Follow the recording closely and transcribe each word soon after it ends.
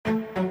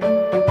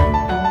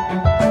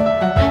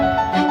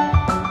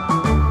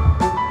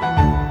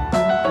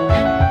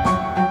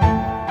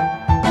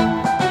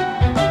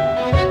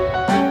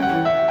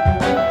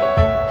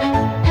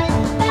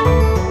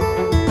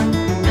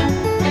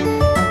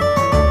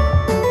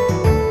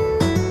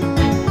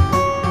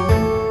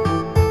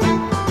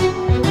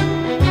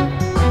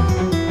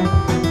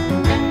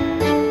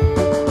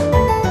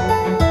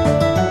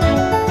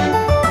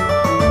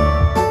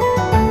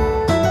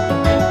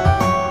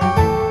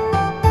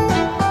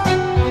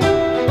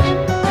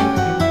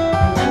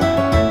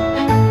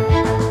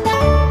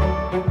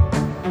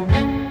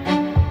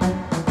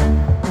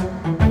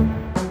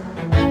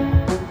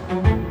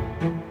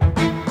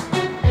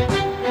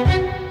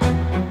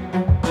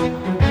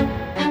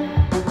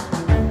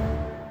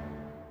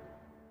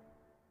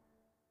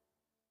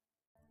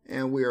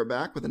And we are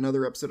back with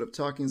another episode of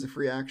Talking is a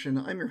Free Action.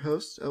 I'm your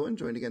host, Owen,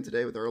 joined again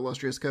today with our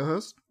illustrious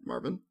co-host,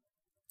 Marvin.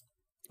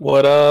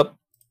 What up?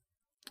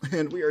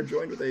 And we are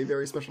joined with a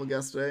very special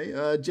guest today,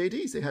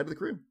 JD. Say hi to the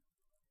crew.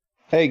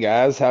 Hey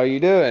guys, how you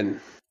doing?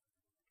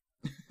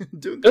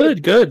 Doing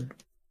Good.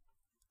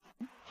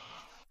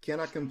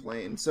 Cannot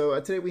complain. So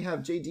today we have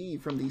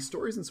JD from the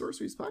Stories and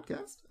Sorceries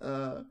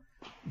podcast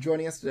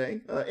joining us today,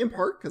 in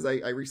part because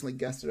I recently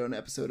guested on an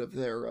episode of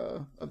their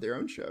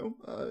own show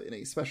in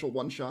a special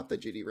one-shot that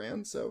JD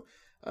ran. So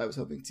I was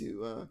hoping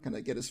to kind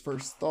of get his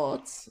first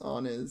thoughts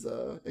on his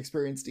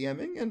experience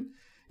DMing and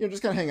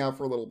just kind of hang out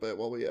for a little bit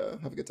while we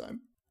have a good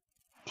time.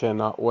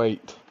 Cannot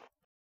wait.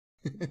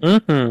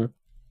 Mm-hmm.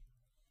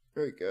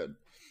 Very good.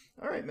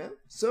 All right, man.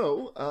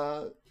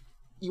 So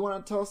you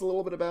want to tell us a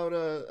little bit about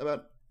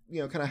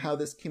kind of how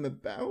this came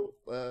about?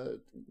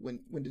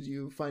 When did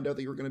you find out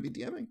that you were going to be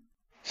DMing?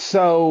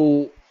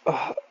 So,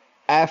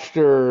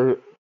 after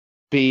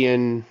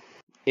being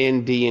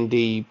in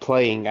D&D,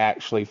 playing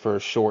actually for a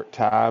short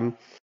time,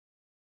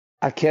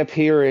 I kept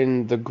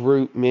hearing the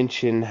group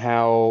mention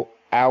how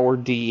our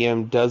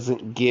DM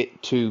doesn't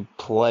get to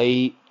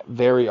play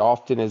very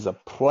often as a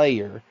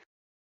player.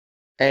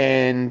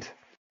 And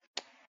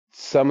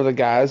some of the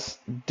guys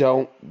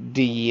don't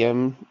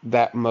DM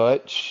that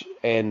much,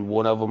 and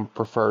one of them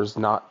prefers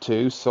not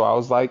to. So I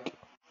was like,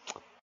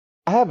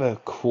 I have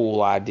a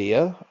cool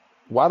idea.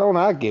 Why don't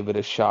I give it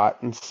a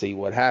shot and see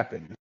what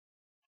happens?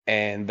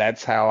 And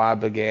that's how I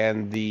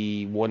began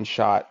the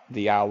one-shot,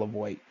 the Isle of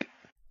Wake.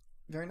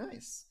 Very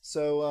nice.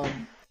 So,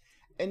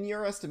 in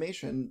your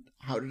estimation,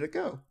 how did it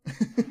go?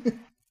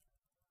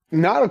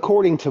 Not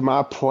according to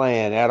my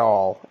plan at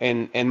all.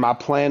 And my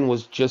plan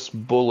was just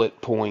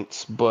bullet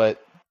points,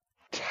 but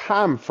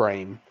time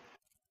frame.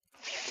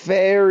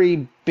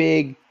 Very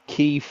big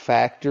key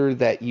factor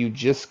that you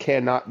just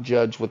cannot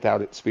judge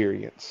without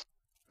experience.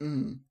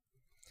 Mm-hmm.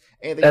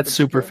 That's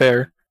super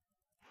fair.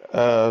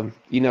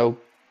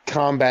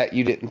 Combat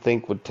you didn't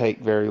think would take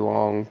very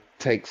long,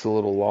 takes a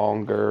little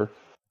longer.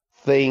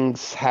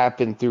 Things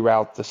happen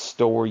throughout the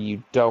story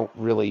you don't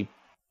really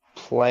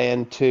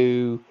plan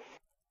to.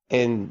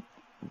 And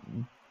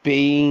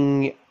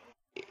being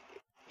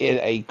in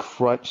a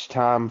crunch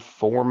time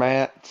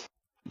format,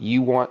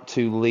 you want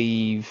to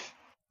leave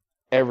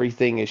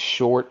everything as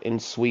short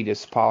and sweet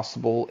as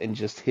possible and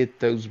just hit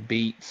those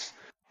beats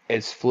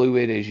as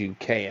fluid as you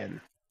can.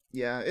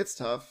 Yeah, it's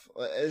tough,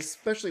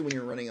 especially when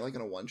you're running it like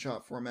in a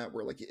one-shot format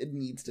where like it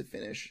needs to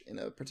finish in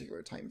a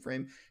particular time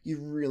frame. You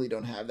really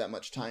don't have that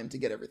much time to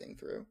get everything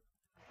through.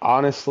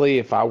 Honestly,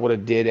 if I would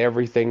have did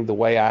everything the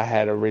way I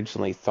had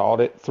originally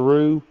thought it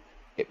through,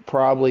 it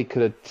probably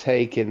could have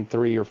taken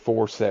 3 or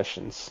 4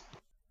 sessions.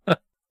 I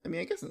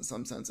mean, I guess in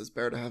some sense it's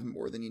better to have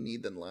more than you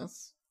need than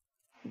less.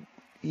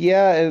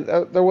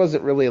 Yeah, there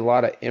wasn't really a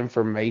lot of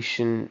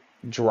information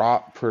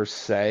drop per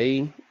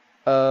se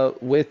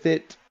with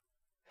it.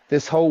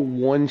 This whole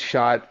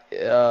one-shot,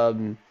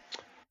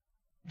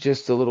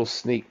 just a little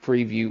sneak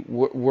preview,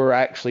 we're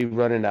actually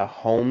running a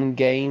home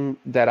game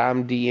that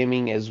I'm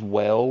DMing as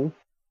well.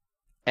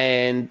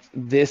 And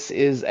this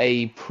is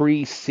a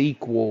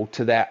pre-sequel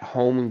to that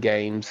home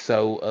game,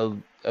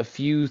 so a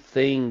few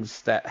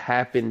things that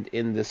happened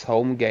in this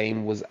home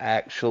game was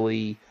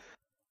actually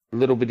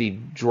little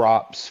bitty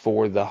drops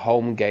for the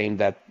home game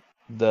that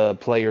the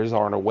players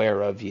aren't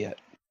aware of yet.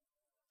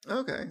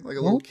 Okay, like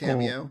a little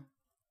cameo.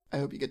 I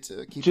hope you get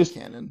to keep it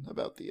canon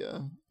about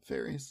the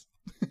fairies.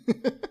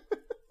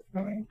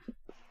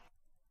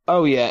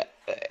 Oh yeah,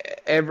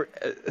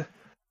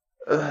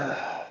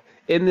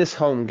 in this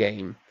home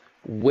game,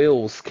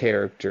 Will's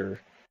character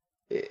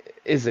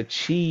is a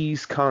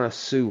cheese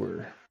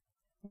connoisseur.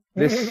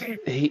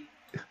 He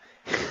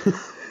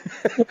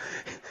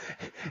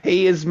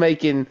is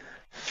making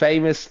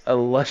famous,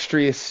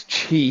 illustrious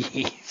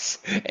cheese,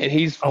 and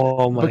he's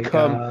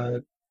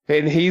God.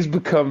 And he's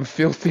become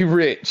filthy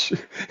rich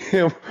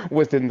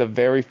within the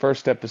very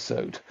first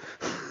episode.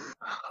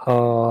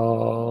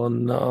 Oh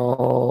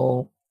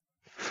no.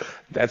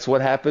 That's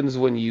what happens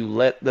when you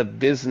let the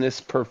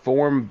business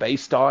perform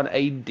based on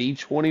a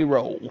D20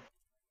 roll.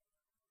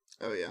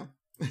 Oh yeah.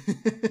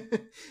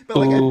 But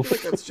like I feel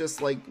like that's just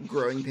like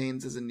growing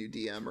pains as a new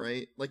DM,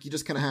 right? Like you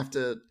just kind of have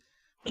to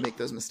make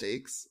those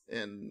mistakes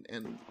and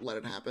let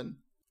it happen.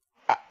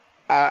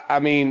 I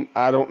mean,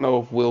 I don't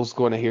know if Will's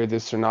going to hear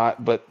this or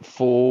not, but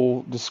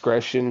full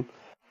discretion,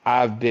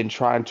 I've been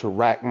trying to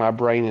rack my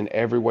brain in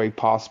every way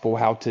possible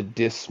how to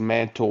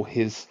dismantle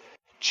his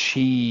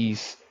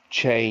cheese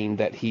chain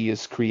that he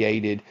has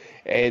created,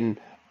 and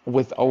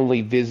with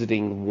only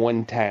visiting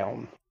one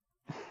town.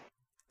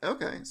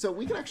 Okay, so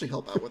we can actually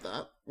help out with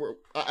that.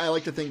 I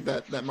like to think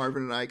that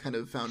Marvin and I kind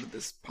of founded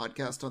this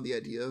podcast on the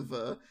idea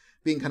of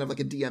being kind of like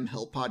a DM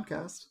help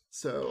podcast.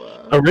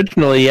 So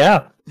originally,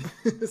 yeah.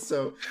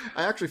 So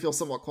I actually feel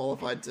somewhat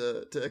qualified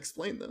to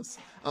explain this.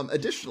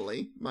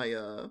 Additionally,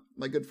 my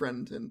good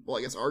friend and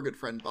I guess our good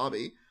friend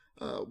Bobby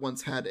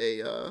once had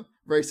a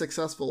very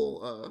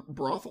successful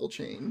brothel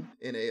chain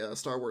in a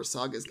Star Wars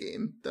Sagas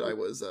game that I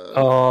was.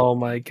 Oh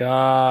my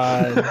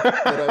god!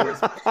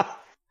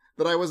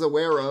 that I was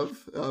aware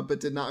of,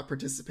 but did not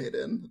participate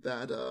in,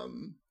 that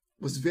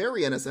was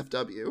very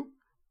NSFW,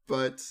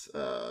 but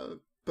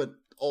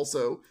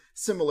also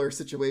similar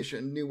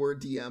situation. Newer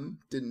DM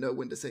didn't know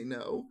when to say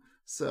no.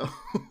 So,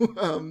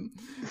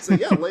 so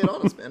yeah, lay it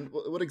on us, man.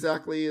 What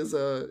exactly is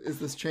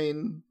this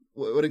chain?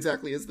 What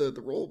exactly is the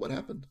role? What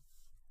happened?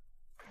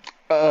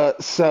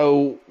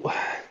 So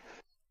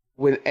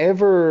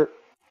whenever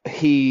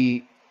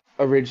he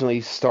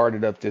originally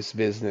started up this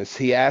business,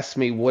 he asked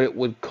me what it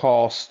would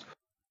cost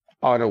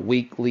on a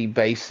weekly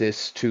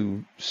basis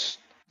to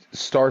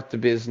start the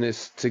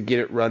business, to get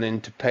it running,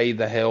 to pay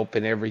the help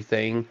and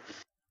everything.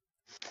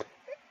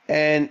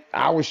 And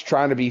I was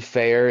trying to be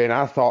fair, and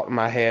I thought in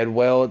my head,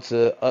 well, it's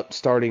a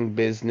upstarting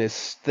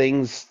business.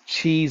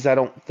 Cheese I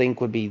don't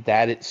think would be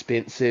that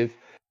expensive.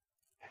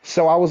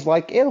 So I was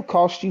like, it'll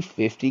cost you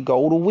 50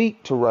 gold a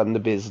week to run the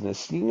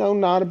business.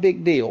 Not a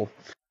big deal.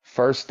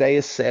 First day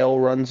of sale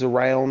runs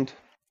around.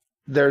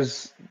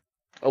 There's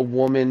a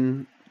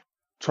woman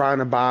trying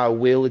to buy a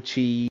wheel of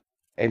cheese,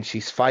 and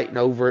she's fighting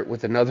over it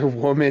with another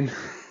woman.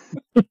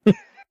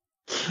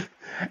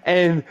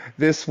 And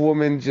this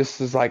woman just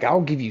is like,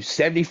 I'll give you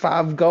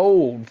 75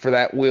 gold for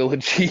that wheel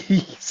of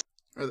cheese.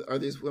 Are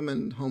these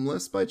women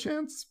homeless by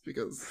chance?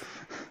 Because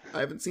I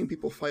haven't seen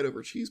people fight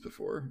over cheese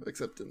before,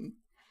 except in...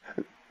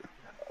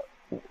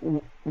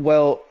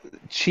 Well,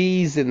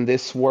 cheese in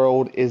this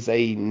world is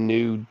a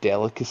new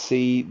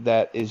delicacy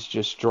that is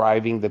just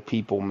driving the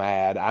people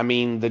mad. I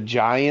mean, the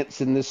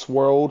giants in this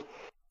world,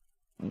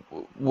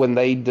 when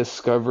they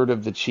discovered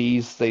of the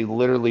cheese, they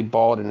literally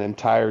bought an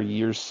entire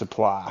year's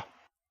supply.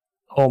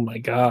 Oh my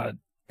god.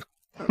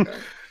 Okay.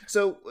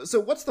 So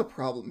what's the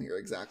problem here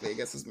exactly? I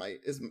guess is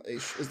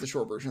the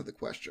short version of the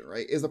question,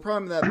 right? Is the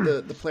problem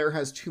that the player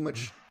has too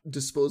much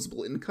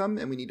disposable income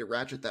and we need to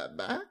ratchet that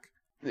back?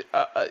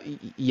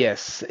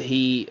 Yes,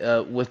 he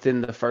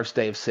within the first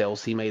day of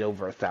sales, he made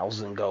over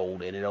 1,000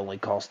 gold, and it only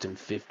cost him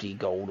 50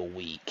 gold a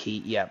week.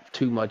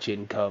 Too much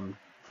income.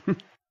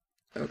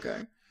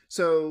 Okay.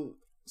 So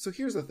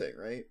here's the thing,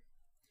 right?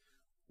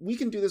 We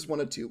can do this one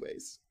of two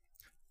ways.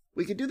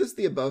 We could do this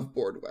the above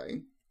board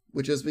way,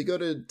 which is we go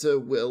to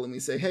Will and we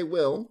say, hey,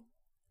 Will,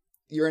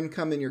 your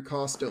income and your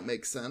costs don't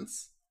make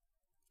sense.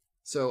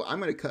 So I'm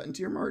going to cut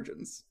into your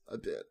margins a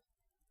bit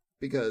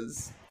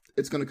because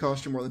it's going to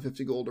cost you more than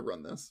 50 gold to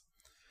run this.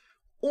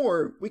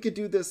 Or we could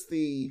do this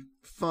the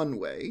fun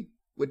way,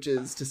 which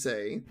is to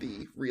say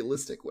the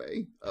realistic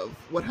way of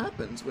what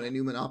happens when a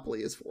new monopoly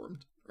is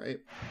formed, right?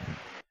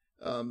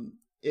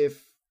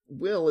 If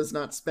Will is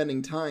not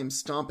spending time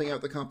stomping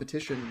out the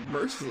competition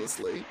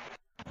mercilessly,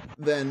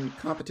 then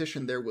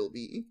competition there will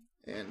be,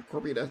 and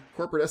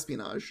corporate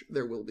espionage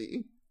there will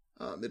be.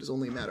 It is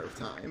only a matter of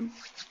time.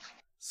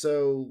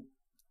 So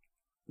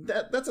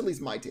that's at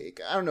least my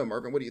take. I don't know,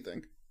 Marvin. What do you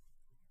think?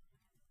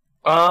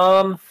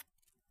 Also,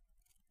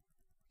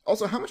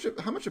 how much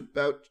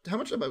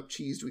about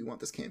cheese do we want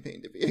this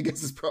campaign to be? I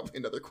guess is probably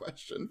another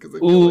question.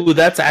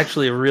 That's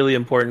actually a really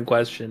important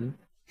question.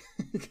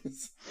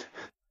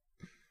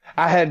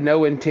 I had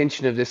no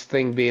intention of this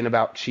thing being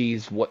about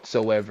cheese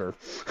whatsoever.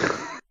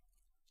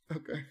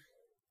 Okay.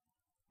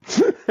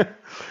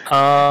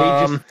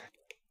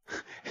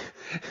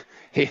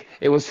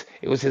 It was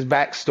his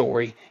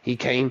backstory. He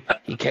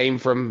came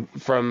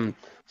from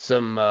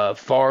some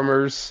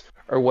farmers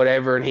or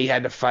whatever, and he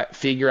had to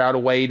figure out a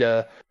way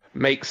to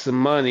make some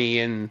money,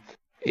 and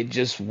it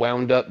just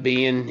wound up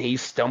being he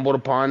stumbled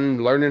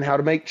upon learning how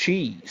to make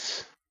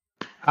cheese.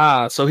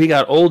 So he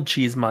got old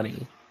cheese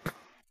money.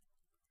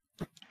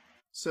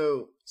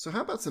 So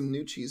how about some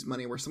new cheese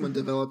money where someone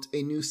developed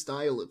a new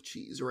style of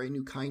cheese or a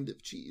new kind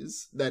of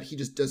cheese that he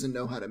just doesn't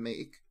know how to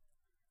make?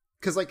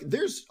 Because,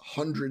 there's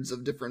hundreds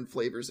of different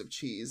flavors of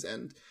cheese,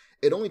 and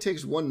it only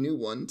takes one new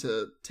one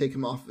to take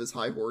him off of his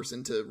high horse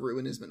and to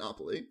ruin his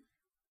monopoly.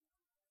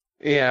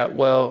 Yeah,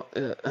 well,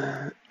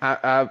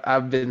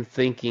 I've been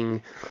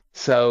thinking,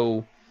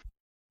 so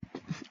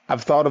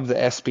I've thought of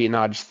the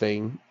espionage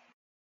thing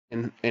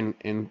and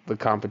the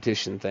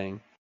competition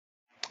thing.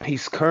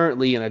 He's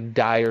currently in a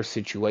dire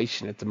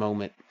situation at the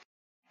moment.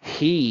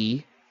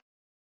 He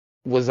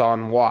was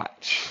on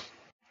watch,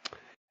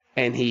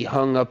 and he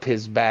hung up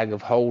his bag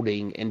of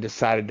holding and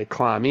decided to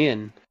climb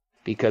in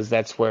because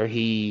that's where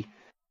he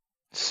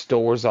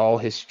stores all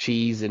his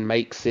cheese and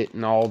makes it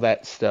and all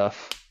that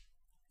stuff.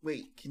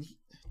 Wait,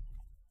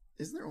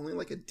 isn't there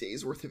only a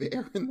day's worth of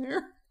air in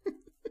there?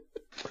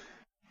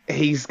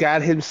 He's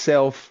got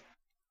himself,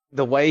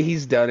 the way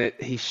he's done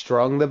it, he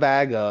strung the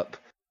bag up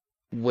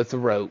with a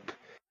rope,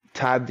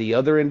 tied the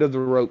other end of the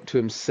rope to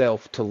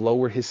himself to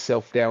lower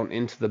himself down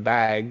into the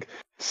bag,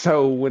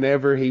 so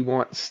whenever he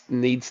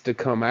needs to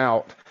come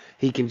out,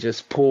 he can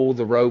just pull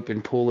the rope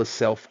and pull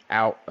himself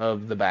out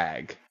of the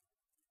bag.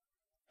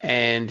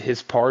 And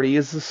his party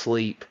is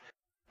asleep,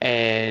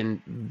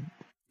 and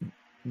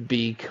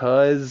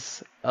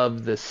because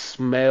of the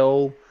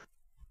smell,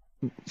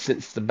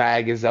 since the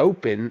bag is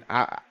open,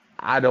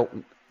 I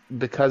don't,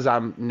 because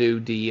I'm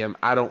new DM,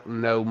 I don't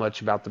know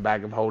much about the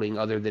bag of holding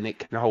other than it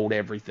can hold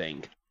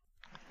everything.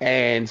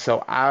 And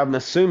so I'm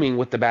assuming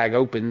with the bag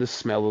open, the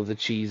smell of the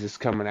cheese is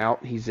coming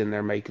out. He's in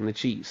there making the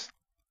cheese.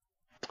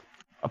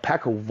 A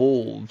pack of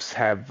wolves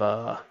have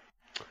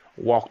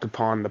walked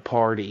upon the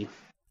party,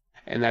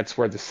 and that's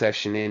where the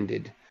session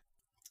ended.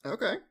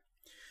 Okay.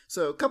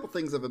 So a couple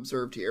things I've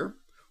observed here.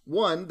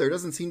 One, there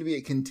doesn't seem to be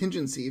a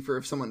contingency for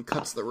if someone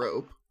cuts the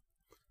rope.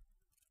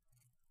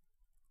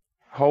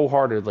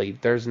 Wholeheartedly,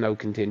 there's no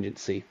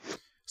contingency.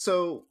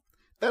 So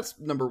that's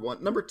number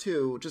one. Number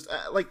two,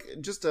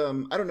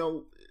 I don't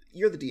know.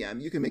 You're the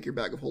DM. You can make your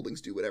bag of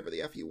holdings do whatever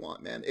the f you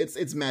want, man.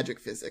 It's magic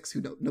physics.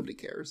 Nobody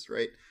cares,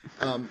 right?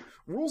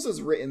 Rules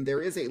as written,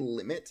 there is a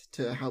limit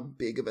to how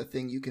big of a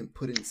thing you can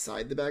put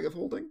inside the bag of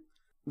holding.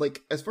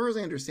 Like, as far as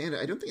I understand it,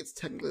 I don't think it's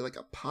technically like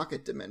a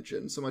pocket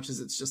dimension so much as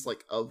it's just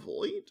like a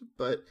void.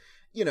 But,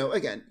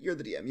 again, you're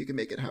the DM. You can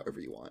make it however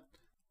you want.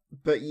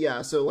 But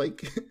yeah, so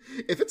like,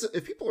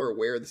 if people are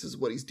aware this is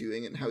what he's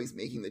doing and how he's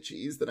making the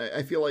cheese, then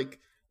I feel like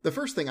the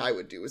first thing I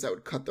would do is I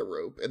would cut the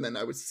rope and then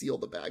I would seal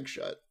the bag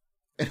shut.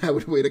 And I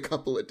would wait a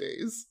couple of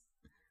days.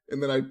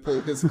 And then I'd pull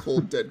his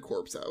cold dead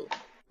corpse out,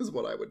 is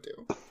what I would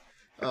do.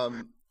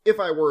 If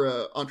I were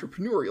a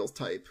entrepreneurial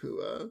type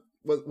who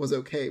was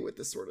okay with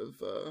this sort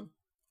of,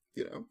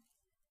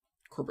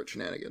 corporate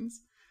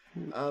shenanigans.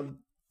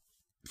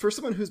 For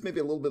someone who's maybe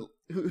a little bit,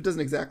 who doesn't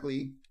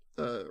exactly,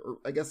 or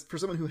I guess for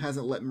someone who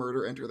hasn't let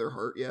murder enter their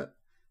heart yet,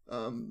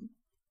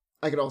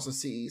 I could also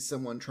see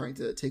someone trying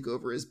to take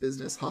over his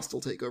business,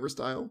 hostile takeover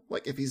style.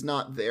 Like, if he's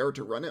not there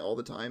to run it all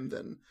the time,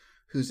 then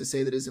who's to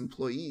say that his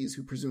employees,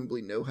 who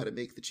presumably know how to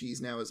make the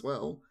cheese now as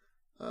well,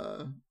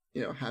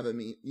 have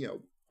him,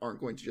 aren't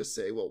going to just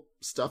say, well,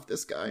 stuff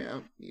this guy, I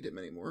don't need him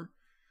anymore.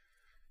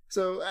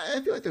 So I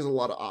feel like there's a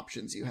lot of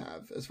options you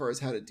have as far as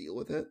how to deal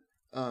with it.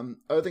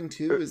 Other thing,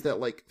 too, is that,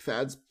 like,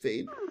 fads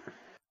fade.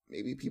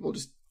 Maybe people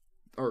just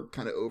are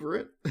kind of over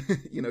it,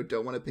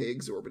 don't want to pay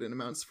exorbitant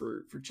amounts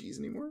for cheese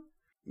anymore.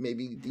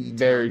 Maybe the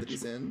town that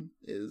he's in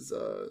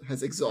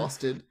has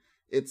exhausted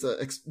its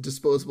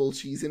disposable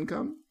cheese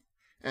income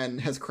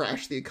and has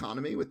crashed the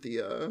economy with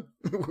the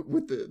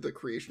with the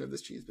creation of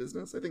this cheese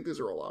business. I think those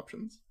are all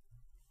options.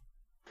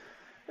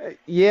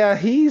 Yeah,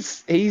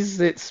 he's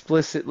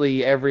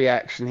explicitly, every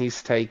action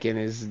he's taken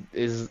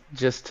is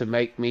just to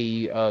make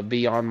me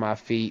be on my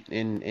feet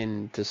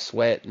and to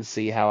sweat and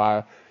see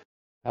how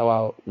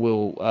I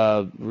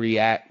will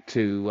react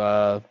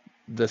to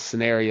the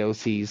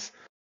scenarios he's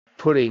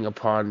putting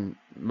upon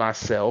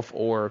myself,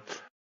 or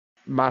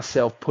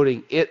myself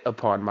putting it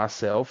upon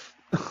myself.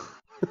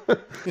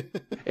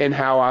 And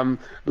how I'm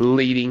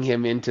leading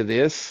him into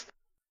this.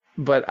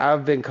 But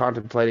I've been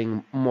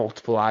contemplating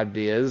multiple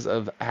ideas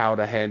of how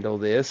to handle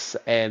this,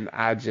 and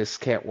I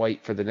just can't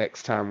wait for the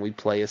next time we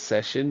play a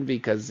session,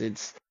 because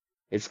it's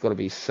going to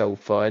be so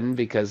fun,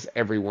 because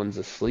everyone's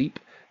asleep.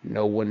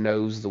 No one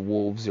knows the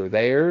wolves are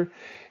there.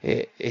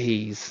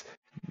 He's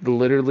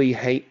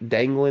literally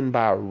dangling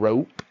by a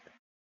rope,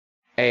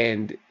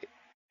 and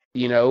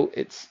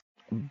it's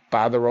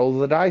by the roll of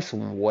the dice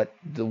on what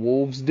the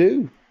wolves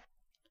do.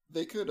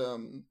 They could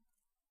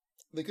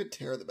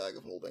tear the bag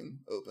of holding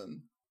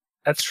open.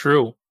 That's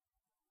true.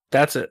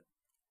 That's a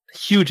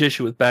huge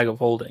issue with bag of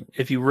holding.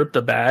 If you rip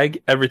the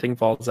bag, everything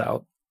falls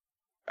out.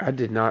 I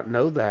did not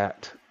know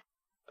that.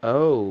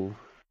 Oh.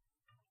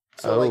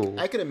 So,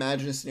 I could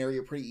imagine a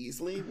scenario pretty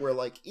easily where,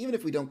 like, even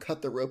if we don't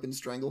cut the rope and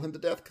strangle him to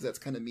death, because that's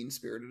kind of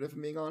mean-spirited if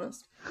I'm being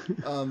honest.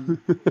 I'm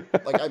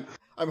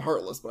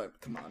heartless,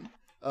 but come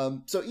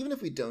on. So even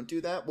if we don't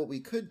do that, what we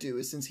could do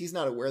is, since he's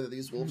not aware that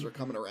these wolves are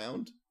coming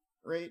around,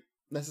 right?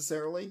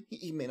 Necessarily.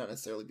 He may not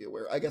necessarily be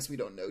aware. I guess we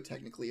don't know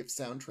technically if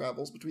sound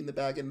travels between the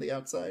bag and the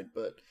outside,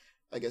 but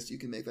I guess you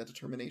can make that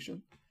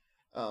determination.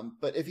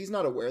 But if he's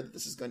not aware that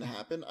this is going to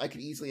happen, I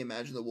could easily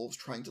imagine the wolves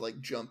trying to,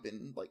 like, jump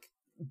in, like,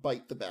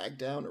 bite the bag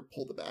down or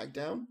pull the bag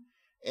down.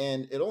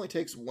 And it only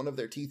takes one of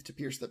their teeth to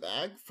pierce the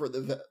bag for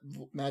the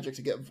magic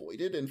to get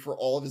voided and for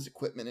all of his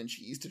equipment and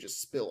cheese to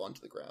just spill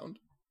onto the ground.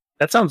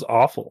 That sounds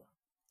awful.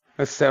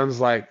 That sounds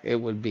like it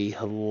would be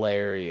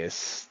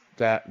hilarious.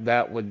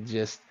 That would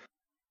just...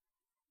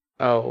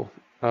 Oh.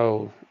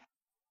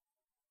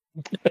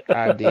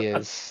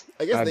 Ideas.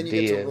 I guess then you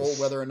get to roll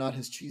whether or not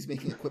his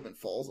cheese-making equipment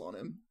falls on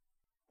him.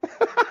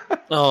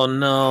 Oh,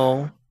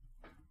 no.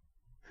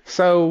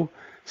 So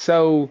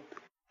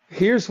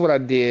here's what I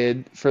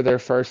did for their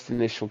first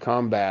initial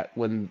combat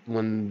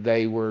when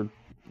they were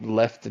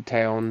left the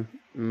town,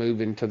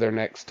 moving to their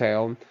next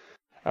town.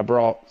 I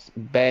brought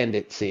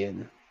bandits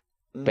in.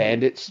 Mm-hmm.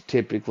 Bandits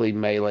typically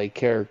melee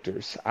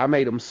characters. I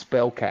made them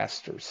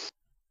spellcasters.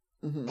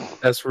 Mm-hmm.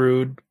 That's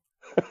rude.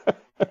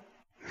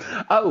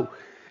 Oh,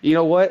 you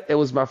know what? It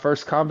was my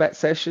first combat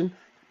session.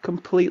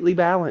 Completely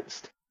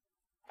balanced.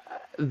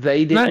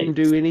 They didn't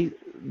do any.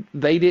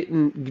 They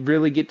didn't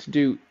really get to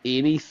do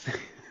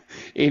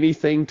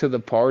anything to the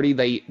party.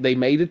 They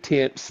made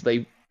attempts.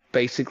 They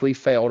basically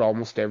failed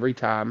almost every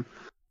time.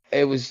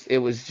 It was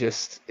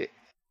just.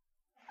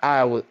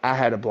 I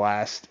had a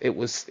blast. It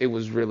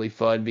was really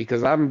fun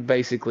because I'm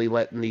basically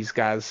letting these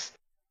guys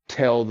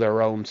tell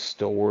their own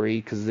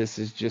story because this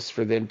is just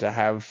for them to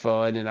have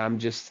fun, and I'm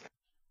just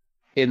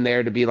in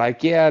there to be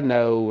like, yeah,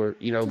 no, or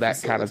To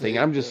that kind of thing.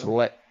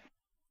 facilitate,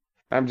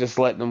 I'm just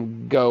letting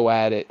them go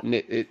at it, and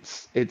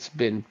it's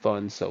been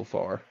fun so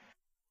far.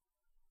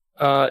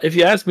 If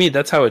you ask me,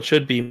 that's how it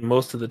should be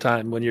most of the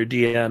time when you're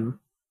DM.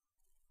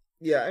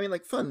 Yeah, I mean,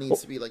 like, fun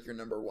needs to be, like, your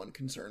number one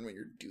concern when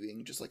you're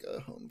doing just, like,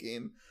 a home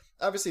game.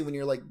 Obviously, when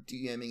you're, like,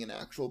 DMing an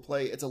actual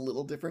play, it's a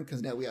little different,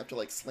 because now we have to,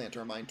 like, slant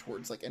our mind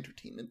towards, like,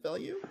 entertainment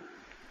value.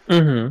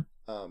 Mm-hmm.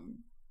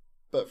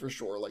 But for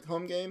sure, like,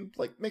 home game,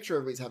 like, make sure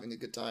everybody's having a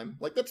good time.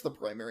 Like, that's the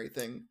primary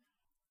thing.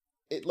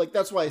 Like,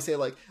 that's why I say,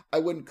 like, I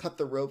wouldn't cut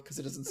the rope, because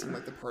it doesn't seem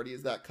like the party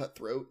is that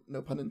cutthroat,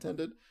 no pun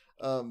intended.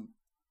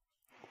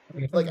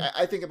 Like,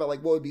 I think about,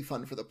 like, what would be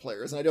fun for the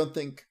players, and I don't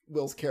think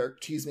Will's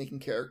cheese-making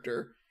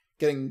character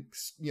getting,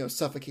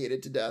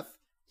 suffocated to death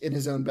in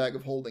his own bag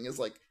of holding is,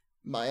 like,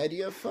 my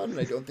idea of fun, and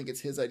I don't think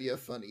it's his idea of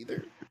fun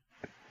either.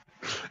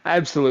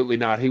 Absolutely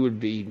not. He would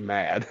be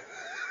mad.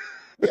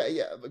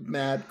 Yeah, like,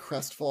 mad,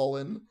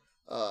 crestfallen,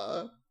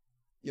 all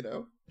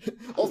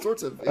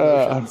sorts of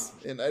emotions,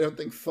 and I don't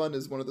think fun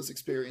is one of those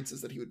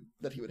experiences that he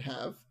would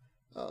have,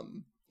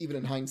 even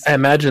in hindsight. I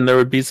imagine there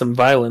would be some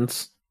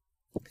violence.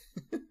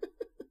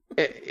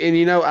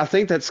 And I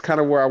think that's kind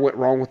of where I went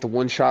wrong with the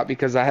one shot,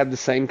 because I had the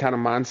same kind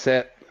of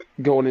mindset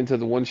going into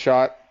the one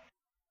shot.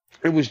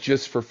 It was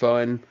just for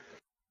fun,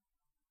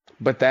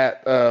 but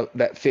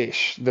that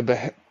fish,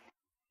 the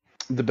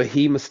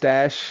Bahi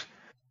mustache,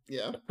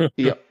 yeah,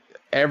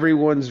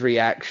 everyone's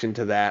reaction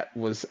to that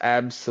was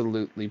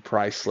absolutely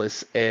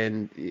priceless,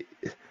 and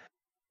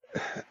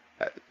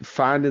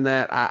finding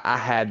that I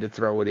had to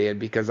throw it in,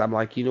 because I'm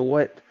like, you know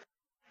what?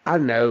 I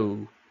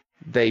know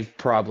they've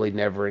probably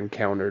never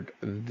encountered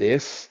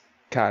this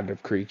kind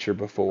of creature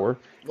before,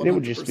 and it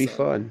would just be 100%.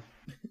 fun.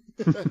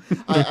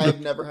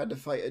 I've never had to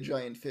fight a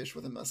giant fish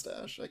with a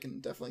mustache. I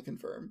can definitely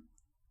confirm.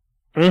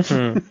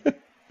 Mm-hmm.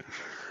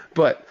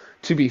 But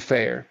to be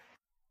fair,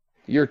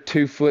 your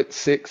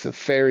 2'6" of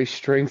fairy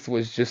strength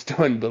was just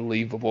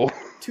unbelievable.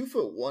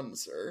 2'1",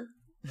 sir.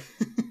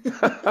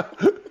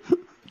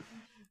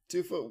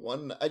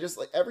 2'1". I just,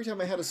 like, every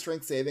time I had a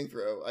strength saving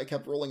throw, I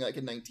kept rolling like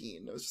a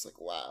 19. I was just like,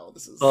 wow,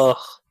 this is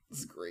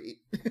great.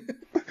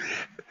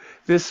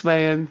 This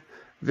man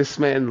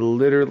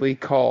literally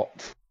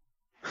caught.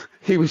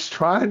 He was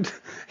trying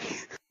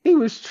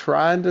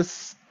to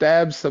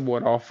stab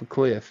someone off a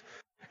cliff,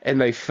 and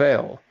they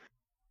fell.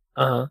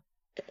 Uh-huh.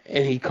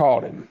 And he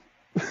caught him.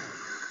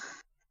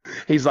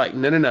 He's like,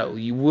 no,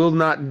 you will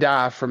not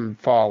die from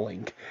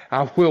falling.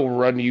 I will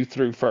run you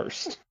through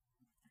first.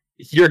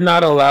 You're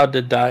not allowed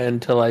to die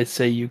until I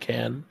say you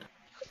can.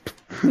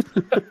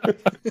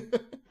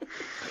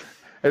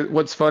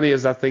 What's funny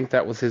is I think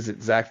that was his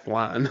exact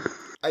line.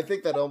 I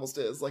think that almost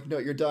is. Like, no,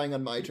 you're dying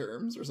on my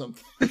terms or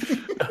something.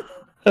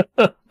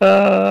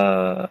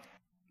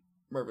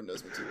 Marvin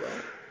knows me too well.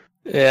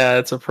 Yeah,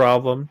 it's a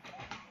problem.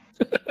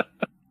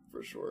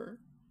 For sure.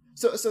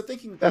 So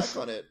thinking back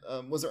on it,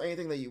 was there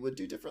anything that you would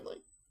do differently?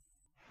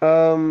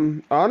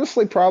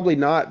 Honestly, probably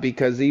not,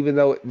 because even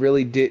though it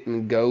really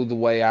didn't go the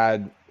way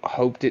I'd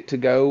hoped it to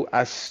go,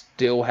 I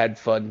still had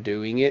fun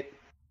doing it.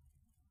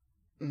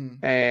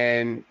 Mm-hmm.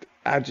 And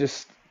I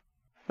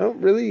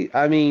don't really,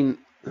 I mean,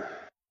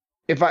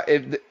 if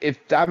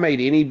I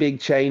made any big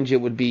change, it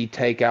would be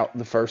take out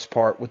the first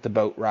part with the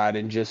boat ride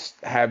and just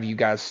have you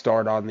guys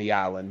start on the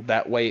island.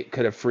 That way it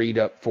could have freed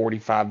up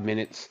 45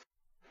 minutes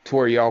to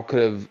where y'all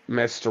could have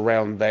messed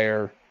around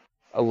there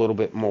a little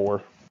bit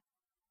more.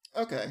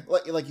 Okay,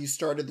 like you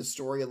started the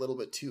story a little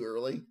bit too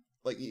early.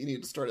 Like, you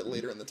need to start it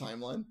later in the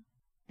timeline.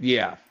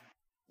 Yeah.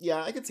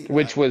 Yeah, I could see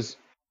that.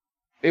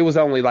 It was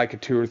only like a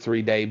 2 or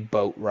 3 day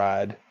boat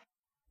ride.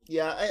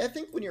 Yeah, I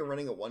think when you're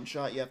running a one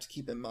shot, you have to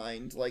keep in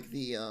mind like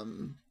the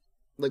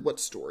like what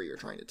story you're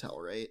trying to tell,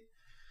 right?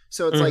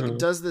 So it's like,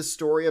 does the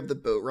story of the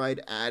boat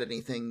ride add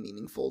anything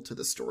meaningful to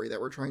the story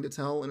that we're trying to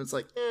tell? And it's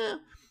like,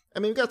 I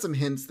mean, we've got some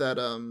hints that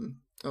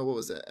what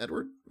was it?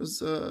 Edward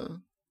was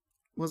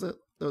it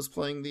that was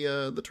playing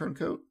the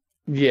turncoat?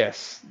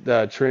 Yes,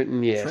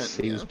 Trenton. Yes,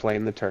 he was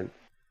playing the turn.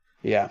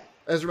 Yeah,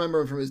 I just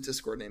remember him from his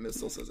Discord name. It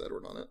still says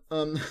Edward on it.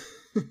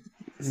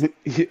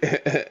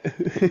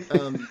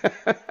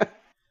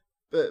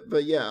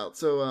 But yeah,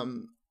 so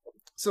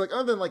like,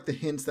 other than like the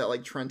hints that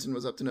like Trenton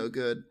was up to no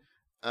good,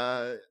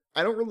 I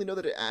don't really know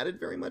that it added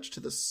very much to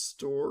the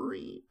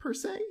story per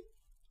se.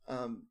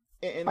 And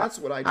that's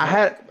what I try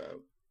to think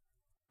about.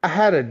 I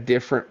had a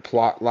different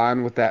plot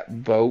line with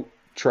that boat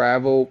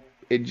travel.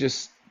 It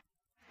just,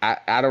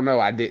 I don't know.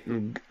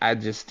 I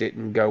just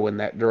didn't go in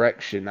that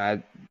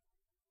direction.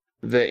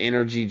 The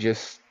energy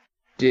just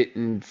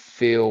didn't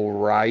feel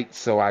right.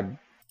 So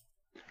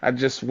I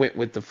just went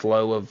with the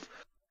flow of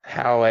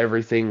how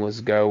everything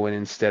was going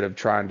instead of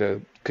trying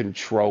to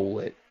control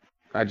it.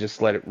 I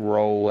just let it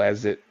roll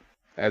as it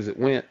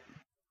went.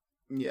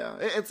 Yeah,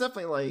 it's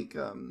definitely like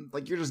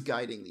you're just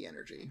guiding the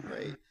energy,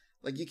 right?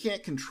 Like, you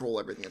can't control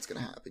everything that's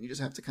going to happen. You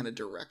just have to kind of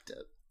direct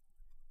it.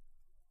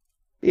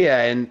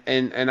 Yeah,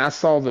 and I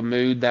saw the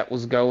mood that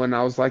was going.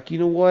 I was like, you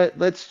know what?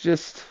 Let's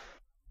just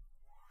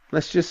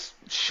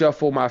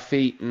shuffle my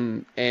feet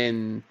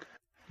and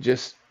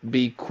just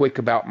be quick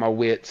about my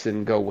wits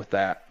and go with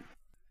that.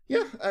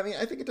 Yeah, I mean,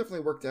 I think it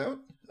definitely worked out.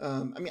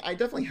 I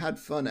definitely had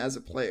fun as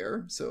a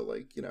player, so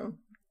like,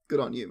 good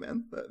on you,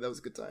 man. That was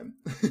a good time.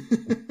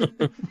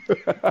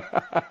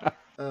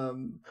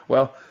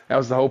 Well, that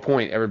was the whole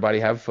point. Everybody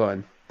have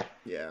fun.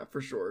 Yeah,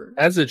 for sure.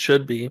 As it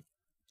should be.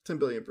 10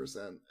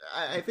 billion%.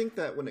 I think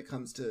that when it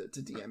comes to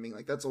DMing,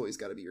 like that's always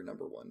got to be your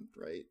number one,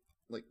 right?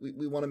 Like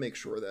we want to make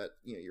sure that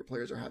your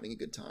players are having a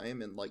good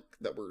time and like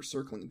that we're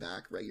circling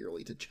back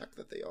regularly to check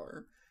that they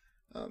are.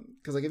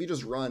 Because like if you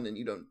just run and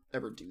you don't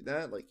ever do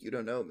that, like you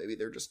don't know, maybe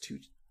they're just too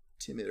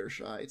timid or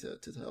shy to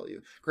tell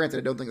you. Granted,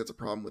 I don't think that's a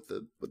problem with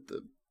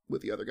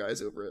the other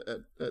guys over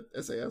at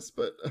SAS,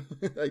 but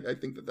I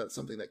think that that's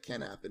something that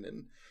can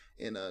happen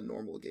in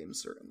normal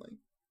games certainly.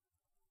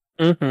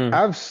 Mm-hmm.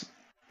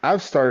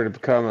 I've started to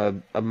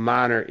become a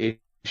minor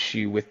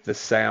issue with the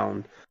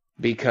sound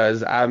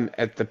because I'm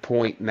at the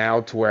point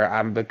now to where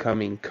I'm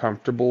becoming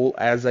comfortable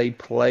as a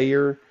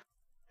player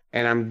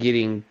and I'm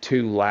getting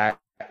too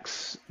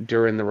lax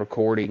during the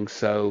recording.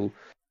 So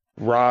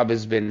Rob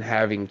has been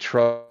having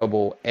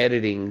trouble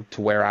editing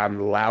to where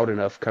I'm loud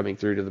enough coming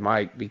through to the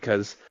mic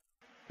because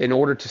in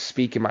order to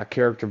speak in my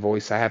character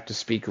voice, I have to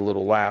speak a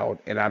little loud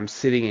and I'm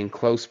sitting in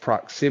close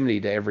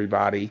proximity to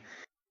everybody.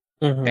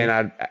 Mm-hmm.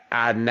 And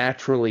I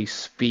naturally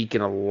speak in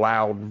a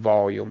loud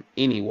volume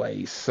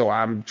anyways, so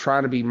I'm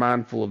trying to be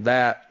mindful of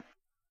that.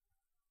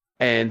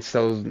 And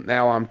so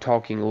now I'm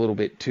talking a little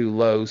bit too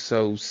low,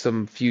 so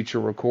some future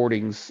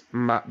recordings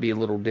might be a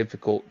little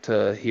difficult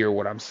to hear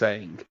what I'm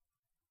saying.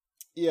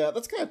 Yeah,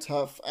 that's kind of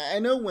tough. I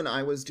know when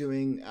I was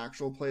doing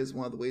actual plays,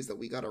 one of the ways that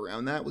we got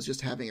around that was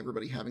just having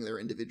everybody having their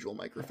individual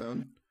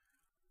microphone.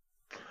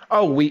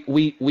 Oh, we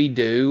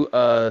do.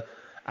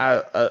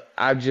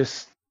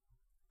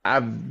 I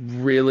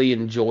really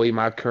enjoy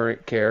my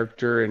current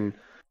character, and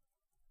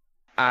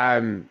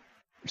I'm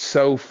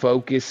so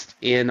focused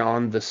in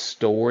on the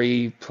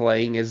story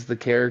playing as the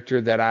character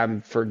that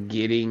I'm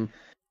forgetting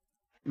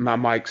my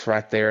mic's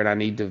right there, and I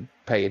need to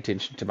pay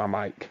attention to my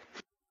mic.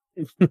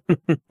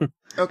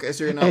 Okay,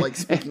 so you're not like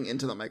speaking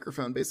into the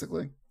microphone,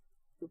 basically.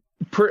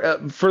 For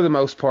the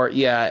most part,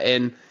 yeah.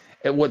 And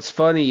what's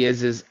funny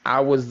is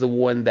I was the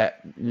one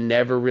that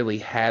never really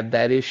had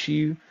that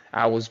issue.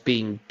 I was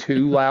being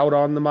too loud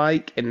on the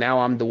mic, and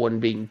now I'm the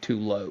one being too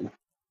low.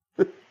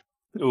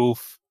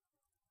 Oof.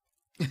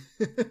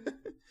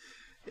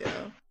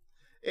 Yeah.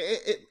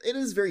 It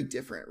is very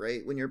different,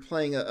 right? When you're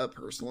playing a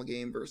personal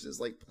game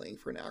versus like playing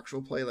for an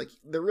actual play, like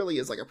there really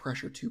is like a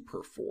pressure to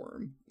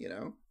perform,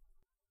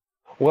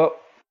 Well,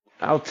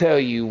 I'll tell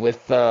you,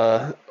 with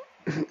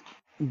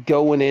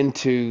going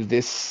into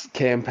this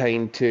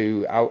campaign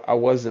too, I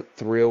wasn't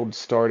thrilled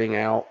starting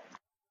out.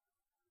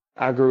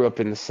 I grew up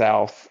in the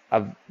South.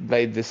 I've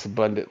made this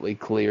abundantly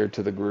clear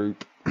to the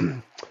group.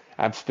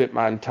 I've spent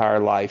my entire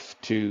life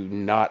to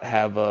not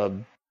have a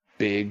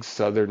big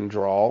Southern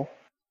drawl.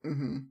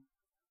 Mm-hmm.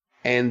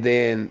 And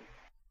then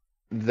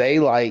they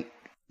like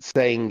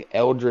saying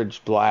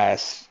Eldridge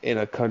Blast in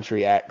a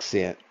country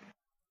accent.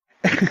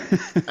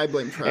 I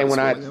blame Travis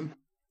Willingham.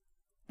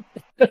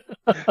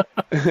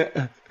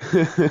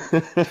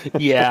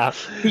 Yeah.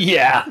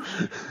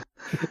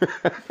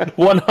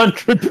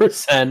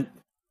 100%.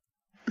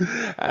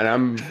 And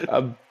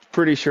I'm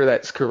pretty sure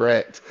that's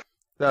correct.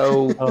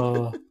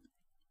 So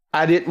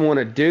I didn't want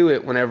to do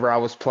it whenever I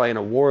was playing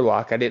a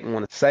warlock. I didn't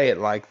want to say it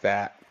like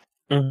that.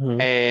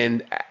 Mm-hmm.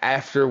 And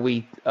after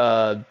we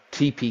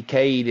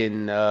TPK'd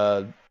in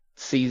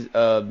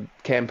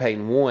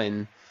campaign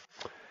 1,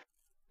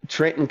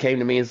 Trenton came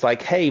to me and was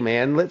like, "Hey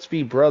man, let's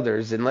be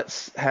brothers and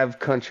let's have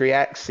country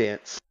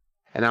accents."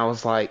 And I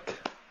was like,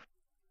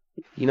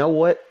 "You know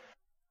what?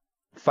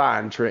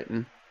 Fine,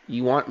 Trenton.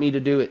 You want me to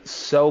do it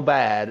so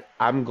bad,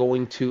 I'm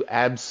going to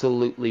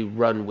absolutely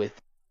run with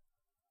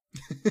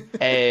it."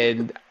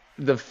 And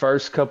the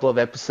first couple of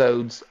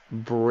episodes,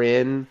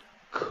 Bryn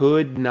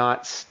could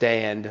not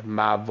stand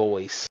my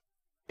voice.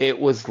 It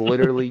was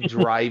literally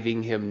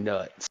driving him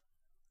nuts.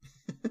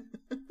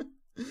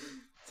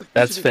 Like,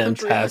 that's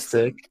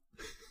fantastic.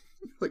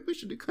 Like, we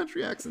should do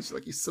country accents. She's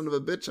like, "You son of a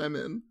bitch, I'm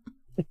in."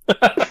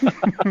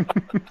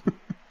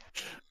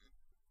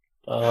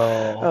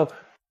 Oh,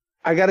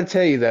 I gotta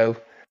tell you though,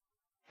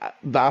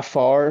 by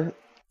far,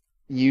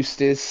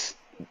 Eustace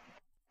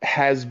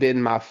has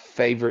been my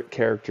favorite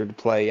character to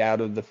play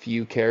out of the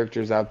few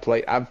characters I've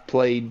played. I've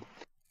played,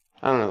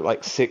 I don't know,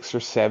 like 6 or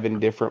 7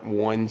 different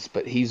ones,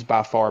 but he's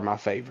by far my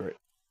favorite.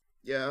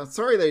 Yeah,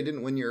 sorry that I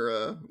didn't win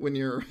your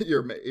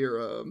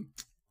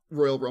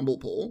Royal Rumble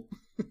poll.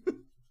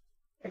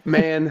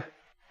 Man,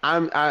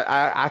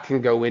 I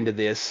can go into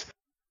this.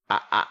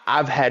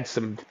 I've had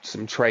some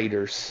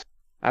traitors.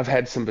 I've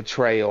had some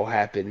betrayal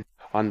happen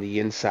on the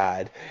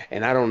inside,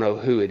 and I don't know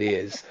who it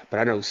is, but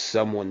I know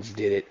someone's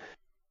did it,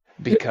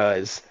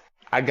 because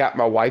I got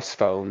my wife's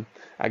phone.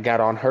 I got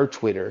on her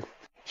Twitter.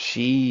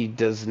 She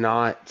does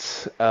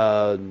not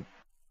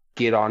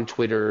get on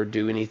Twitter or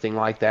do anything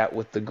like that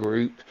with the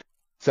group.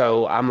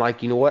 So I'm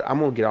like, you know what? I'm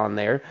going to get on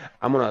there.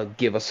 I'm going to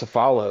give us a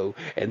follow.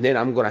 And then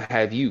I'm going to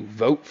have you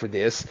vote for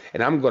this.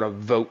 And I'm going to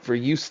vote for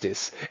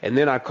Eustace. And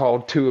then I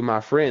called two of my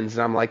friends.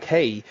 And I'm like,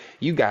 hey,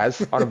 you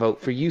guys ought to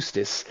vote for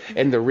Eustace.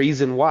 And the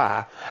reason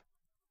why,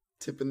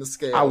 Tipping the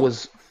scale. I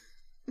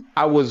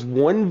was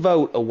one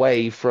vote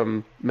away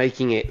from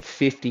making it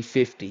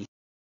 50-50.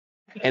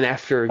 And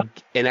after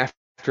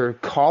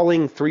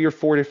calling 3 or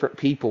 4 different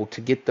people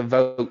to get the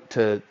vote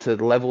to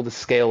level the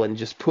scale and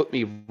just put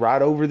me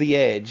right over the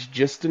edge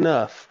just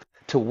enough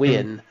to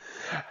win,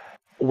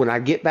 when I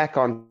get back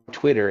on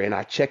Twitter and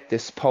I check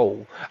this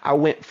poll, I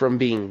went from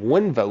being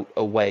 1 vote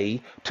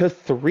away to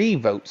 3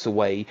 votes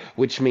away,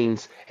 which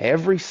means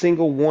every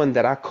single one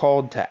that I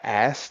called to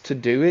ask to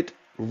do it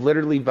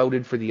literally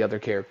voted for the other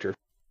character.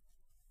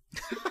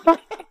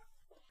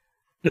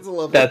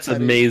 That's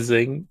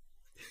amazing.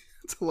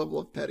 It's a level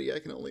of petty I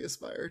can only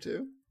aspire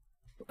to.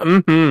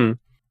 Mm-hmm.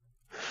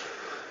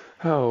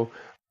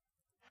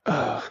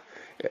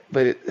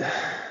 But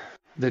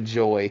the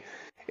joy,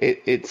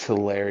 it's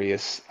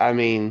hilarious. I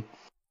mean,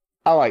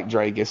 I like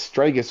Dragus.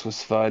 Dragus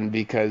was fun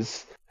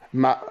because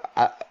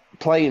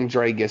playing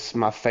Dragus,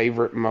 my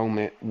favorite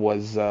moment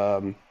was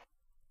I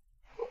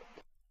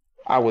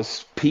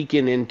was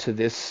peeking into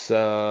this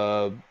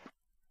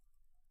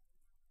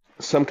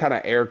some kind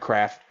of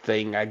aircraft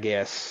thing, I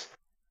guess.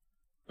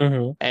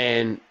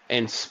 Mm-hmm.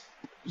 And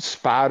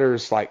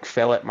spiders like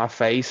fell at my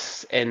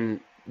face,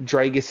 and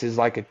Dragus is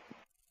like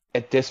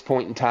at this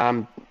point in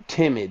time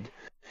timid,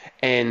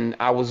 and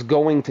I was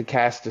going to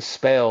cast a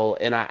spell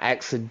and I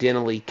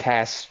accidentally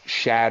cast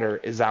Shatter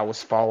as I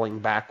was falling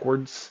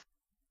backwards,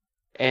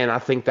 and I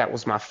think that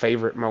was my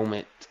favorite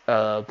moment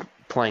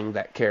playing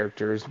that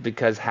character, is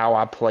because how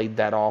I played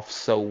that off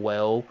so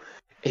well.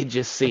 It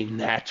just seemed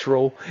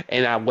natural,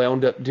 and I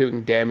wound up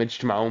doing damage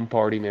to my own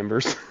party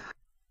members.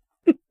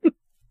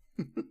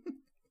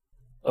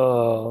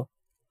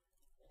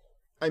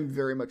 I'm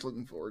very much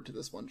looking forward to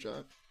this one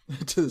shot.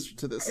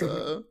 to this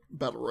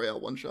battle royale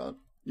one shot.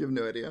 You have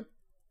no idea.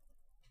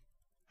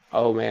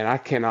 Oh man, I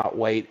cannot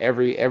wait.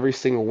 Every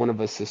single one of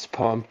us is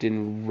pumped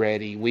and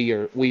ready.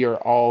 We are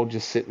all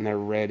just sitting there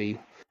ready.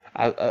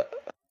 I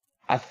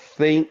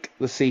think,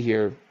 let's see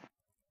here.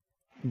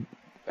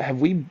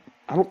 Have we?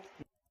 I don't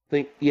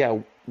think. Yeah,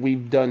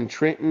 we've done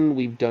Trenton,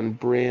 we've done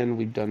Bryn,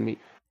 we've done me.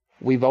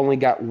 We've only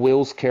got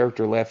Will's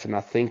character left, and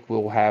I think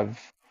we'll have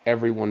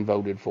everyone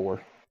voted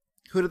for.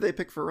 Who did they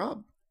pick for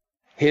Rob?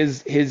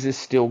 His is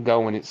still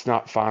going. It's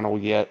not final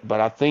yet,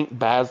 but I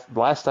think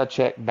last I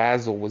checked,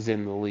 Basil was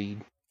in the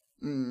lead.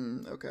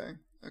 Okay.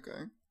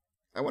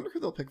 I wonder who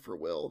they'll pick for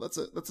Will. That's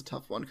a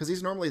tough one because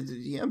he's normally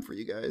the DM for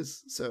you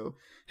guys, so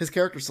his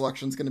character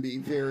selection is going to be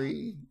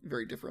very,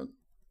 very different.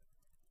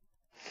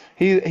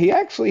 He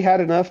actually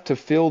had enough to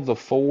fill the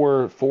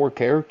four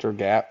character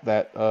gap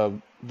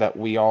that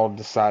we all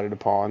decided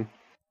upon.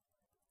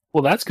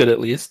 Well, that's good at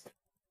least.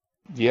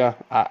 Yeah,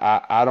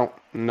 I don't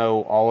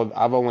know all of.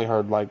 I've only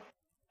heard like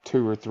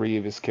 2 or 3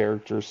 of his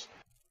characters.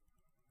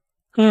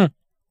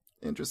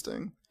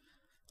 Interesting.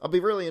 I'll be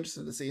really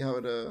interested to see how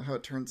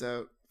it turns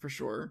out for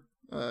sure.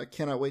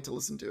 Cannot wait to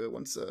listen to it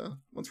once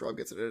Rob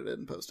gets it edited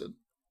and posted.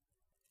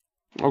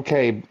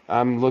 Okay,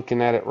 I'm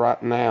looking at it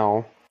right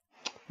now.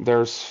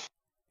 There's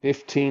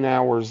 15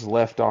 hours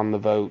left on the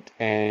vote,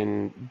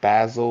 and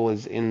Basil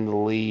is in the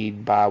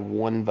lead by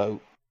 1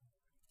 vote.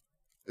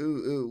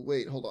 Ooh,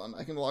 wait, hold on.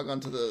 I can log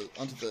onto the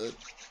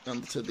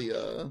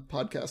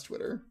podcast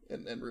Twitter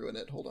and ruin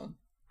it. Hold on.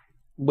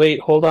 Wait,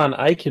 hold on.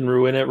 I can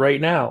ruin it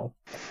right now.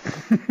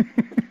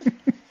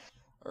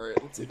 All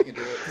right, let's see if we can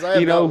do it. Because I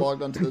have not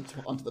logged onto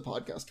the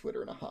podcast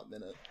Twitter in a hot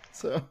minute.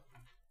 So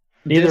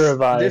neither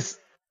have I.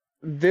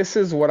 This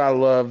is what I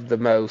love the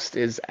most: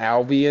 is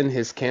Albion.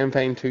 His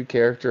campaign 2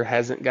 character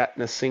hasn't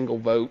gotten a single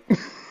vote.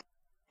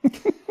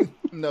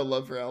 No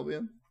love for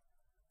Albion.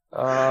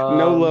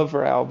 No love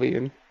for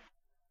Albion.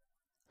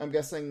 I'm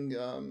guessing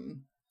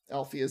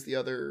Alfie is the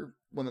other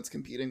one that's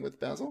competing with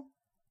Basil?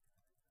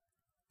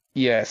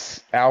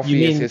 Yes,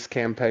 Alfie is his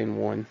campaign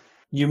 1.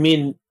 You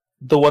mean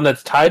the one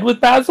that's tied with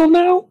Basil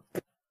now?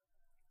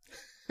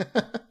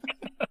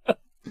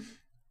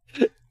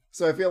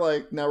 So I feel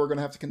like now we're going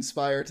to have to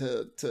conspire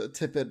to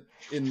tip it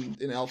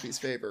in Alfie's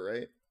favor,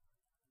 right?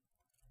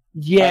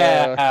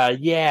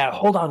 Yeah.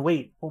 Hold on.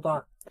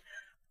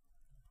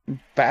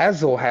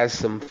 Basil has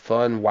some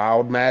fun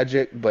wild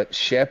magic, but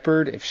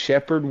if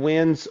Shepard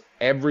wins,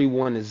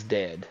 everyone is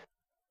dead.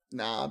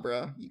 Nah,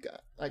 bro,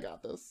 I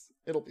got this.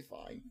 It'll be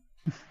fine.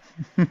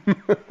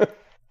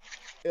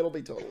 It'll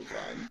be totally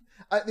fine.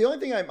 The only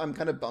thing I'm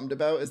kind of bummed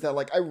about is that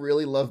like I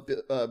really love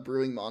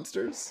brewing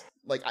monsters.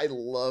 Like I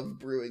love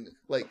brewing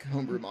like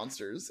homebrew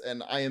monsters,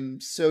 and I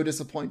am so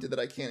disappointed that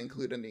I can't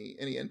include any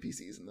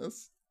NPCs in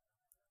this.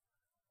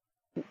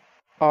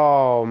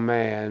 Oh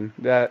man,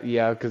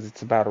 because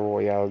it's a battle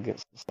royale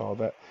against us all.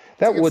 That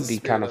would be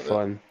kind of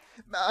fun.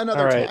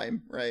 Another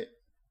time, right?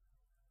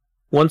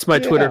 Once my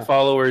Twitter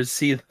followers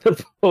see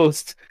the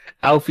post,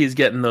 Alfie's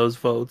getting those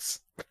votes.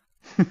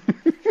 Gonna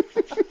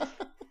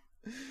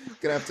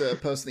have to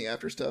post in the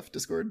After Stuff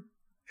Discord.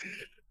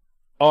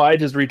 Oh, I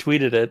just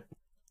retweeted it.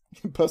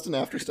 Posting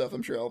after stuff.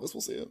 I'm sure Elvis will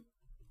see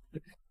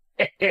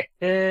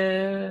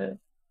it.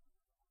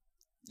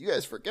 You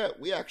guys forget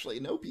we actually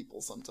know people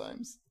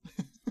sometimes.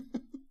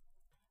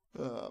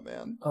 Oh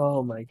man.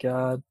 Oh my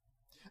god.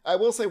 I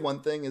will say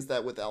one thing is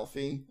that with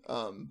Alfie,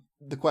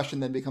 the question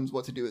then becomes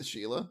what to do with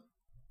Sheila.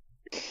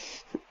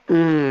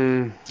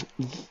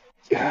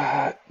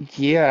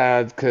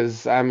 Yeah,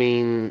 because I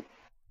mean,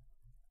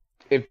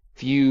 if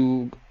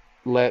you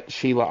let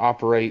Sheila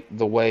operate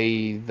the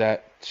way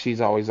that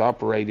she's always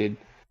operated,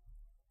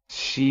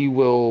 she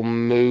will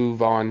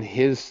move on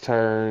his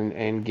turn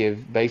and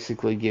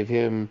basically give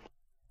him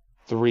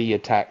 3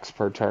 attacks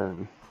per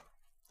turn.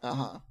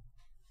 Uh-huh.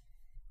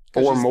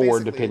 Or more,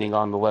 depending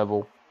on the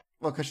level.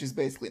 Well, because she's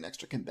basically an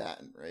extra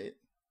combatant, right?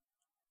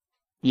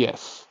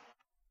 Yes.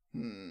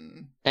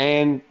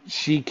 And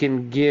she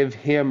can give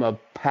him a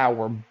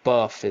power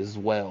buff as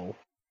well.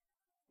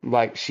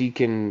 Like, she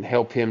can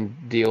help him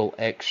deal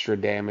extra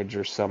damage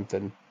or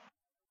something.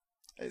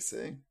 I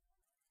see.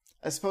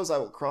 I suppose I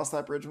will cross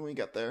that bridge when we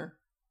get there.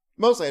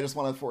 Mostly I just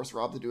want to force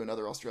Rob to do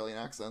another Australian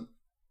accent.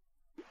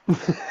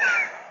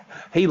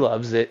 He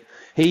loves it.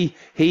 He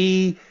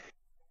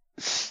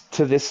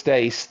to this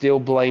day still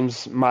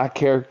blames my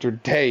character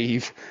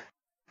Dave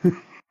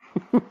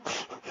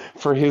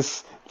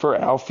for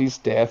Alfie's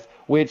death,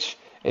 which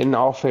in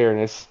all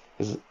fairness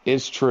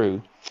is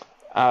true.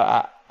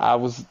 I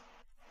was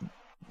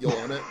You'll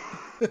own it.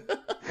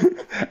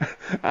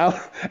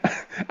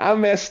 I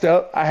messed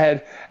up. I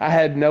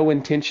had no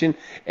intention,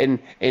 and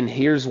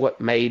here's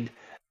what made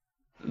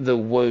the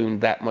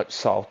wound that much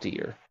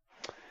saltier.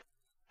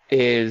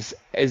 Is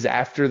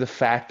after the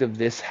fact of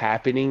this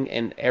happening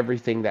and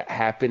everything that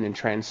happened and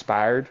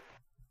transpired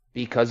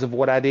because of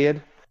what I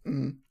did,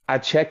 I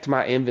checked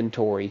my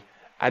inventory.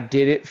 I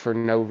did it for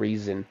no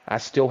reason. I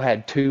still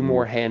had 2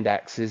 more hand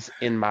axes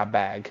in my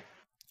bag.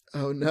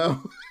 Oh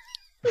no.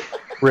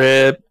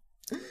 Rip.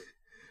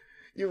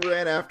 You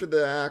ran after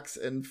the axe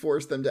and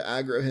forced them to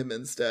aggro him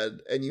instead,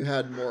 and you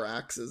had more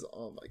axes.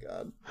 Oh my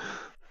god.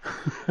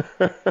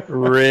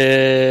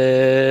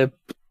 Rip.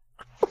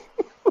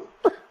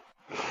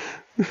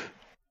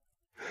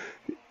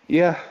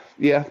 Yeah,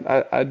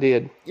 I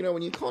did. You know,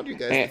 when you called you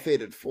guys the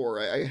Fated Four,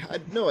 I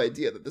had no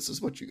idea that this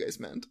is what you guys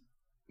meant.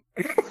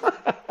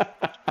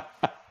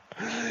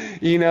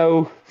 You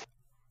know,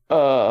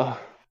 I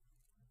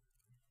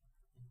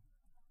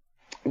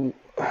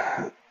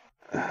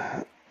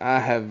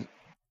have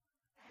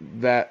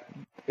that.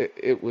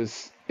 It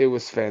was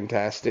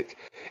fantastic.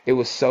 It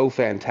was so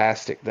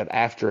fantastic that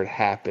after it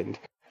happened,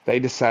 they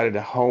decided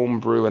to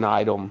homebrew an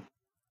item,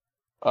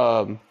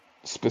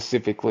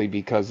 specifically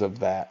because of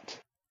that.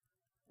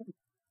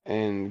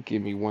 And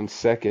give me 1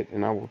 second,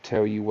 and I will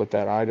tell you what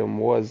that item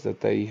was that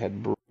they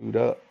had brewed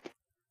up.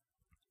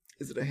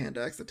 Is it a hand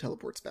axe that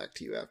teleports back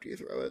to you after you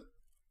throw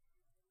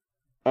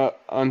it?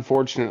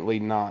 Unfortunately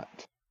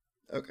not.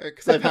 Okay,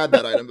 because I've had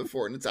that item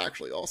before, and it's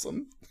actually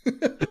awesome.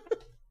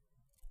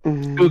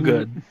 Too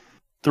good.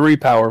 3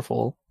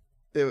 powerful.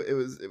 It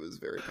was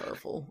very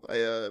powerful.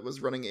 I was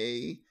running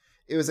it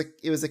was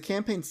a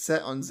campaign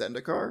set on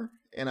Zendikar,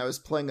 and I was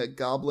playing a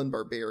Goblin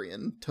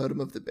Barbarian, Totem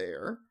of the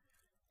Bear.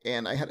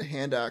 And I had a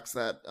hand axe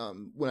that,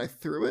 when I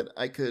threw it,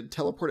 I could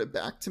teleport it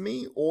back to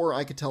me, or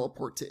I could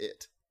teleport to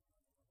it.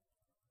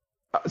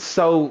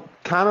 So,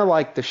 kind of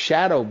like the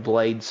Shadow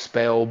Blade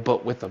spell,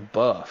 but with a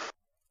buff.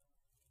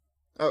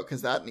 Oh,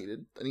 because I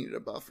needed a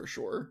buff for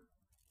sure.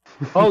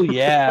 Oh,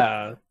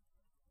 yeah.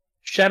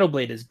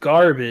 Shadowblade is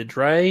garbage,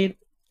 right?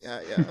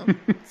 Yeah.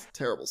 It's a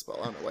terrible spell.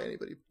 I don't know why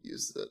anybody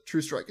uses it.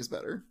 True Strike is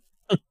better.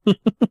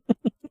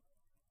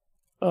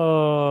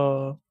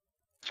 Oh.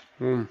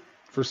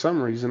 For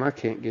some reason, I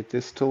can't get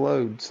this to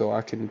load, so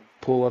I can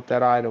pull up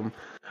that item.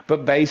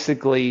 But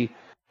basically,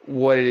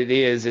 what it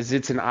is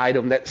it's an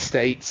item that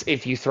states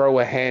if you throw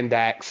a hand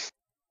axe,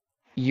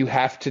 you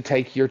have to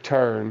take your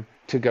turn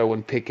to go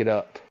and pick it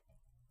up.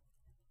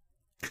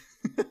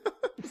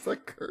 It's like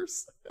a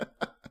curse.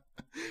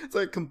 It's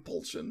like a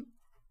compulsion.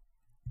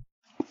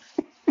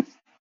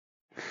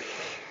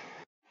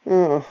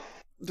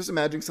 Just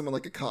imagine someone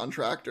like a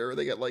contractor,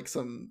 they get like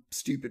some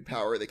stupid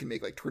power, they can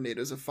make like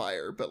tornadoes of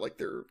fire, but like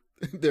their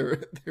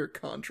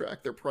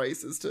contract, their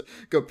price is to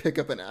go pick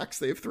up an axe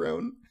they've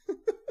thrown.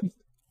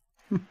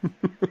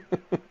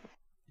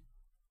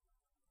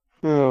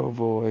 Oh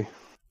boy.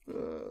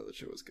 That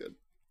shit was good.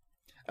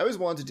 I always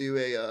wanted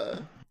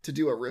to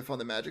do a riff on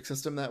the magic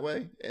system that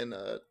way and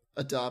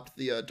adopt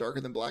the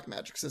darker than black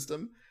magic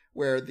system,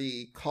 where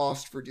the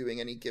cost for doing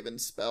any given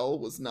spell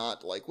was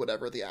not like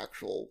whatever the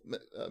actual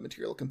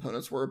material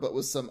components were, but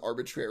was some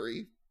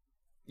arbitrary,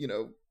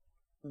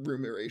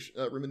 remuneration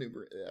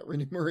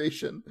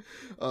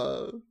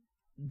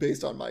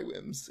based on my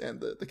whims and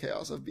the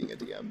chaos of being a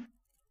DM.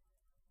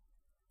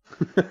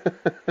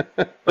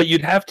 But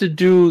you'd have to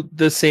do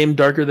the same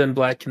darker than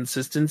black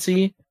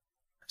consistency.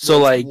 So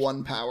like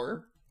one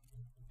power.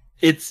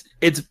 It's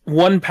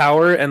 1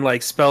 power, and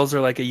like spells are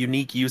like a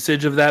unique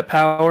usage of that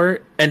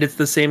power, and it's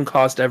the same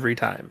cost every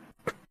time.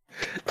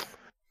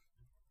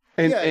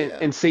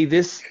 And see,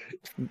 this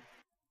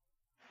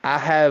I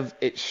have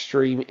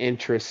extreme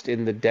interest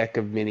in the deck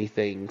of many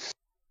things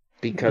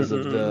because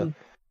of the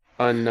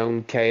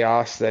unknown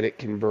chaos that it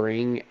can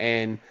bring.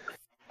 And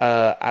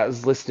I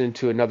was listening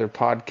to another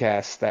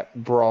podcast that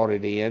brought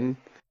it in,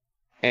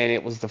 and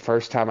it was the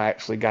first time I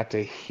actually got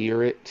to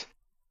hear it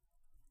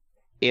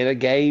in a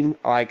game.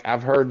 Like,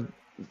 I've heard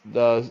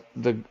the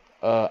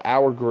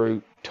our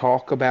group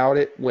talk about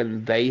it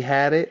when they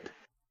had it,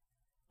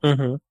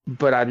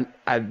 but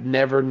I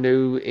never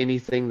knew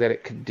anything that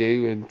it could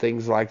do and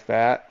things like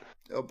that.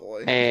 Oh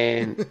boy!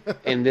 And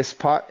in this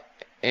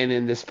podcast,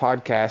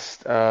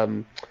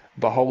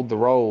 Behold the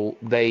Roll,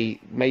 they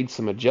made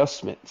some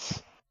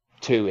adjustments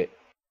to it,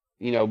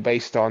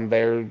 based on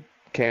their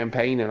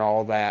campaign and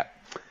all that.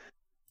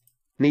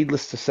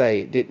 Needless to say,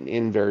 it didn't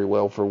end very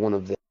well for one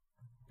of them,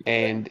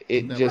 and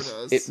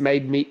it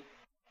made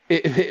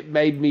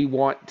me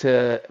want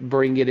to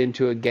bring it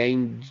into a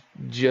game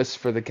just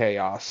for the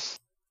chaos.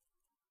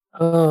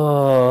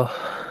 Oh,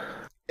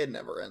 it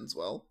never ends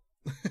well.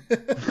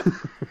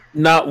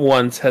 Not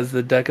once has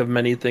the deck of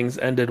many things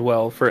ended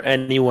well for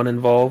anyone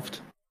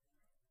involved.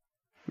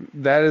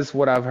 That is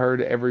what I've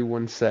heard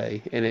everyone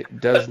say, and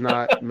it does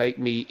not make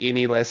me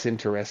any less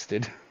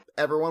interested.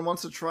 Everyone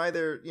wants to try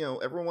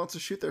everyone wants to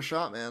shoot their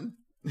shot, man.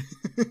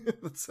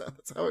 That's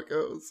how it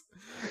goes.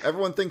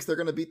 Everyone thinks they're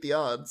going to beat the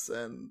odds,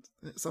 and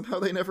somehow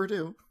they never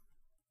do.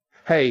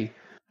 Hey,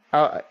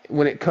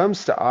 when it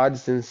comes to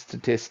odds and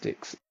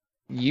statistics,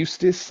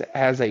 Eustace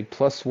has a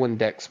 +1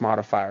 dex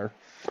modifier.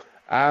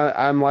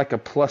 I'm like a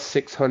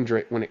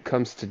 +600 when it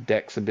comes to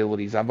dex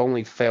abilities. I've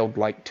only failed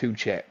like 2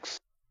 checks.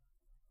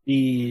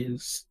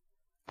 Jeez.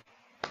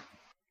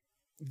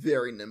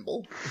 Very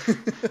nimble.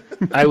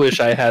 I wish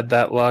I had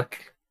that luck.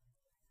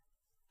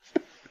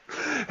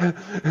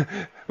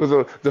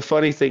 Well, the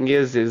funny thing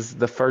is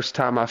the first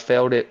time I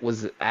failed it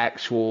was the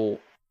actual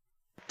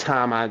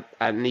time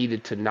I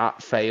needed to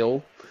not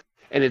fail.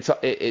 And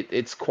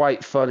it's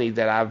quite funny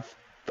that I've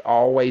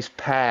always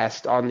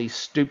passed on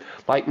these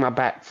like my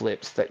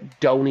backflips that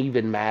don't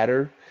even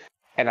matter,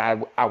 and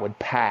I would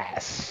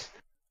pass.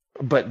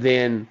 But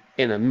then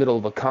in the middle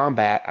of a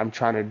combat, I'm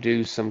trying to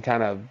do some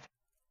kind of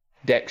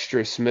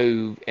dexterous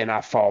move, and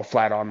I fall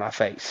flat on my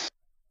face.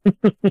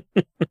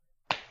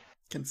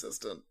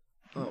 Consistent.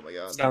 Oh my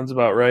god. Sounds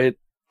about right.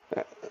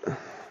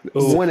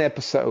 One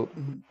episode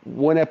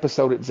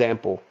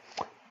example.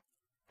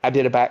 I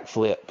did a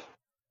backflip,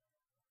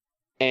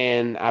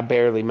 and I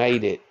barely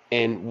made it.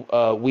 And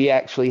we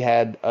actually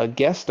had a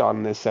guest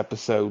on this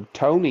episode,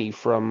 Tony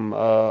from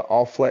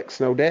All Flex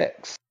No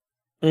Dex.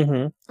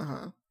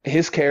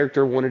 His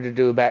character wanted to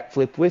do a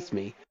backflip with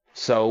me,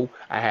 so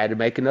I had to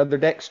make another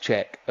dex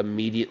check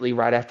immediately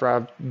right after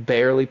I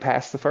barely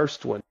passed the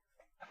first one.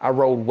 I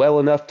rolled well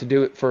enough to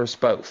do it for us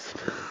both.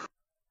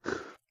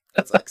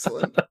 That's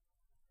excellent.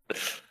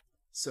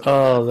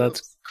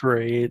 That's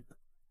great.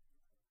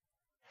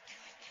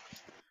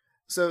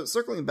 So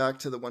circling back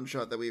to the one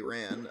shot that we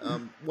ran,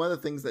 one of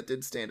the things that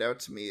did stand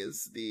out to me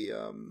is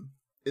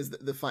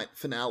the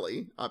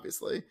finale,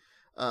 obviously.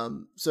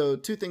 So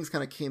 2 things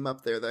kind of came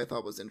up there that I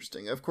thought was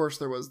interesting. Of course,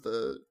 there was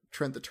the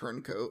Trent the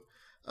Turncoat.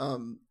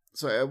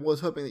 So I was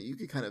hoping that you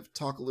could kind of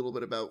talk a little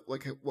bit about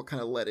like what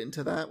kind of led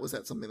into that. Was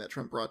that something that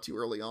Trent brought to you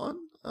early on?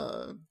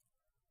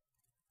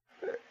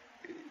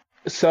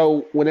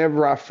 So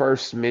whenever I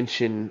first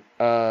mentioned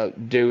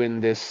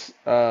doing this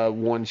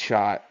one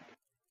shot,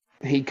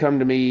 he come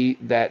to me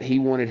that he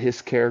wanted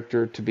his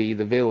character to be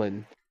the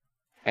villain,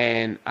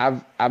 and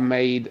I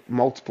made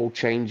multiple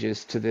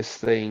changes to this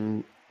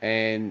thing,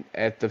 and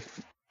at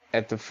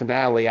the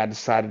finale I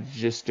decided to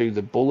just do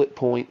the bullet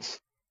points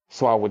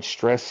so I would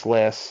stress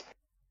less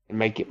and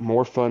make it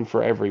more fun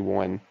for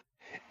everyone.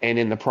 And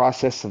in the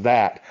process of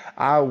that,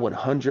 I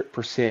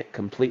 100%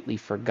 completely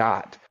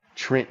forgot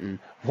Trenton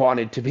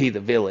wanted to be the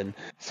villain,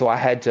 so I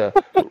had to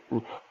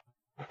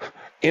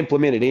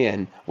implement it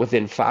in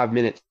within 5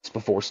 minutes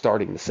before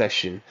starting the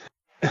session.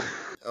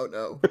 Oh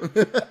no.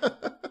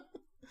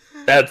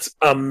 That's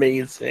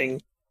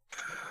amazing.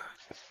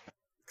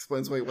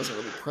 Explains why he wasn't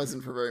really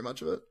present for very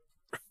much of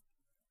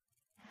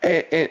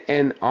it.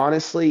 And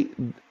honestly,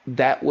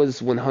 that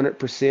was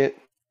 100%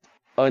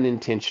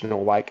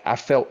 unintentional. Like, I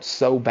felt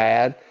so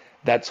bad.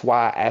 That's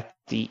why at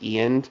the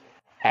end,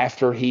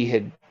 after he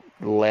had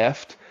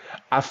left,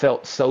 I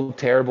felt so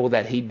terrible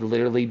that he'd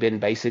literally been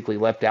basically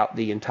left out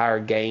the entire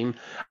game.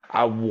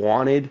 I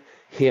wanted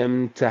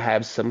him to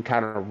have some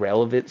kind of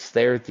relevance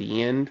there at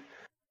the end.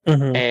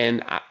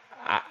 And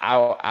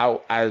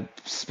I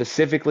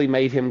specifically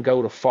made him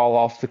go to fall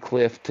off the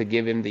cliff to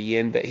give him the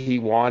end that he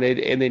wanted.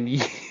 And then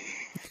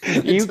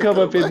you come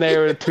up in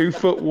there in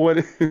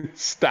 2'1"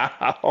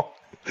 style.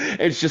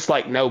 It's just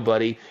like, no,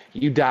 buddy,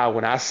 you die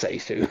when I say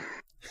to.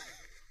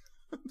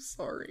 I'm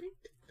sorry,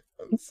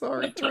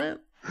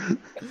 Trent.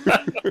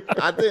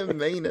 I didn't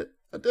mean it.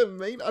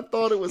 I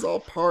thought it was all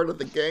part of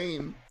the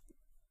game.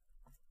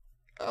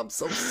 I'm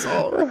so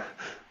sorry.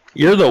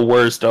 You're the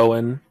worst,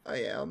 Owen.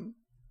 I am.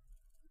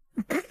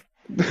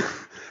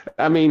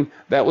 I mean,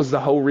 that was the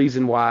whole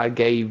reason why I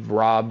gave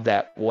Rob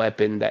that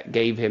weapon that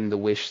gave him the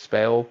wish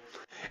spell.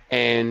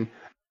 And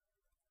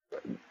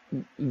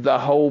the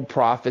whole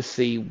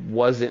prophecy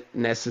wasn't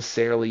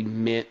necessarily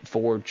meant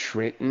for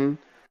Trenton,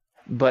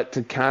 but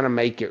to kind of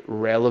make it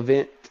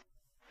relevant,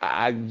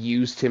 I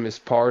used him as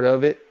part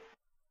of it.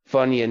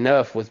 Funny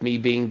enough, with me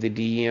being the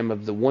DM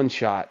of the one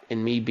shot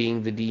and me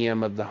being the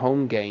DM of the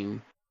home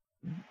game,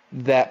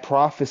 that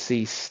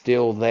prophecy's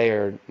still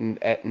there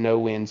at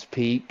No End's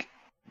Peak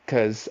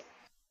because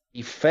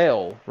he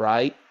fell,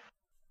 right?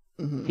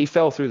 Mm-hmm. He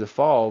fell through the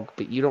fog,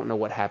 but you don't know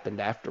what happened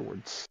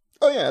afterwards.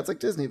 Oh yeah, it's like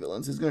Disney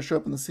villains. He's going to show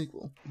up in the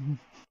sequel.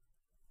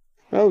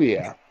 Oh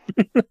yeah.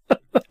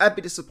 I'd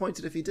be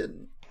disappointed if he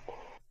didn't.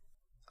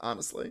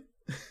 Honestly.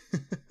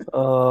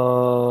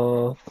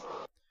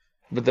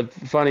 But the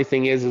funny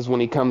thing is when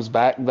he comes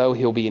back, though,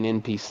 he'll be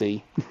an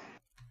NPC.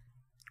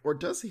 Or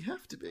does he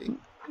have to be?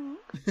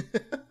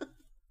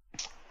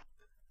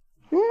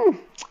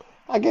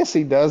 I guess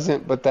he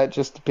doesn't, but that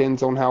just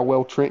depends on how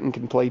well Trenton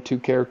can play two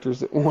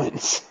characters at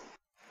once.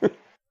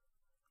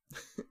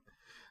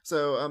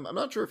 So, I'm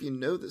not sure if you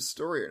know this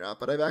story or not,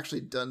 but I've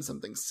actually done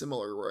something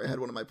similar where I had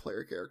one of my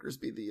player characters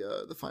be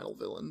the final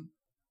villain.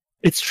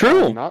 It's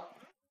true.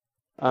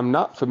 I'm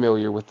not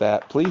familiar with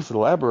that. Please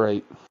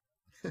elaborate.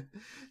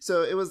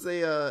 So it was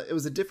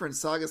a different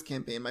Sagas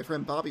campaign. My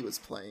friend Bobby was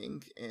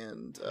playing,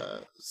 and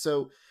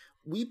so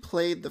we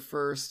played the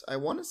first. I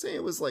want to say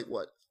it was like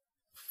what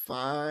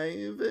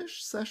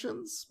 5-ish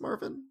sessions,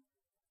 Marvin.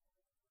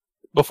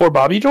 Before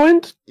Bobby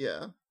joined,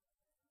 Yeah,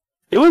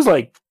 it was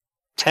like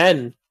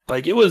 10.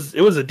 Like it was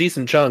a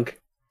decent chunk.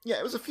 yeah,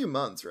 it was a few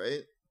months,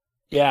 right?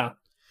 Yeah.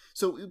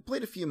 So we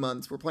played a few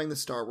months. We're playing the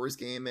Star Wars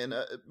game, and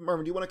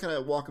Marvin, do you want to kind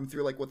of walk him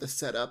through like what the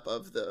setup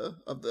of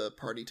the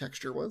party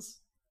texture was?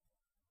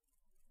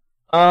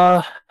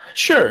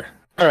 Sure.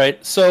 All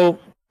right. So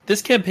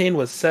this campaign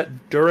was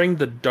set during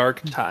the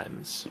dark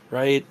times,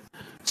 right?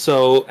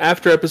 So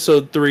after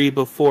episode 3,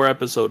 before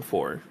episode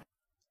 4.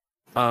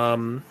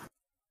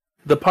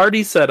 The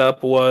party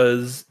setup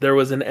was there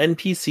was an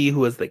NPC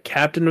who was the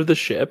captain of the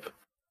ship,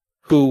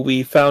 who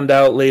we found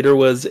out later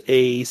was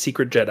a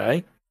secret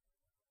Jedi.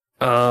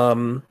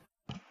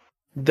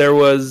 There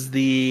was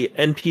the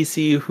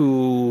NPC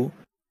who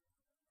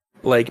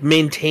like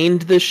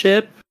maintained the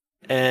ship,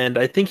 and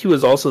I think he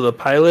was also the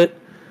pilot,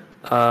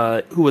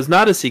 who was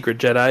not a secret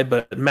Jedi,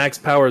 but Max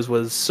Powers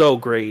was so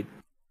great.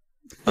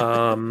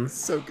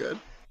 So good.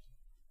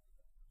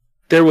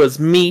 There was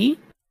me.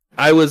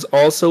 I was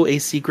also a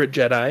secret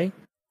Jedi.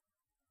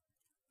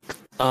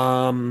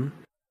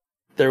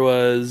 There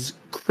was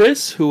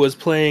Chris, who was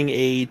playing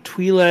a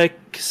Twi'lek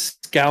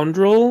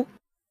scoundrel.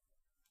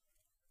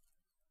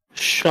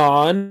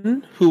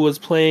 Sean, who was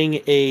playing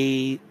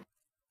a,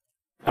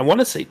 I want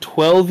to say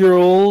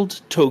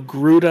 12-year-old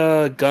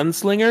Togruta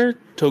gunslinger.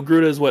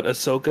 Togruta is what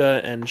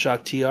Ahsoka and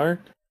Shakti are.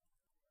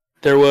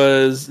 There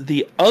was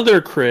the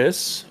other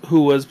Chris,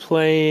 who was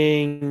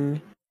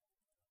playing,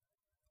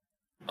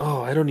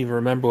 oh, I don't even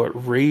remember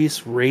what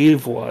race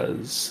Rave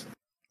was.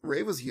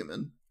 Rave was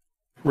human.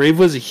 Rave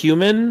was a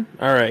human?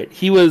 Alright.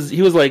 He was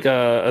like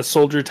a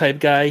soldier type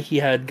guy. He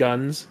had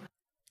guns.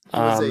 He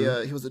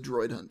was a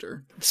droid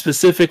hunter.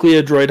 Specifically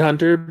a droid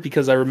hunter,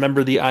 because I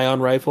remember the ion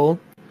rifle.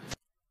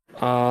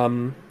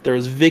 There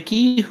was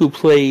Vicky, who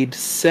played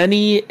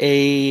Seni,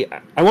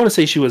 I want to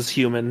say she was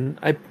human.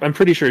 I'm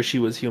pretty sure she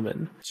was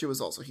human. She was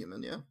also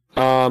human, yeah.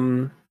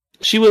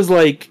 She was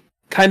like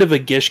kind of a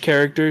Gish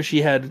character.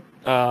 She had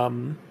like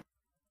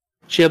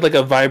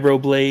a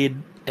vibro blade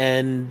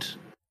and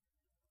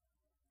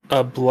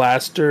a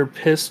blaster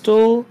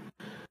pistol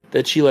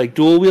that she like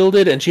dual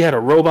wielded, and she had a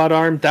robot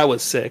arm. That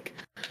was sick.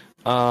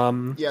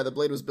 Yeah, the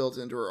blade was built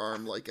into her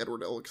arm like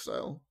Edward Elric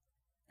style.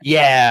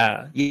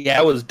 Yeah,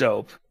 it was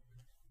dope.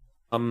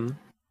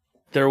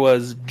 There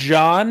was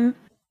John,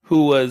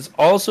 who was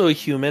also a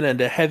human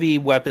and a heavy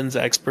weapons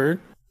expert.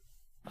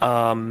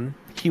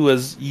 He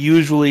was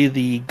usually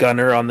the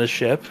gunner on the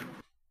ship.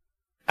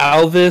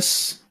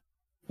 Alvis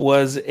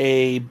was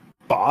a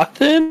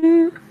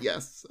Bothan?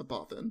 Yes, a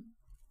Bothan.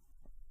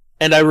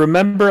 And I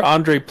remember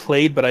Andre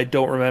played, but I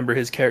don't remember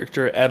his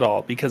character at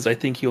all, because I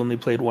think he only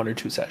played 1 or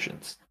 2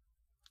 sessions.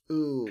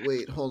 Ooh,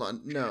 wait, hold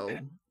on. No.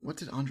 What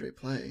did Andre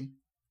play?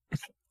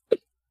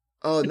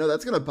 Oh, no,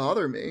 that's gonna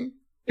bother me.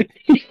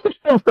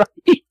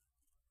 Right?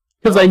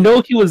 Because I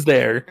know he was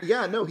there.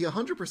 Yeah, no, he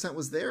 100%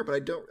 was there, but I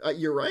don't...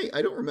 you're right,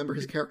 I don't remember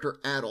his character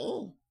at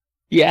all.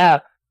 Yeah.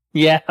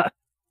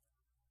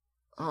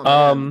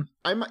 Oh, man.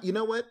 You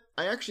know what?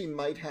 I actually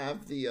might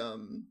have the...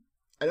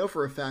 I know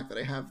for a fact that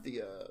I have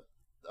the...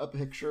 a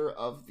picture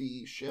of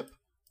the ship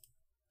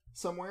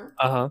somewhere.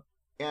 Uh-huh.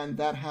 And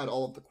that had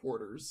all of the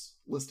quarters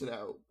listed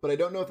out. But I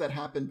don't know if that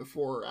happened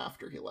before or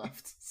after he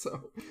left.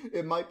 So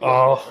it might be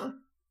there.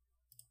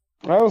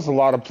 That was a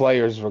lot of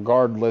players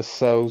regardless,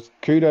 so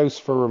kudos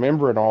for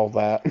remembering all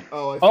that.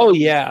 Oh,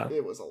 yeah.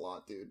 It was a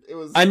lot, dude. It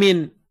was... I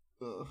mean,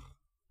 ugh.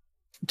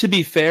 To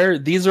be fair,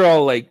 these are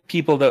all like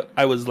people that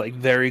I was like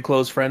very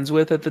close friends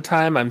with at the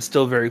time. I'm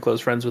still very close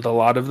friends with a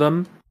lot of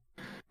them.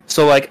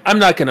 So like I'm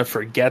not gonna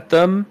forget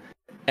them,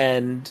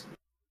 and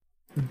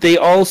they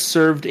all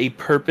served a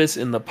purpose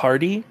in the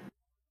party,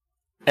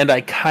 and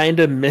I kind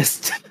of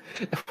missed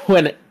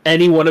when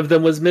any one of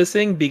them was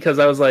missing because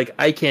I was like,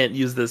 I can't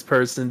use this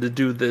person to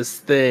do this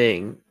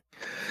thing.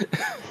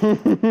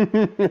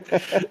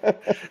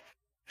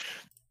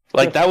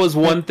 Like that was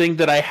one thing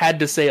that I had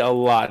to say a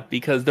lot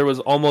because there was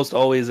almost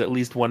always at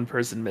least one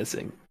person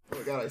missing. Oh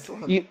my god, I still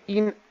have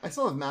I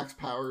still have Max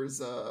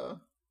Powers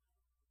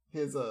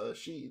his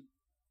sheet.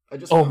 I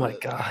just Oh found my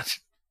it. god.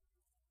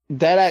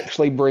 That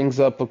actually brings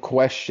up a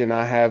question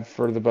I have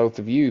for the both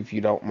of you, if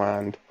you don't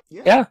mind.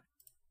 Yeah.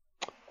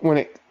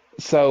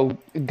 So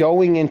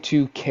going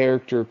into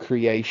character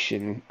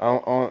creation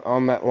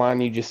on that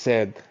line you just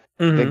said,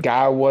 the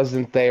guy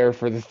wasn't there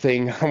for the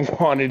thing I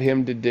wanted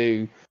him to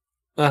do.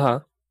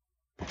 Uh-huh.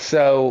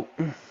 So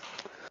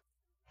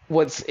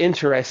what's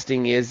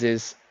interesting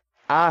is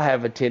I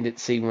have a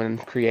tendency when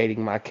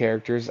creating my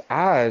characters,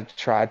 I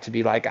try to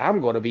be like,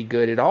 I'm going to be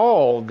good at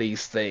all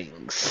these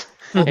things.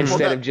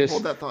 Instead of just...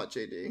 Hold that thought,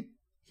 JD.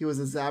 He was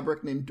a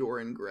Zabrak named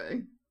Doran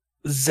Gray.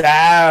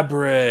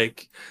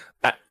 Zabrak.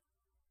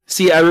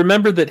 See, I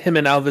remember that him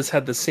and Alvis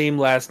had the same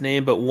last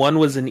name, but one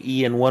was an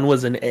E and one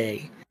was an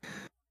A.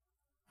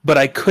 But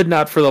I could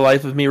not for the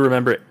life of me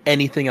remember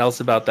anything else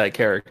about that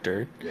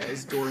character. Yeah,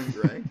 it's Doran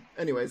Gray.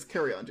 Anyways,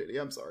 carry on,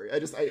 JD. I'm sorry. I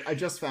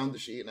just found the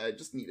sheet and I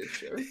just needed to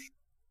share.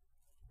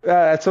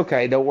 That's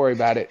okay. Don't worry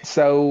about it.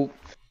 So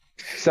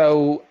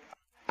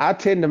I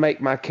tend to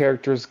make my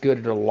characters good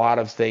at a lot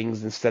of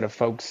things instead of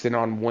focusing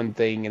on one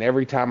thing. And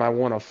every time I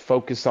want to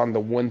focus on the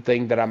one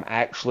thing that I'm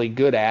actually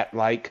good at,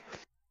 like,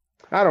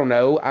 I don't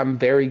know, I'm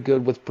very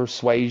good with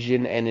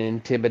persuasion and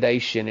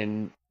intimidation.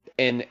 And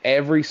in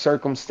every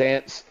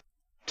circumstance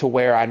to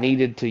where I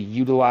needed to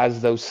utilize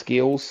those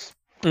skills,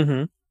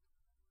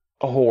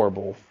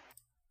 horrible.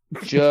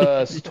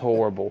 Just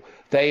horrible.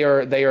 They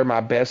are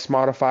my best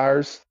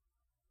modifiers,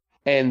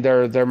 and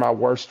they're my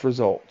worst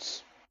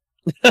results.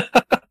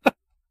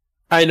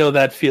 I know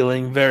that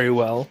feeling very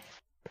well.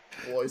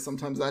 Boy,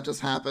 sometimes that just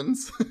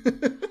happens.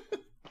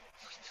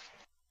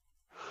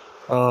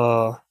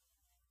 I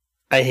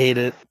hate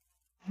it.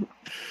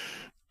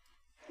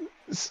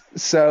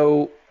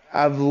 So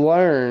I've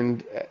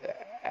learned,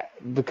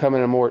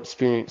 becoming a more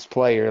experienced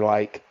player,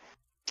 like,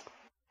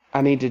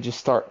 I need to just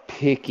start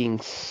picking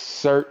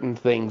certain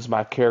things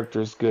my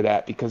character's good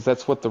at, because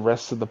that's what the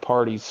rest of the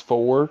party's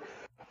for.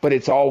 But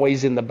it's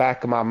always in the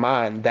back of my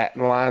mind, that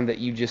line that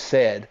you just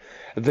said.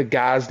 The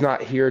guy's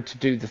not here to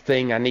do the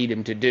thing I need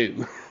him to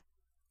do.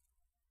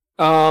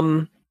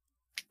 I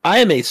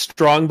am a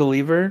strong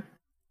believer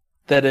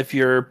that if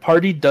your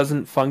party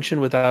doesn't function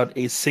without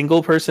a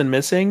single person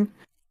missing,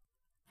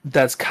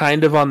 that's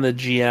kind of on the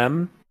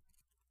GM.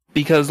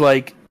 Because,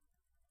 like,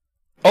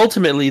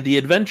 ultimately, the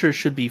adventure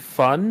should be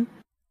fun,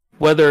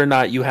 whether or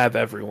not you have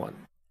everyone.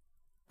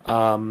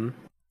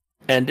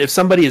 And if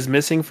somebody is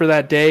missing for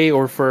that day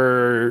or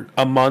for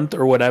a month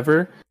or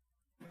whatever,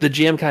 the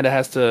GM kind of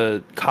has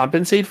to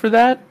compensate for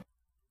that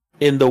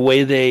in the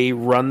way they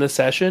run the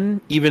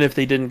session, even if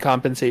they didn't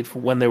compensate for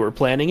when they were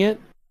planning it.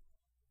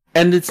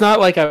 And it's not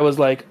like I was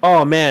like,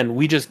 oh man,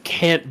 we just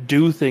can't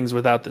do things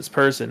without this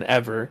person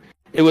ever.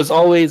 It was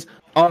always,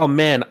 oh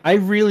man, I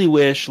really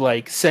wish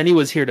like Senny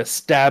was here to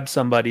stab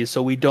somebody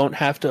so we don't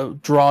have to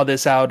draw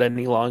this out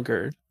any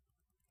longer.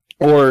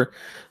 Or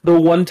the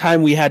one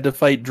time we had to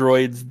fight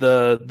droids,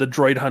 the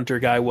droid hunter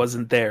guy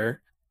wasn't there.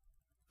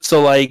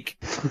 So like,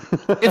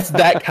 it's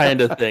that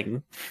kind of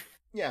thing.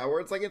 Yeah,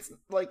 where it's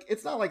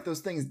not like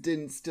those things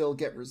didn't still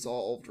get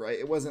resolved, right?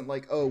 It wasn't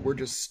like, oh, we're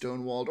just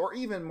stonewalled, or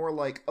even more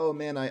like, oh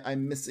man,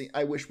 I'm missing.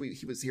 I wish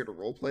he was here to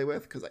roleplay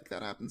with, because like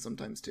that happens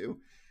sometimes too.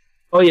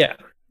 Oh yeah,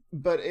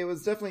 but it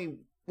was definitely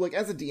like,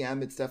 as a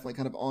DM, it's definitely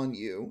kind of on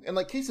you. And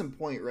like, case in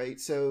point, right?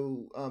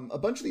 So a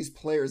bunch of these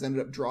players ended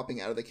up dropping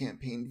out of the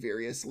campaign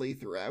variously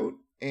throughout,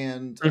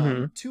 and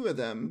two of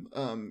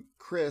them,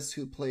 Chris,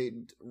 who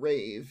played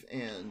Rave,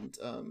 and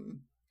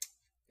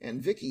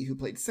Vicky, who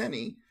played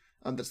Senny.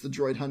 That's the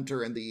droid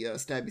hunter and the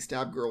stabby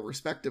stab girl,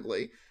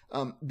 respectively.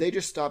 They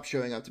just stopped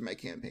showing up to my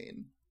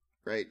campaign,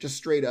 right? Just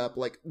straight up,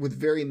 like with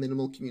very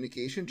minimal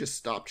communication, just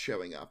stopped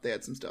showing up. They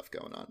had some stuff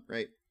going on,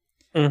 right?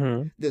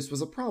 This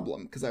was a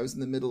problem because I was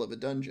in the middle of a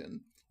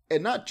dungeon,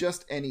 and not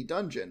just any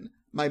dungeon.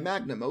 My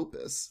magnum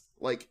opus,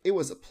 like it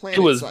was a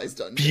planet-sized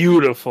dungeon.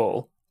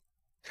 Beautiful.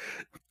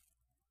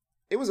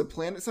 It was a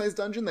planet-sized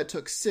dungeon that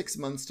took 6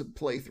 months to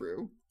play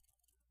through.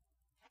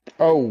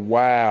 Oh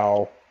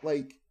wow!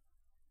 Like.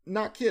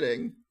 Not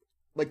kidding.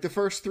 Like the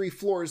first 3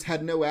 floors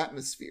had no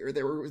atmosphere.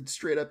 They were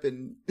straight up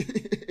in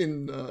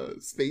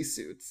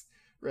spacesuits,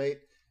 right?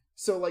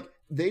 So like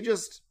they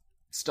just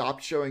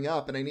stopped showing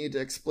up, and I needed to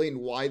explain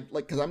why.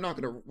 Like, because I'm not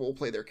going to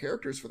roleplay their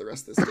characters for the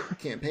rest of this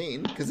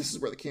campaign, because this is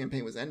where the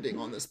campaign was ending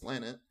on this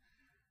planet.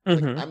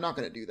 Like, I'm not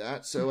going to do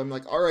that. So I'm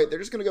like, all right, they're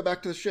just going to go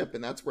back to the ship,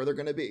 and that's where they're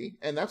going to be.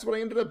 And that's what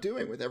I ended up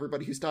doing with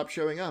everybody who stopped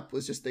showing up.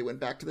 Was just they went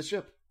back to the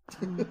ship.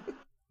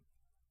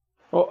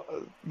 Well,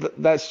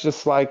 that's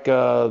just like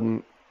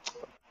a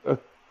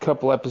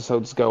couple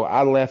episodes ago.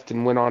 I left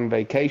and went on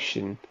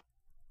vacation,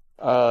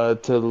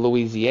 to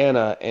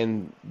Louisiana,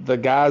 and the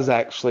guys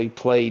actually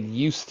played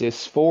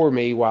Eustace for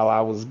me while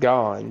I was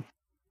gone.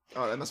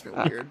 Oh, that must have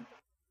been weird.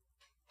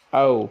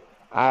 Oh,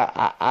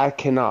 I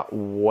cannot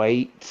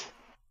wait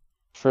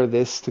for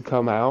this to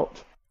come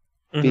out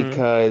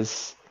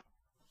because,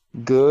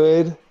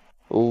 good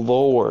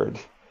Lord,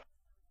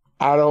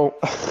 I don't.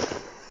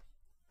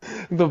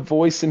 The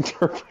voice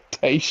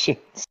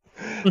interpretations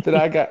that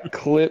I got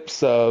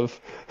clips of.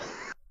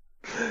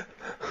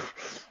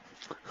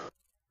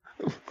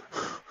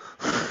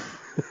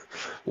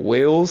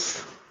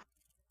 Will's.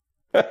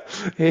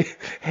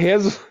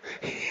 His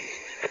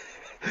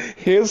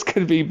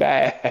could be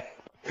bad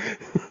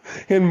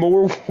in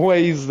more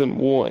ways than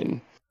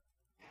one.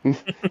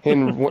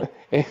 And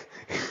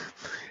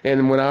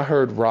and when I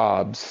heard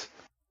Rob's,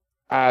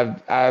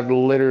 I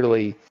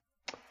literally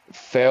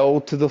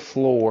fell to the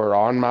floor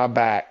on my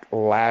back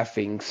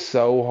laughing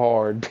so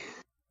hard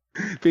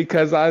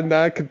because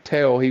I could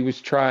tell he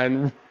was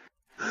trying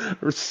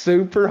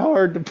super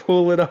hard to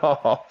pull it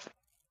off.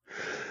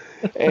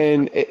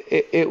 And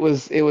it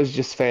was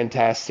just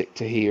fantastic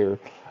to hear.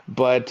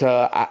 But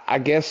I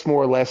guess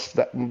more or less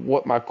that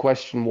what my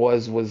question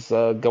was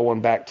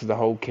going back to the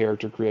whole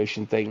character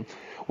creation thing.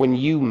 When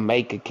you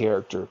make a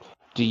character,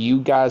 do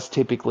you guys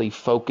typically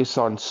focus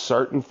on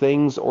certain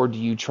things, or do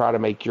you try to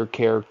make your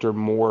character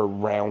more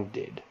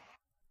rounded?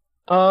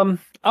 I'll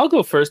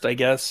go first, I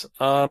guess.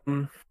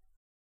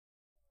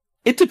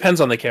 It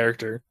depends on the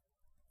character.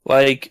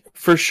 Like,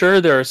 for sure,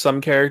 there are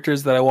some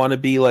characters that I want to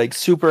be like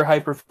super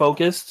hyper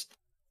focused.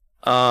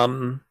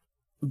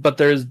 But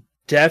there's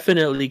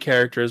definitely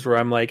characters where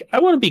I'm like, I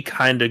want to be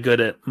kind of good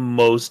at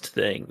most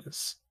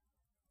things.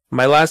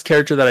 My last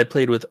character that I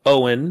played with,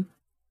 Owen,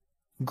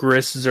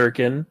 Gris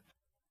Zirkin,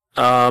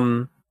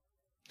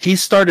 he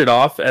started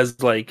off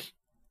as like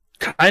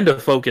kind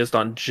of focused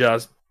on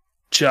just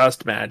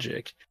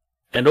magic.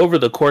 And over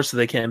the course of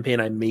the campaign,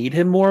 I made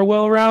him more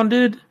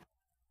well-rounded.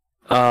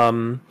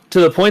 To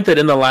the point that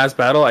in the last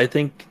battle, I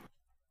think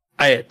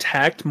I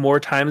attacked more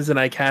times than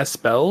I cast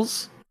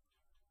spells.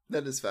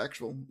 That is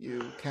factual.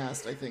 You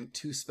cast, I think,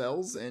 2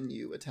 spells, and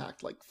you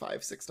attacked like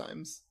 5-6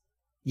 times.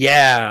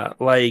 Yeah,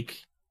 like,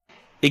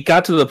 it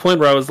got to the point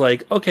where I was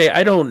like, okay,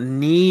 I don't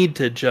need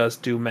to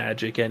just do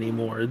magic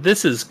anymore.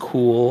 This is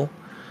cool.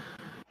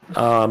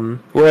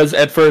 Whereas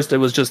at first it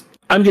was just,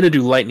 I'm going to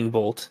do lightning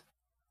bolt.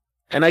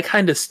 And I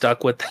kind of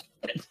stuck with that.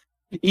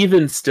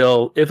 Even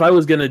still, if I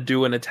was going to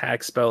do an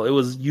attack spell, it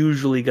was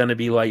usually going to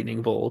be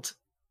lightning bolt.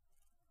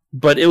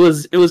 But it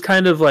was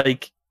kind of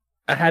like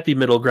a happy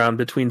middle ground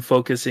between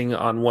focusing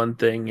on one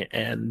thing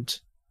and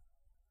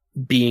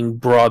being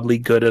broadly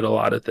good at a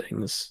lot of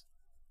things.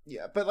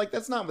 Yeah, but like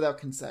that's not without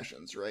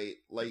concessions, right?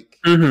 Like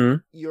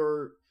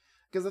you're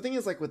because the thing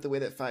is, like, with the way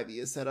that 5e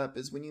is set up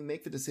is when you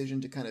make the decision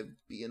to kind of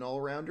be an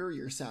all-rounder,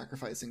 you're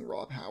sacrificing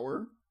raw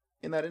power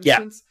in that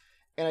instance. Yeah.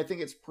 And I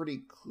think it's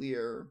pretty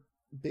clear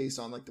based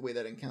on like the way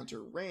that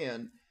encounter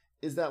ran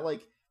is that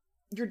like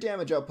your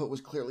damage output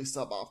was clearly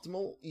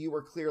suboptimal. You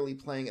were clearly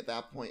playing at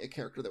that point a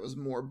character that was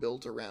more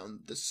built around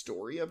the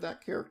story of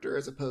that character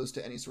as opposed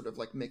to any sort of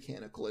like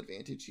mechanical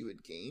advantage you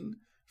would gain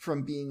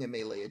from being a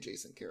melee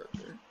adjacent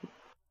character.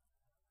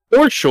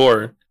 For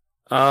sure.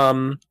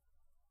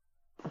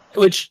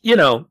 Which, you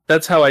know,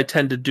 that's how I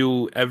tend to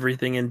do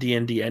everything in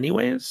D&D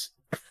anyways.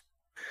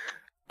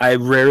 I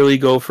rarely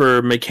go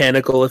for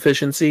mechanical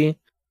efficiency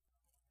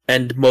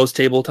and most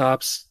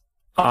tabletops,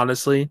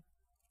 honestly.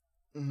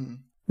 Mm-hmm.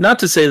 Not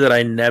to say that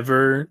I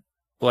never,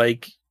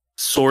 like,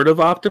 sort of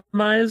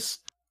optimize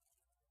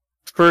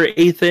for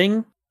a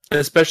thing,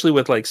 especially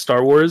with, like,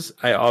 Star Wars.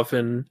 I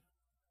often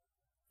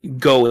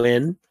go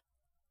in.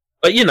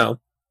 But, you know,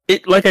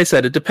 it, like I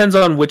said, it depends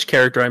on which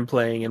character I'm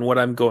playing and what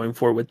I'm going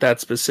for with that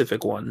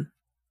specific one.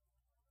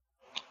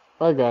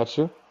 I got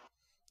you.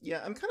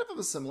 Yeah, I'm kind of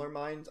a similar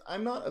mind.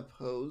 I'm not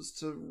opposed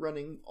to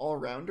running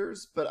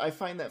all-rounders, but I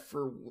find that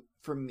for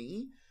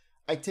me,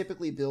 I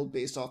typically build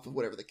based off of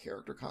whatever the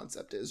character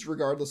concept is,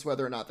 regardless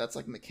whether or not that's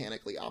like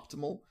mechanically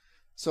optimal.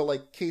 So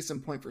like case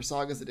in point for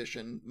Saga's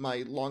edition,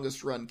 my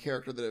longest run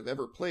character that I've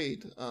ever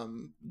played,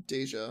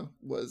 Deja,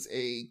 was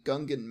a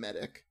Gungan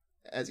medic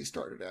as he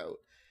started out.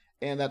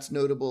 And that's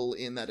notable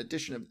in that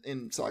edition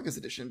in Saga's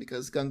edition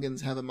because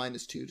Gungans have a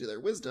 -2 to their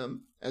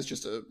wisdom as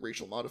just a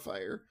racial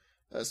modifier,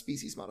 a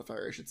species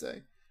modifier, I should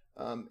say.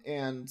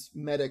 And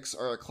medics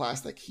are a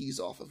class that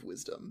keys off of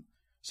wisdom.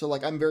 So,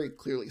 like, I'm very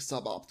clearly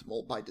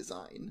suboptimal by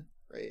design,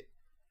 right?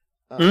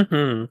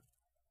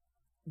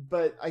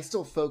 But I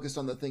still focused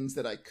on the things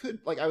that I could,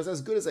 like, I was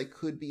as good as I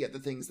could be at the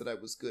things that I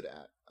was good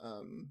at.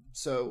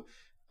 So,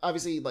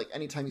 obviously, like,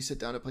 anytime you sit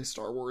down to play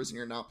Star Wars and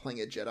you're not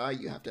playing a Jedi,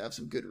 you have to have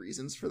some good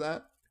reasons for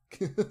that.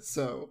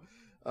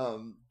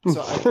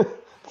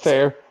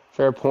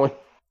 Fair point.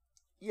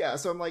 Yeah,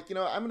 so I'm like, you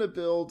know, I'm gonna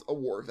build a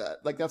war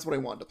vet. Like that's what I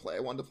wanted to play. I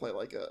wanted to play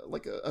like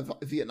a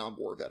Vietnam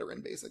War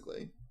veteran,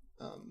 basically.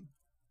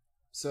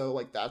 So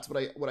like that's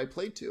what I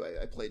played to.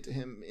 I played to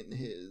him in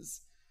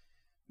his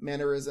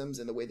mannerisms,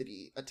 in the way that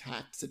he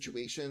attacked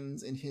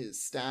situations, in his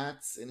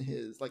stats, in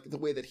his like the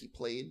way that he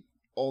played,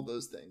 all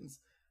those things.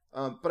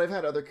 But I've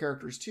had other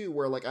characters too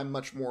where like I'm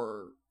much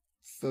more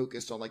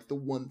focused on like the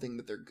one thing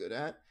that they're good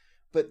at.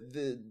 But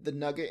the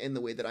nugget in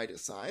the way that I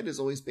decide is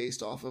always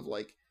based off of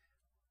like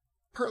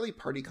partly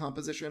party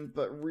composition,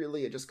 but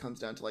really it just comes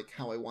down to like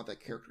how I want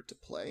that character to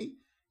play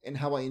and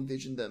how I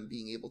envision them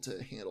being able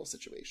to handle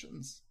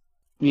situations.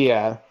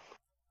 Yeah.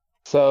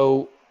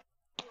 So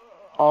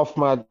off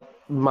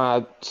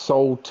my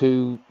sole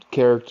 2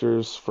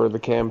 characters for the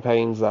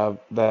campaigns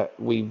that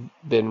we've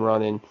been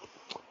running.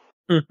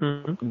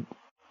 Mm-hmm.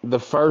 The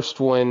first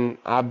one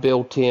I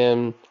built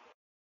him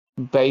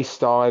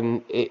based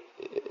on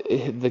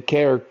the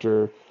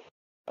character.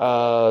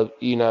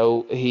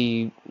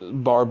 He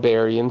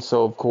barbarian,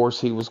 so of course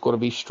he was going to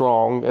be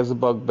strong as a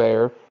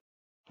bugbear.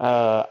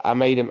 I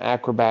made him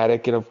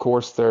acrobatic, and of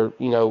course they're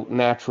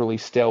naturally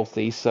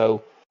stealthy.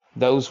 So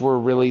those were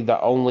really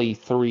the only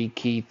 3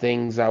 key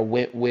things I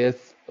went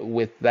with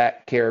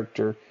that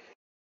character.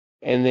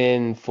 And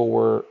then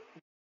for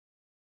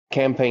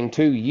campaign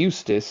 2,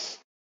 Eustace,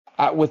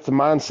 with the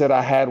mindset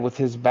I had with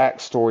his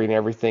backstory and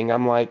everything,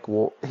 I'm like,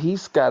 well,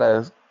 he's got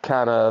to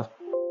kind of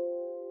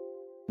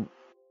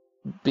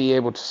be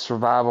able to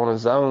survive on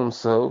his own,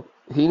 so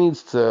he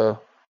needs to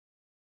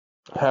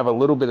have a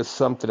little bit of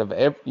something of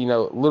a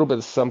little bit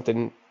of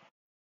something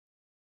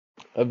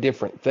of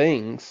different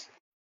things.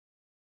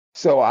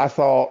 So I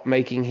thought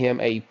making him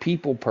a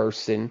people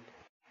person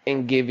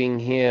and giving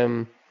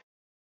him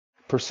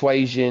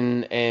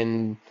persuasion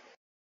and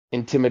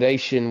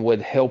intimidation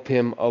would help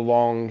him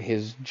along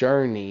his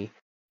journey.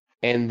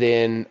 And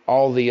then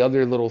all the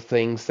other little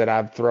things that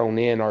I've thrown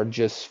in are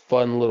just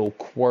fun little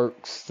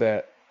quirks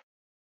that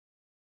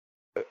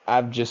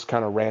I've just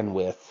kind of ran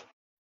with.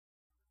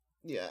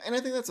 Yeah, and I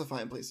think that's a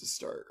fine place to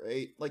start,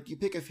 right? Like, you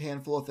pick a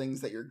handful of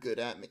things that you're good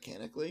at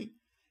mechanically,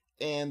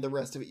 and the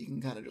rest of it you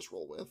can kind of just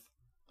roll with.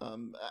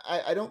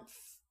 I don't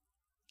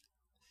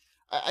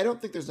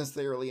think there's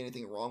necessarily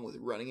anything wrong with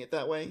running it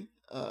that way.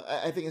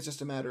 I think it's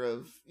just a matter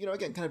of,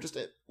 again, kind of just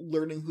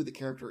learning who the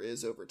character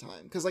is over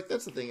time. Because, like,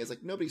 that's the thing, is,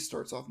 like, nobody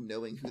starts off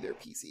knowing who their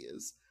PC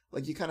is.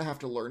 Like, you kind of have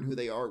to learn who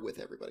they are with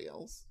everybody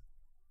else.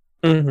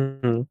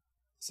 Mm-hmm.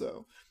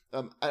 So,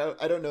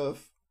 I don't know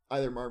if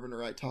either Marvin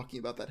or I talking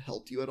about that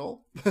helped you at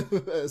all,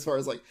 as far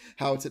as, like,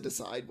 how to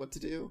decide what to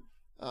do.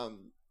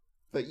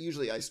 But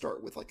usually I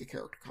start with, like, a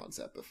character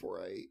concept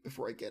before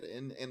I get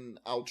in, and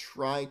I'll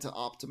try to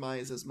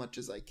optimize as much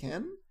as I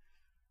can,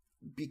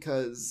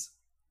 because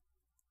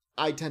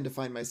I tend to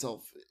find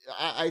myself,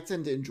 I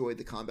tend to enjoy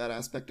the combat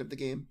aspect of the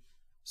game,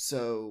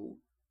 so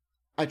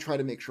I try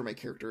to make sure my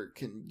character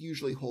can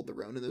usually hold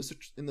their own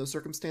in those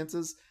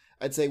circumstances.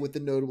 I'd say with the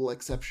notable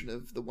exception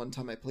of the one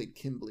time I played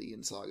Kimberly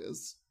in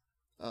Sagas.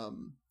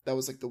 That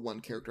was like the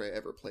one character I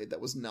ever played that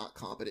was not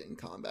competent in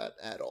combat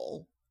at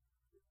all.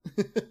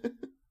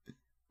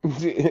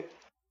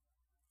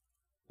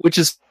 Which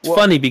is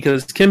funny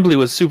because Kimberly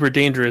was super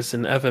dangerous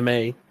in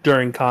FMA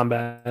during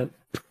combat.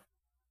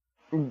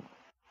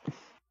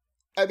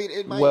 I mean,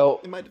 in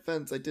my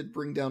defense, I did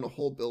bring down a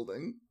whole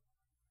building.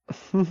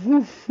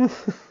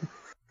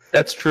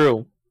 That's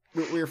true.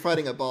 We were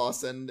fighting a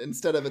boss, and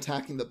instead of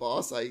attacking the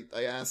boss, I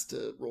asked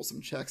to roll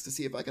some checks to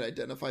see if I could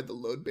identify the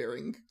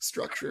load-bearing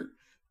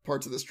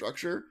parts of the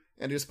structure,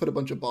 and I just put a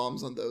bunch of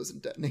bombs on those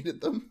and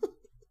detonated them.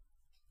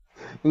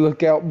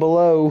 Look out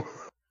below.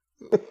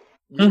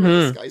 We were in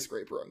a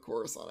skyscraper on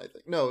Coruscant, I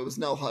think. No, it was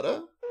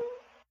Nelhutta.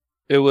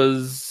 It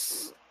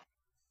was...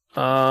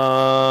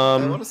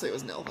 I want to say it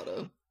was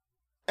Nelhutta.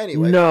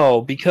 Anyway.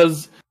 No,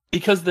 because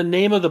the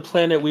name of the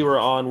planet we were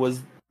on was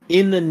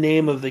in the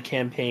name of the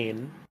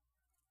campaign.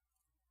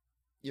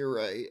 You're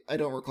right. I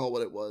don't recall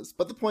what it was.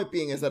 But the point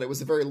being is that it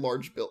was a very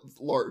large,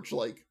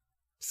 like,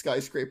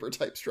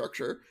 skyscraper-type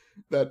structure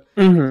that...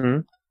 Mm-hmm.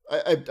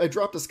 I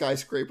dropped a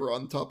skyscraper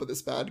on top of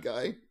this bad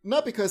guy.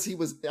 Not because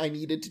I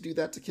needed to do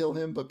that to kill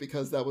him, but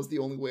because that was the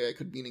only way I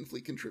could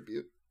meaningfully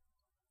contribute.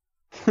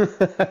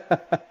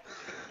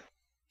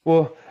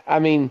 Well, I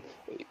mean,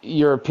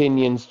 your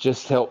opinions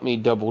just help me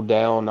double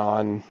down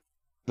on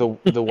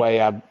the way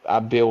I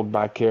build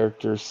my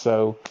characters.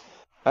 So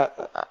I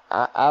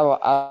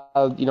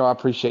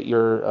appreciate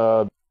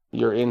your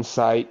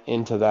insight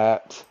into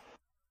that.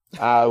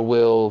 I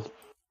will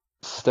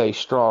stay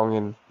strong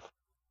in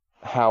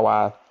how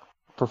I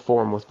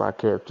perform with my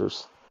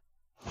characters.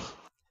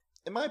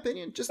 In my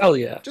opinion, just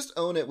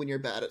own it when you're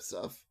bad at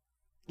stuff.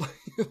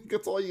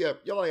 That's all you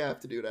have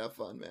to do to have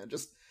fun, man.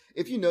 Just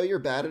if you know you're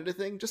bad at a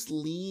thing, just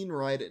lean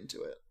right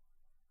into it.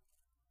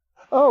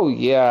 Oh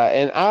yeah,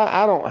 and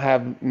I don't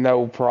have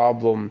no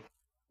problem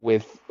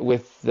with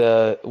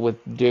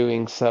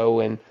doing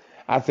so, and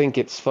I think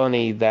it's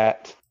funny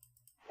that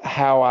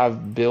how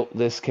I've built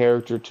this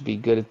character to be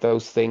good at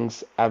those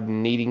things,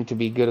 I'm needing to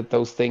be good at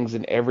those things,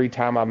 and every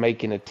time I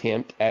make an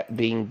attempt at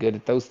being good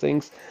at those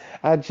things,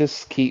 I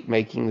just keep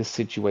making the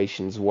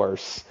situations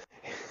worse.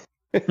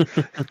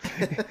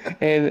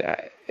 And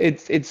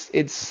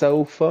it's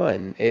so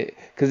fun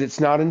because it's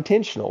not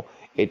intentional.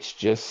 It's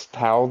just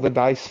how the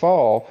dice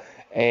fall,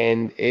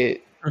 and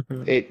it's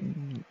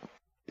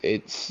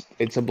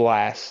a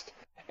blast.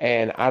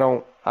 and I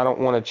don't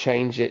want to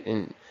change it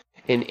in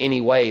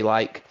any way.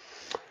 Like,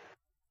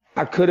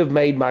 I could have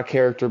made my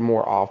character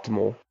more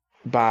optimal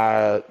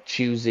by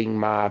choosing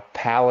my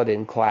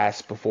paladin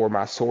class before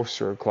my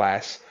sorcerer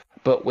class,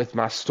 but with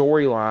my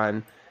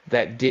storyline,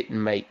 that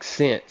didn't make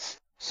sense.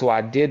 So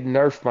I did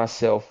nerf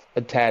myself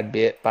a tad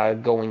bit by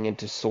going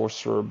into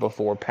sorcerer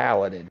before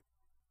paladin.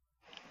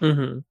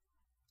 Mm-hmm.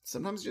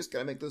 Sometimes you just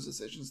gotta make those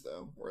decisions,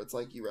 though, where it's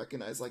like you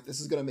recognize, like,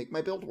 this is gonna make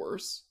my build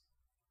worse,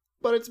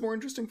 but it's more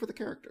interesting for the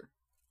character,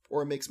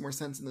 or it makes more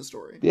sense in the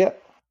story. Yeah,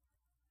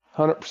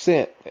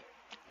 100%.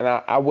 And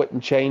I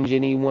wouldn't change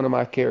any one of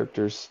my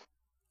characters.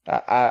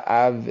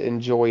 I've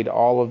enjoyed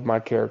all of my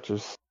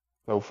characters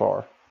so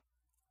far.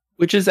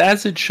 Which is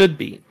as it should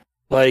be.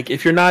 Like,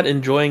 if you're not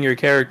enjoying your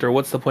character,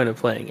 what's the point of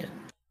playing it?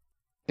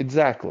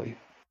 Exactly.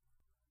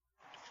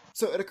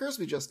 So it occurs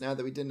to me just now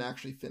that we didn't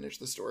actually finish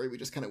the story. We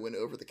just kind of went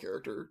over the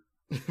character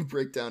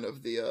breakdown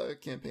of the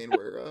campaign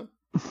where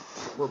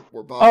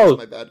Bob is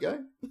my bad guy.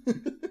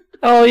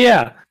 Oh,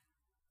 yeah.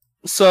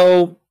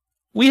 So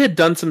we had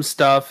done some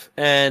stuff,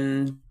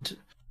 and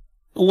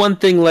one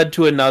thing led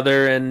to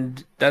another,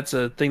 and that's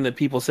a thing that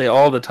people say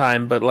all the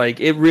time, but like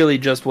it really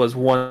just was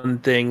one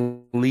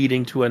thing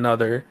leading to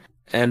another.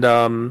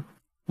 And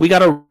we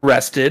got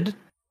arrested,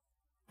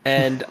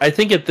 and I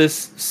think at this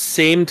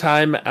same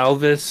time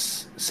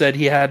Alvis said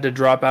he had to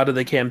drop out of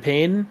the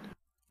campaign.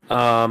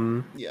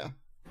 Yeah.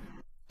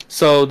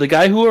 So the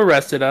guy who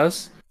arrested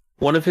us,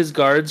 one of his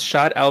guards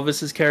shot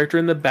Alvis's character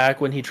in the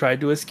back when he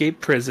tried to escape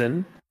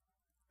prison.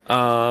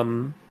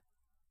 And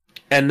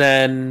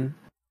then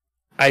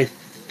I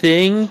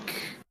think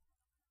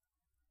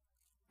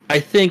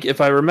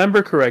if I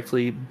remember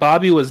correctly,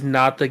 Bobby was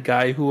not the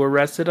guy who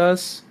arrested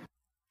us.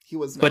 He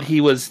was not. But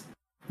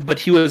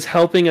he was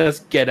helping us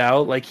get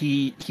out. Like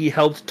he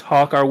helped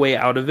talk our way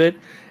out of it,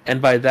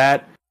 and by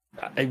that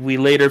we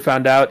later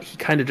found out he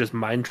kind of just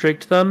mind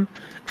tricked them.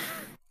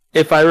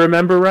 If I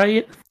remember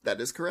right.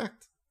 That is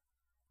correct.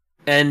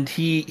 And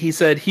he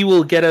said he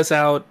will get us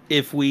out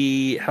if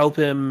we help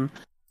him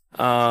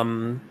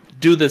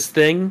do this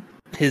thing.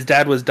 His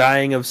dad was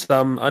dying of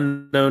some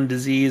unknown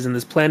disease, and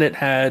this planet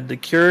had the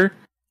cure.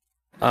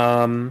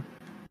 And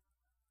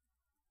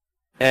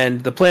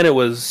the planet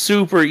was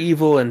super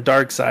evil and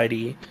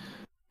dark-sidey.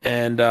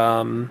 And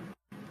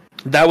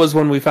that was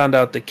when we found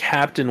out the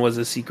captain was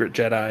a secret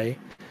Jedi.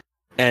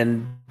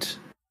 And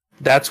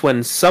that's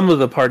when some of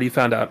the party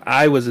found out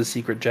I was a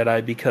secret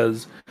Jedi,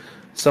 because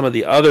some of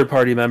the other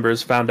party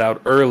members found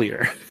out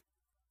earlier.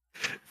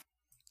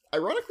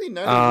 Ironically,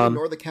 neither you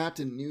nor the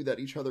captain knew that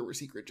each other were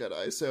secret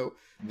Jedi, so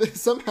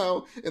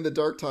somehow in the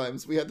dark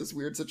times we had this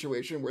weird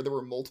situation where there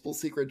were multiple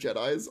secret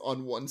Jedis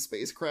on one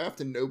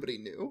spacecraft and nobody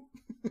knew.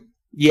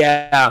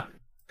 Yeah.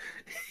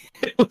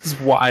 It was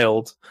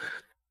wild.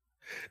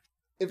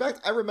 In fact,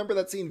 I remember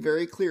that scene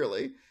very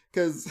clearly,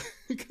 because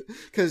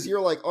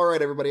you're like,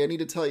 alright everybody, I need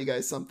to tell you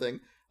guys something.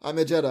 I'm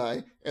a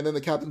Jedi. And then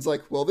the captain's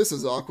like, well, this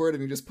is awkward,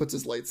 and he just puts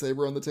his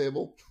lightsaber on the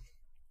table.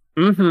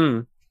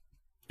 Mm-hmm.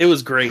 It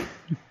was great.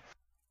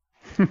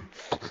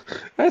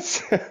 That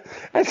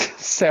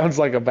sounds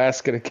like a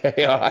basket of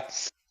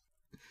chaos.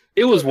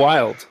 It was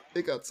wild.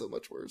 It got so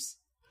much worse.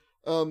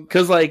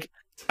 Because, like,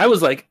 I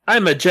was like,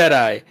 I'm a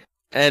Jedi.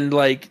 And,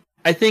 like,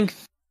 I think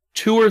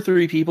 2 or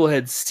 3 people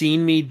had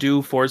seen me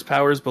do Force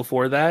powers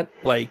before that,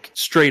 like,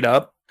 straight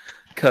up.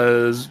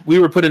 Because we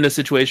were put in a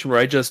situation where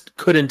I just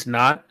couldn't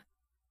not.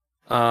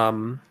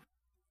 And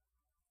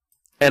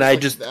I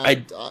like just...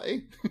 die.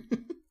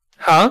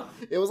 Huh?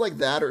 It was like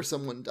that or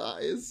someone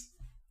dies.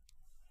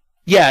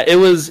 Yeah, it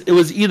was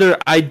either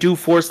I do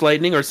Force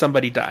Lightning or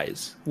somebody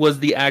dies, was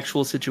the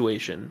actual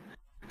situation.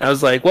 I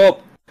was like,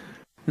 well,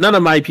 none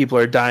of my people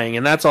are dying,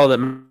 and that's all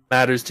that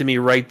matters to me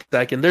right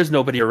second. There's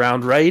nobody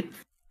around, right?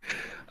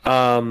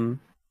 So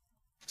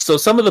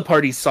some of the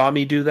party saw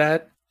me do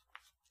that,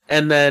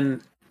 and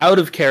then out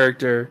of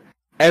character,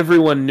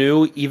 everyone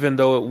knew, even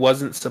though it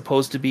wasn't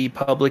supposed to be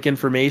public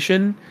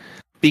information,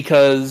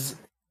 because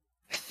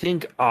I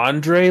think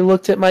Andre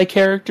looked at my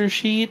character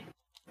sheet,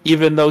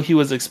 even though he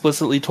was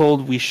explicitly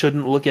told we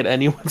shouldn't look at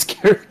anyone's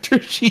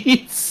character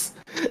sheets.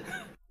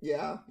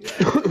 Yeah.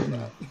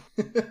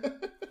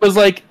 It was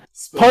like,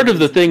 part of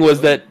the thing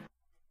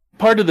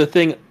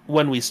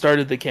when we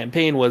started the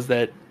campaign was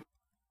that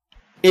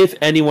if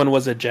anyone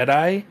was a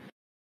Jedi,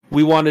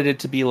 we wanted it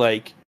to be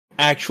like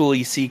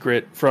actually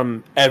secret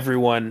from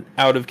everyone,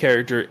 out of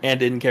character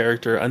and in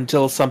character,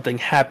 until something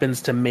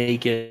happens to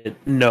make it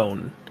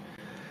known.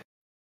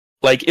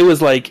 Like, it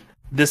was like,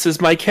 this is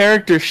my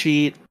character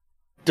sheet.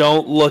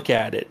 Don't look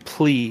at it,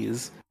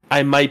 please.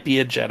 I might be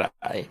a Jedi.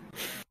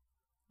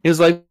 He was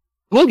like,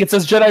 look, it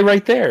says Jedi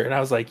right there. And I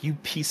was like, you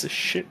piece of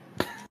shit.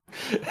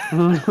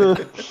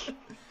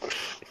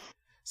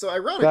 So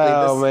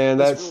ironically,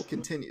 this rule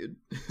continued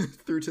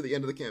through to the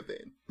end of the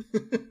campaign.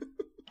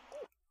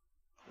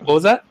 What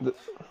was that?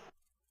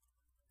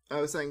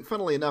 I was saying,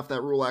 funnily enough,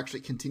 that rule actually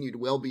continued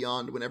well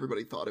beyond when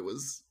everybody thought it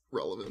was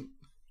relevant.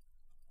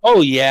 Oh,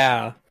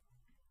 yeah.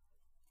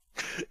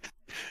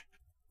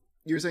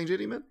 You were saying,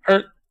 JD, man?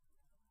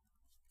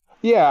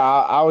 Yeah,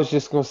 I was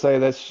just gonna say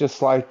that's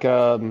just like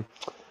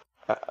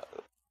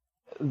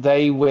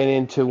they went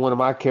into one of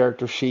my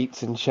character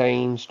sheets and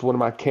changed one of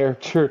my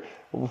character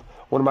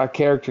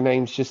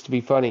names just to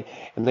be funny,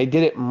 and they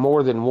did it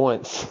more than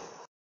once.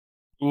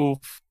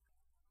 Oof.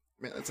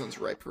 Man, that sounds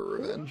ripe for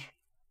revenge.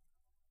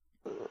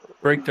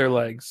 Break their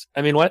legs.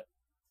 I mean, what?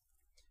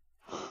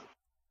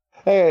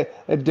 Hey,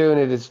 they're doing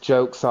it as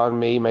jokes on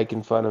me,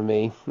 making fun of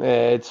me.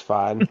 It's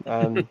fine.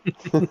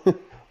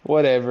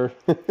 Whatever.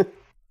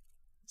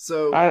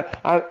 So,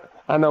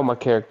 I know my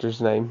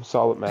character's name. It's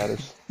all that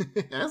matters.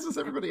 as does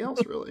everybody else,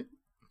 really.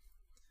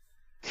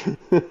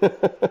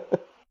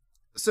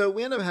 So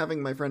we ended up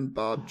having my friend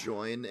Bob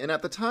join, and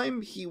at the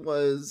time he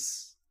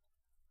was,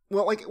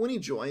 well, like when he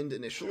joined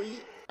initially,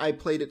 I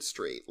played it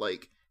straight.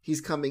 Like,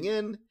 he's coming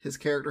in, his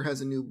character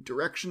has a new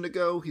direction to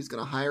go, he's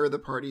going to hire the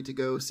party to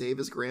go save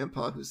his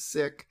grandpa who's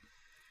sick,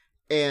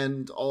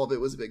 and all of it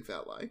was a big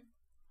fat lie.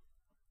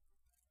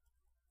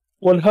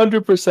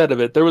 100% of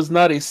it. There was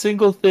not a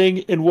single thing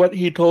in what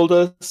he told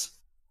us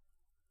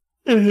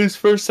in his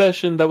first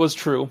session that was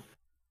true.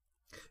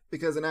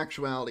 Because in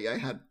actuality, I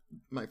had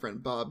my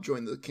friend Bob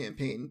join the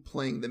campaign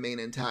playing the main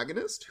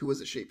antagonist, who was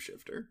a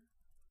shapeshifter.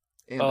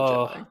 And a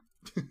Jedi.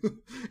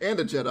 And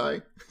a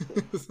Jedi.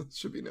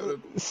 Should be noted.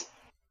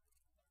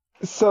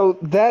 So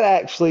that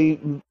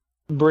actually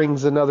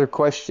brings another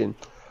question,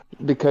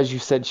 because you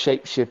said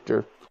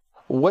shapeshifter.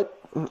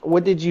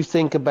 What did you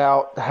think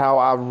about how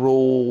I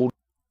rolled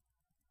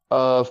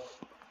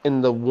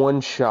in the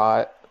one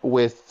shot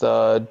with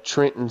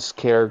Trenton's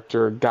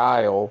character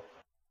Guile?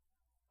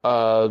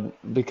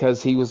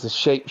 Because he was a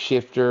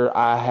shapeshifter,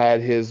 I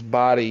had his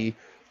body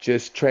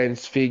just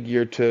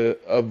transfigured to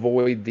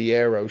avoid the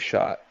arrow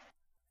shot.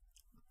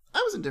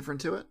 I was indifferent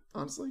to it,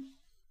 honestly.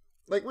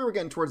 Like, we were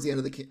getting towards the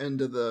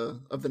end of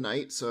the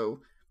night,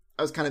 so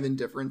I was kind of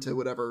indifferent to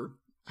whatever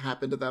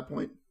happened at that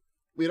point.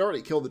 We had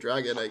already killed the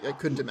dragon. I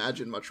couldn't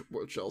imagine much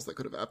else that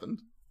could have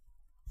happened.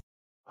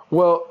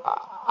 Well,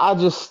 I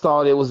just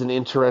thought it was an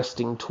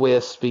interesting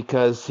twist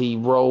because he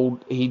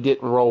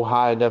didn't roll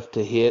high enough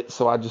to hit,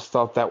 so I just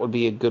thought that would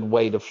be a good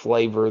way to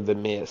flavor the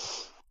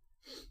miss.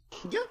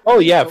 Yeah. Oh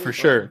yeah, for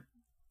sure.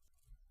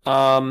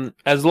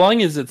 As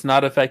long as it's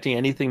not affecting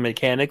anything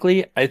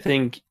mechanically, I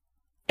think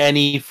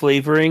any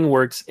flavoring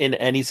works in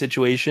any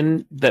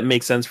situation that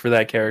makes sense for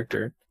that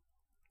character.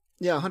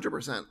 Yeah,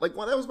 100%. Like,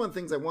 that was one of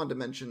the things I wanted to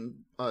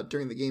mention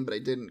during the game, but I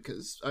didn't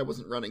because I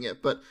wasn't running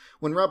it. But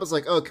when Rob was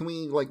like, "Oh, can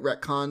we like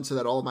retcon so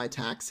that all of my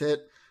attacks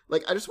hit?"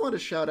 Like, I just wanted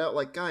to shout out,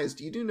 like, guys,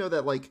 do you know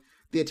that like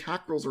the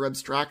attack rolls are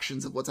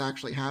abstractions of what's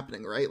actually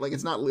happening, right? Like,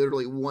 it's not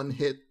literally one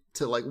hit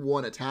to like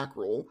one attack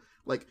roll.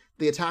 Like,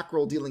 the attack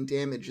roll dealing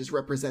damage is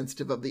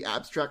representative of the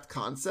abstract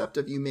concept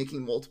of you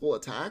making multiple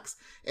attacks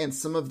and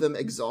some of them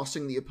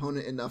exhausting the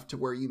opponent enough to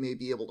where you may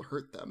be able to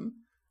hurt them,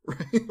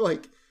 right?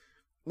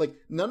 Like,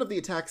 none of the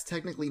attacks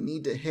technically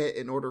need to hit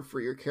in order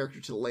for your character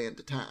to land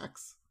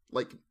attacks.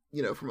 Like,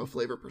 from a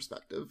flavor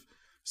perspective.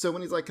 So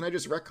when he's like, "Can I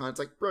just retcon?" It's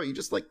like, bro, you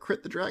just, like,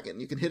 crit the dragon.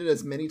 You can hit it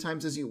as many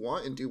times as you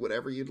want and do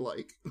whatever you'd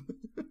like.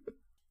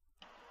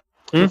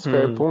 That's a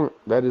fair point.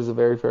 That is a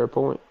very fair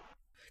point.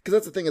 Because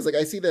that's the thing, is, like,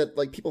 I see that,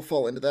 like, people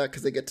fall into that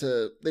because they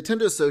tend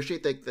to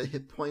associate, like, the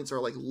hit points are,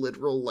 like,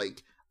 literal,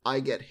 like, I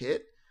get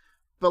hit.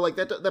 But, like,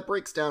 that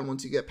breaks down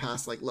once you get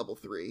past, like, level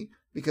 3.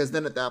 Because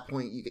then at that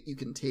point, you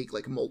can take,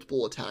 like,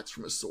 multiple attacks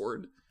from a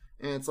sword.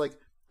 And it's like,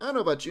 I don't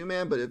know about you,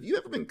 man, but have you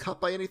ever been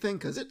cut by anything?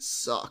 Because it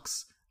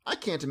sucks. I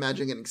can't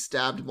imagine getting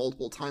stabbed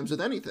multiple times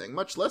with anything,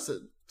 much less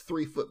a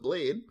 3-foot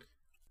blade.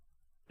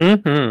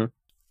 Mm-hmm.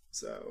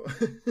 So,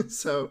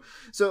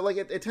 like,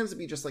 it tends to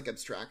be just, like,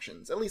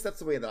 abstractions. At least that's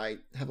the way that I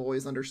have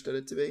always understood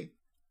it to be.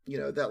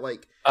 That,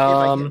 like, if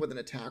I hit with an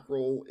attack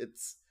roll,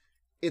 it's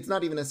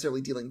not even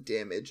necessarily dealing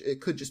damage.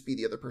 It could just be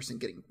the other person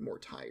getting more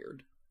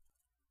tired.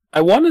 I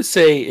want to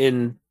say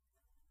in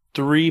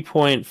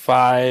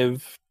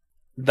 3.5,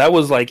 that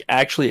was like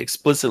actually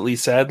explicitly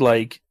said,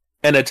 like,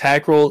 an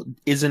attack roll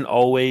isn't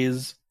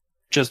always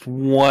just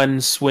one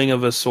swing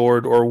of a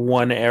sword or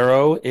one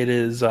arrow. It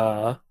is,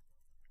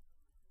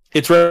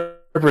 it's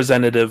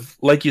representative,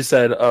 like you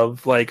said,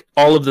 of like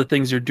all of the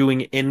things you're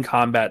doing in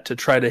combat to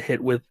try to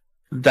hit with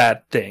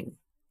that thing.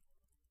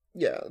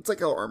 Yeah, it's like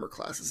how armor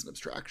class is an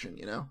abstraction,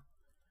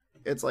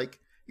 It's like,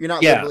 you're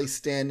not literally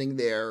standing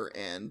there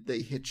and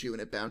they hit you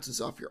and it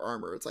bounces off your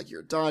armor. It's like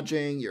you're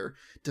dodging, you're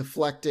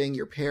deflecting,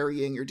 you're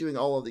parrying, you're doing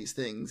all of these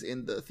things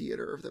in the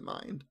theater of the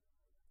mind.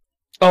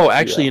 Oh,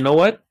 actually, You know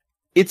what?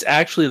 It's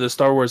actually the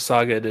Star Wars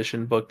Saga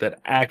Edition book that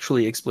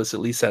actually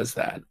explicitly says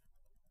that.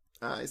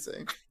 I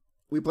see.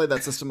 We played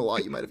that system a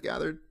lot, you might have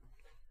gathered.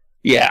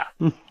 Yeah.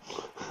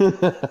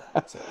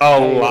 A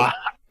lot.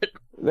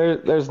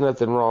 There's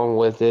nothing wrong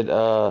with it.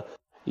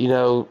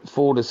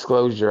 Full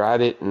disclosure, I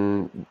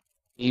didn't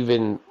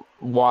even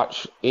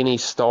watch any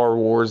Star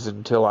Wars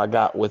until I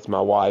got with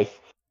my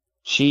wife.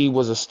 She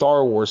was a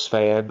Star Wars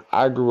fan.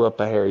 I grew up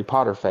a Harry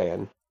Potter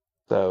fan.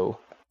 So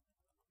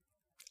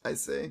I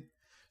see.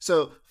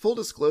 So, full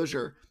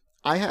disclosure,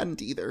 I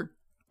hadn't either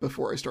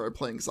before I started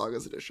playing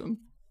Saga's Edition.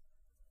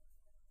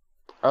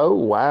 Oh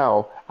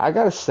wow! I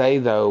gotta say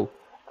though,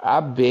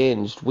 I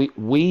binged.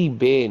 We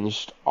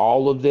binged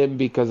all of them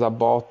because I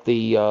bought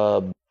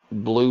the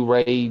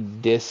Blu-ray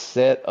disc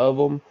set of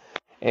them,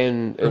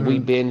 and we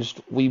Mhm.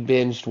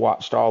 binged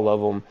watched all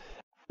of them.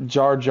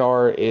 Jar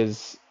Jar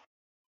is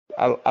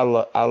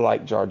I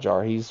like Jar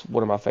Jar. He's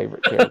one of my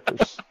favorite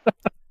characters.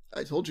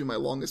 I told you my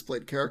longest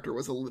played character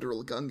was a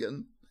literal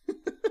Gungan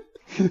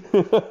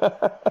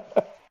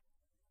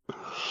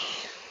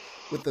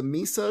with the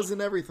Misas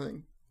and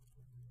everything.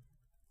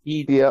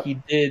 He Yep, he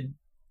did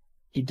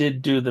he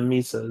did do the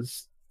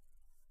Misas.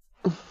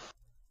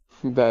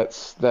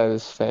 that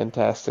is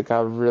fantastic.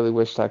 I really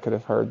wished I could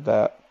have heard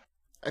that.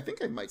 I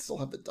think I might still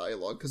have the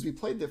dialogue because we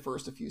played the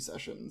first a few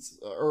sessions,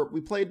 or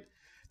we played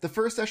the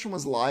first session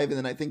was live, and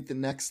then I think the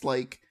next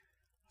like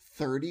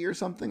 30 or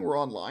something were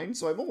online.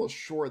 So I'm almost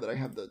sure that I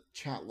have the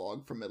chat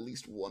log from at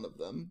least one of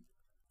them.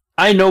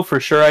 I know for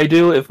sure I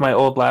do if my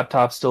old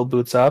laptop still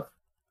boots up.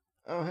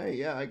 Oh hey,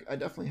 yeah, I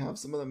definitely have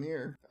some of them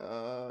here.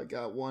 I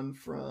got one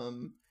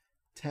from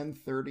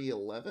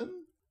 10/30/11,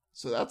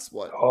 so that's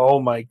what Oh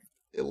my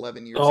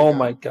 11 years oh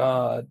my ago.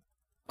 god.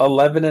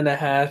 11 and a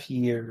half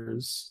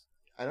years.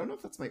 I don't know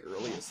if that's my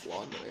earliest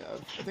log that I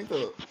have. I think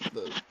the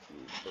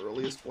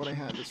earliest one I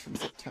had is from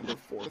September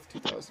 4th,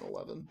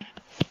 2011,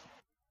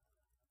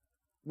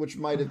 which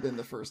might have been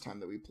the first time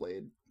that we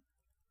played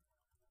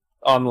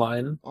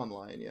Online.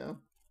 online. Yeah,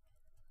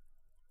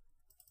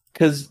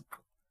 Because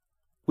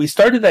we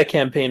started that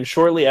campaign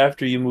shortly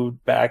after you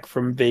moved back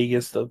from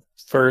Vegas the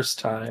first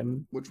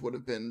time. which would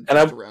have been And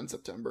just I, around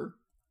September.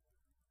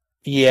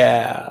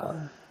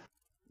 yeah.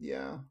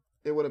 Yeah,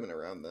 it would have been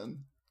around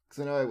then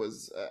because I know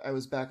I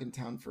was back in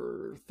town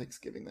for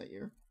Thanksgiving that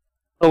year.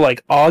 So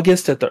like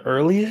August at the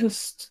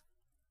earliest?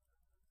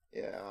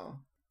 Yeah,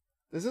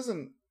 this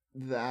isn't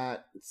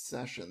that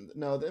session.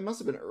 No, it must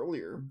have been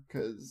earlier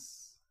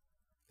because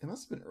it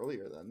must have been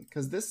earlier then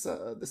because this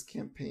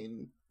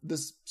campaign,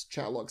 this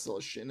chat log still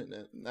has Shin in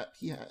it, and that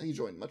he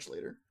joined much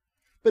later.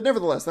 But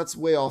nevertheless, that's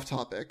way off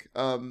topic.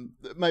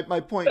 My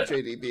point,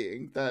 JD,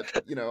 being that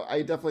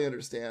I definitely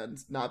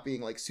understand not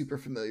being like super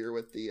familiar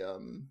with the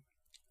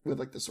with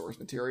like the source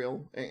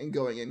material and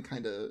going in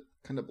kind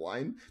of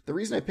blind. The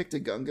reason I picked a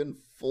Gungan,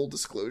 full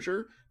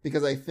disclosure,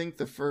 because I think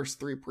the first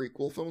three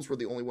prequel films were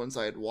the only ones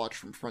I had watched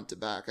from front to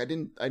back.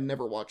 I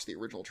never watched the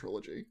original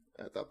trilogy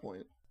at that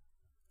point,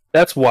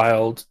 That's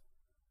wild.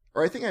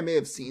 or I think I may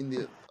have seen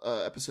the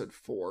episode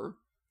 4,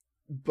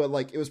 but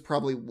like it was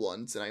probably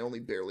once, and I only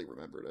barely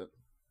remembered it.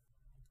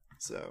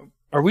 So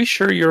Are we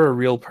sure you're a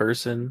real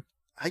person?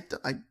 I,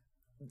 I,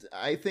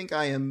 I think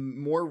I am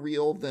more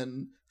real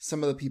than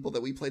some of the people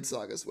that we played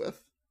sagas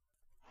with.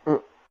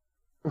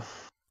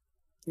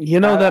 You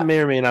know, I, that may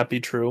or may not be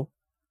true.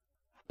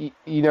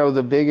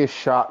 the biggest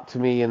shock to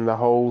me in the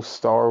whole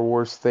Star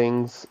Wars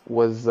things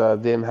was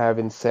them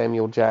having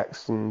Samuel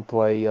Jackson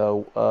play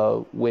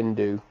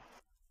Windu.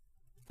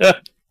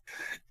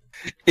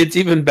 It's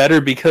even better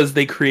because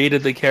they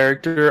created the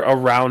character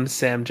around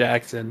Sam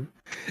Jackson.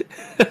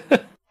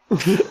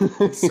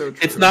 It's so true.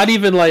 It's not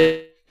even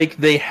like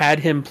they had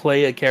him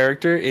play a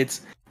character.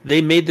 It's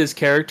they made this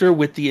character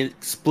with the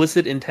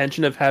explicit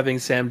intention of having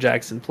Sam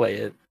Jackson play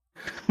it.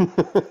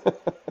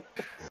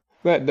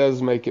 That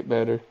does make it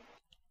better.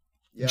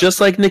 Yeah,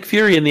 Just like Nick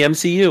Fury in the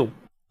MCU.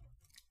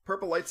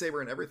 purple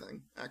lightsaber and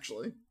everything.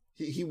 Actually,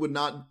 he would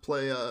not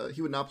play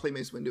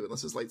Mace Windu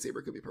unless his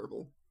lightsaber could be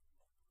purple.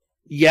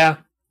 Yeah.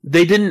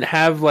 They didn't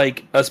have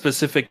like a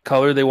specific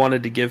color they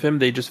wanted to give him.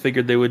 They just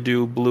figured they would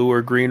do blue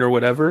or green or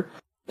whatever.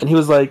 And he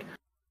was like,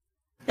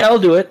 "Yeah, I'll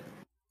do it.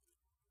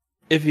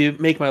 If you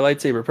make my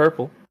lightsaber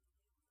purple."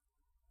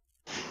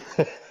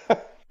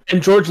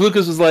 And George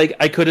Lucas was like,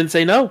 "I couldn't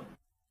say no.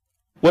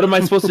 What am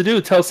I supposed to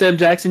do? Tell Sam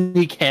Jackson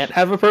he can't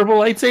have a purple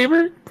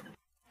lightsaber?"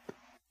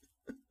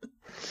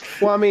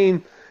 Well, I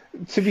mean,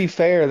 to be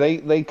fair,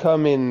 they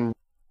come in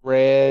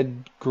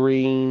red,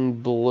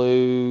 green,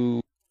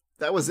 blue,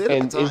 That was it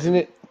at and the time. isn't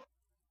it?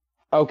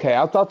 Okay,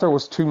 I thought there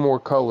was two more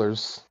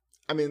colors.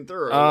 I mean, there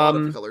are a lot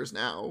of colors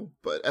now,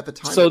 but at the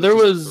time, So it there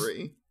just was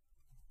 3.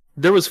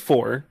 there was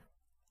four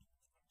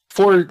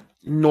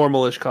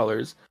normalish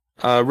colors: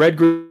 red,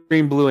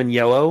 green, blue, and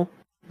yellow.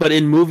 But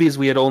in movies,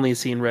 we had only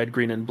seen red,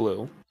 green, and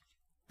blue.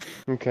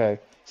 Okay.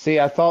 See,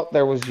 I thought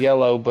there was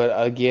yellow, but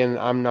again,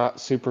 I'm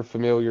not super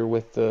familiar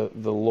with the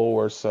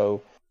lore,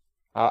 so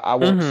I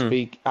won't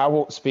speak. I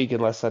won't speak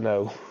unless I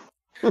know.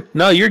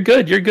 No, you're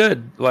good. You're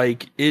good.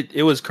 Like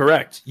it was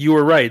correct. You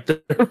were right.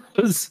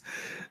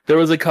 There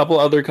was a couple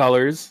other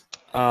colors.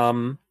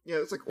 Yeah,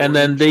 it's like orange And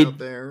then out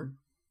there.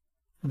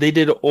 they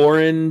did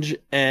orange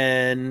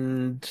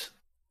and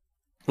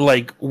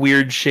like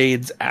weird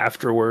shades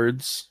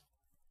afterwards,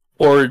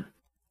 or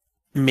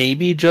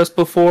maybe just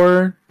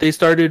before they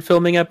started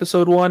filming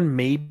episode 1.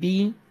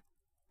 Maybe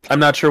I'm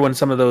not sure when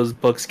some of those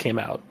books came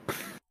out.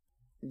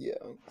 Yeah,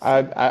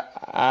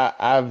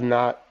 I've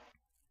not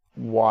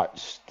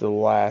watched the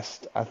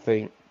last, I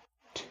think,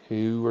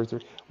 2 or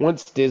 3.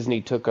 Once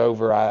Disney took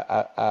over,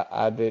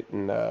 I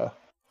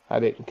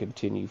didn't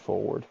continue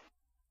forward.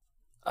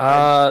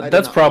 I did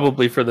That's not.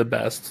 probably for the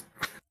best.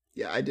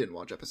 Yeah, I didn't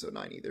watch episode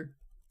 9 either.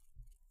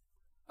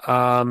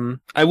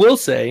 I will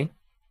say,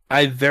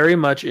 I very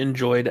much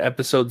enjoyed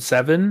episode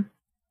 7.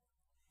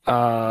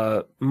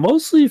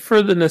 Mostly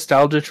for the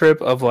nostalgia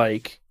trip of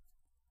like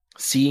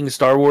seeing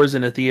Star Wars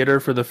in a theater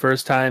for the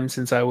first time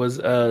since I was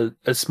a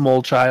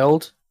small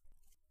child.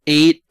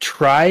 8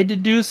 tried to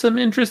do some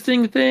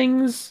interesting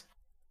things.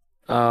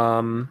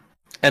 And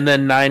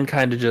then 9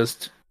 kind of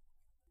just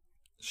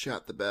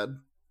Shot the bed.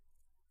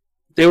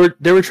 they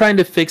were trying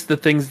to fix the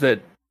things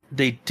that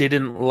they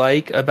didn't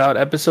like about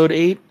episode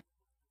 8,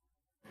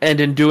 and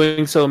in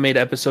doing so made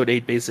episode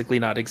 8 basically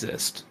not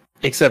exist.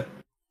 Except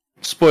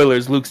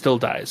spoilers, Luke still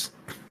dies.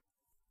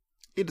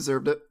 He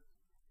deserved it.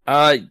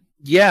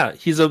 Yeah,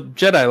 he's a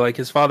Jedi like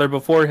his father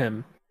before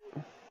him.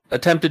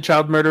 Attempted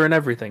child murder and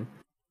everything.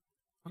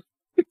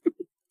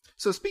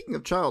 So speaking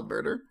of child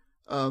murder,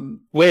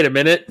 wait a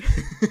minute.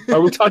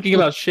 Are we talking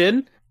about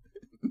Shin?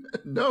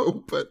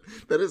 No, but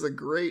that is a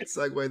great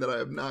segue that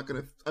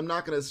I'm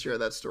not gonna share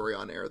that story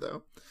on air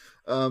though.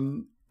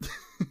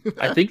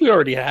 I think we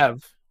already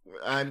have.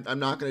 I'm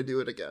not gonna do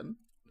it again.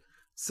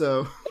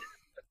 So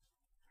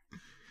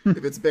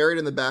if it's buried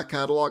in the back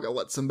catalog, I'll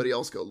let somebody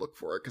else go look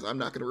for it because I'm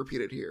not gonna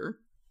repeat it here.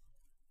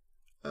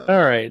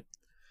 All right.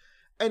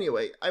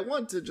 Anyway, I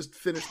want to just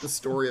finish the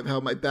story of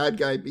how my bad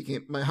guy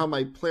how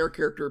my player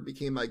character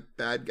became my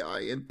bad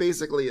guy, and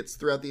basically it's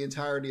throughout the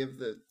entirety of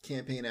the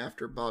campaign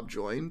after Bob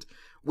joined.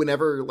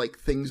 Whenever like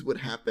things would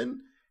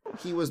happen,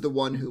 he was the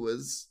one who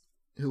was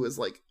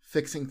like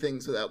fixing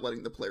things without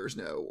letting the players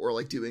know, or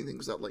like doing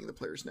things without letting the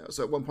players know.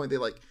 So at one point they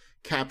like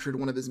captured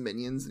one of his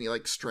minions and he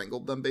like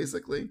strangled them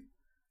basically,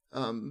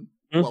 while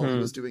he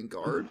was doing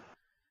guard,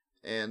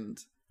 and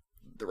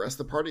the rest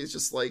of the party is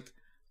just like,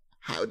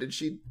 how did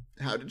she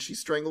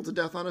strangle to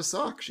death on a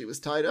sock? She was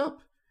tied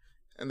up.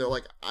 And they're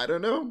like, I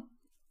don't know.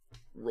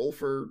 Roll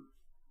for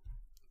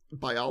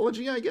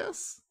biology, I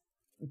guess?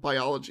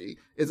 Biology.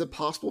 Is it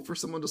possible for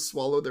someone to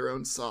swallow their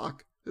own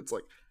sock? It's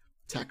like,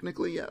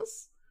 technically,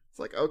 yes. It's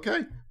like,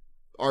 okay.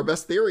 Our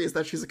best theory is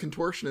that she's a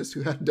contortionist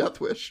who had a death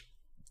wish.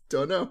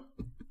 Don't know.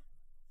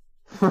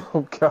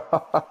 Oh,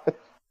 God.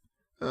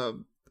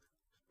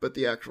 But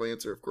the actual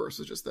answer, of course,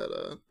 is just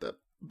that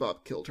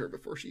Bob killed her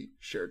before she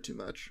shared too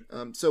much.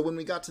 So when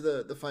we got to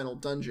the final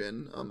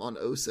dungeon on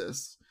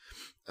Osis,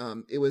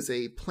 it was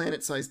a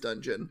planet-sized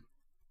dungeon.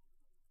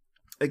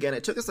 Again,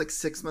 it took us like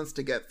 6 months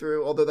to get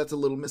through, although that's a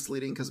little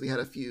misleading because we had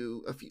a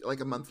few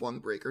like a month-long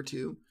break or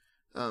two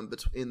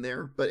in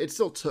there. But it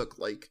still took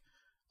like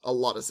a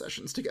lot of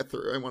sessions to get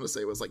through. I want to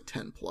say it was like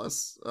 10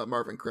 plus.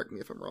 Marvin, correct me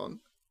if I'm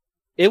wrong.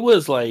 It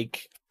was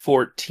like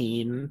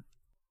 14.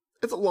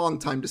 It's a long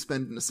time to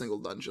spend in a single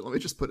dungeon. Let me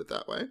just put it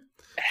that way.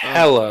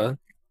 Hella.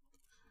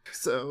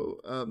 So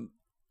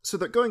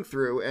they're going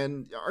through,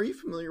 and are you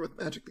familiar with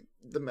Magic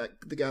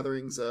the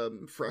Gathering's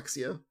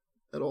Phyrexia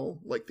at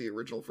all? Like the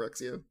original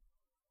Phyrexia?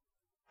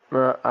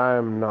 I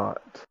am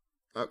not.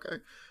 Okay.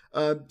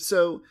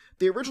 So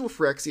the original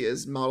Phyrexia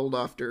is modeled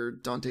after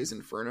Dante's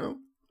Inferno,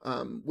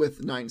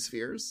 with 9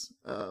 spheres.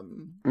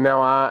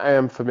 Now I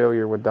am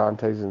familiar with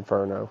Dante's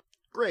Inferno.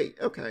 Great.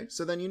 Okay.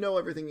 So then you know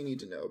everything you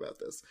need to know about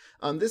this.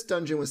 This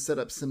dungeon was set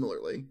up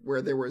similarly,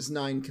 where there was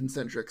 9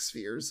 concentric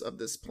spheres of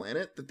this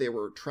planet that they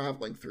were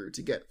traveling through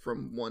to get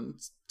from one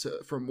to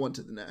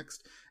the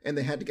next, and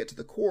they had to get to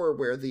the core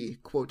where the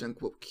quote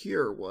unquote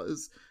cure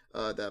was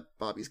that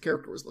Bobby's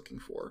character was looking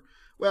for.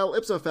 Well,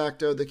 ipso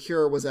facto, the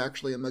cure was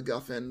actually a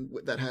MacGuffin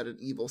that had an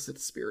evil Sith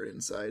spirit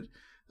inside.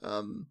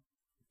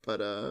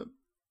 But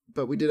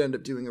we did end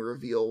up doing a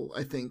reveal,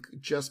 I think,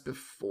 just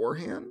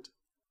beforehand.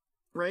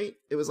 Right?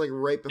 It was like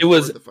right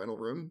before the final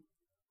room.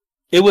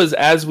 It was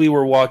as we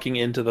were walking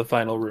into the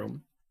final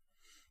room.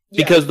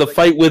 Yeah, because the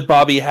fight with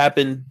Bobby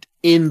happened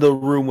in the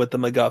room with the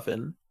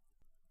MacGuffin.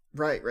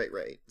 Right.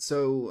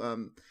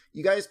 So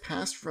you guys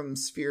passed from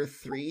Sphere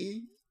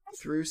 3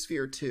 through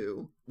Sphere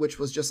 2, which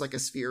was just like a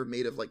sphere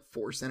made of like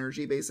force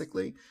energy,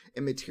 basically,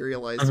 and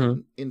materialized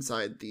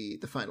inside the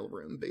final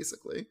room,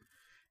 basically.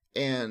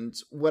 And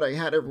what I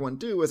had everyone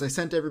do is I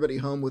sent everybody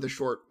home with a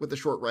short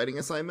writing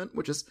assignment,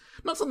 which is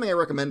not something I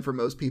recommend for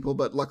most people,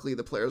 but luckily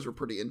the players were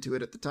pretty into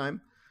it at the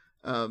time.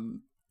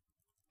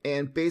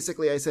 And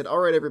basically I said, all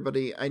right,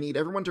 everybody, I need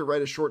everyone to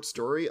write a short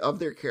story of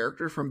their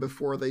character from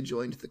before they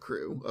joined the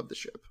crew of the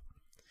ship.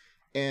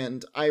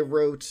 And I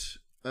wrote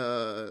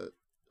a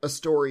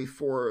story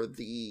for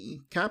the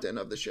captain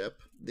of the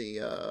ship, the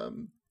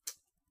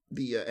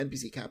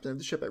NPC captain of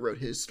the ship. I wrote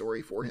his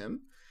story for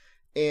him.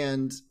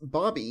 And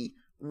Bobby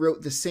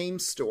wrote the same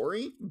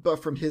story, but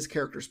from his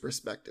character's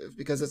perspective,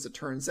 because as it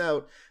turns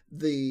out,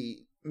 the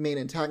main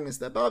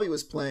antagonist that Bobby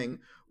was playing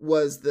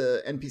was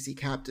the NPC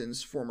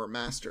captain's former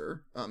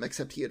master,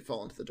 except he had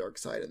fallen to the dark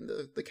side, and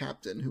the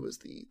captain, who was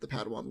the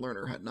Padawan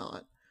learner, had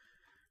not.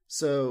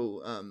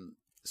 So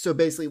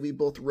basically we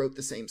both wrote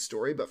the same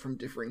story, but from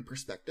differing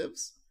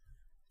perspectives.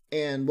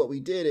 And what we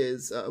did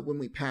is, when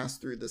we passed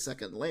through the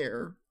second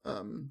layer,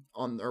 on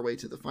our way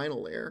to the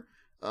final layer,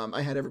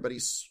 I had everybody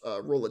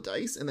roll a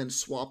dice and then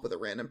swap with a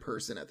random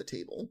person at the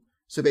table.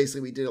 So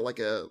basically we did it like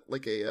a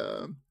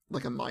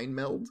mind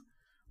meld,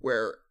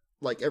 where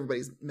like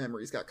everybody's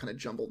memories got kind of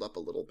jumbled up a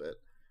little bit,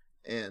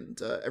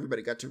 and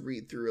everybody got to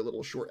read through a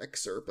little short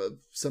excerpt of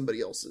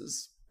somebody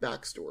else's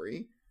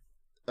backstory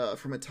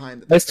from a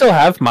time that I still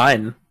have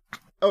mine.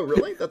 Oh,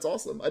 really? That's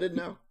awesome. I didn't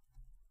know.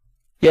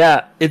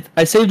 Yeah,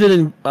 I saved it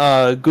in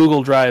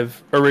Google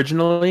Drive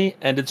originally,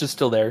 and it's just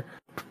still there.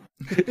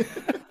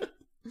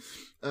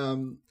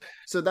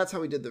 So that's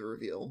how we did the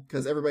reveal,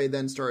 because everybody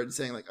then started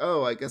saying like,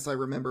 "Oh, I guess I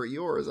remember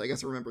yours. I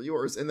guess I remember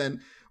yours." And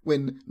then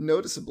when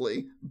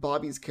noticeably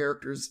Bobby's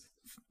character's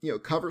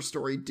cover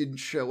story didn't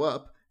show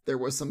up, there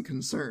was some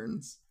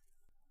concerns.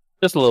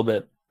 Just a little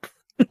bit.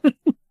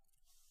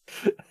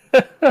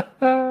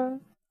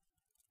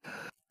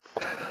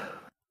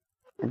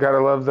 Gotta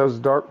love those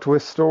dark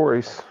twist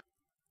stories.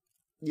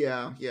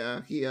 Yeah.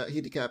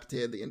 He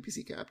decapitated the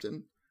NPC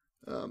captain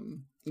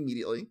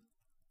immediately.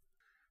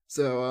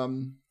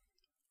 So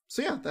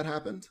yeah, that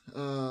happened.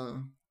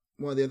 One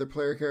of the other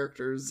player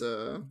characters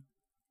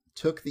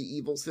took the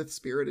evil Sith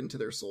spirit into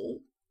their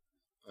soul,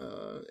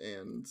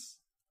 and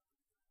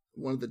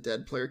one of the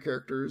dead player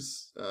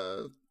characters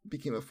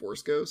became a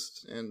Force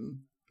ghost and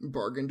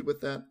bargained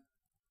with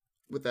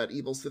that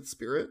evil Sith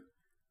spirit,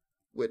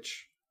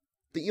 which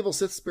the evil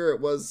Sith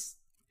spirit was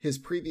his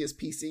previous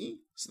PC,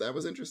 so that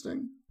was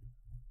interesting.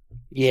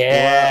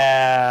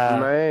 Yeah.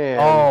 Wow. Man.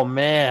 Oh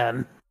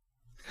man.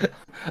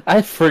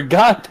 I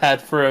forgot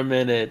that for a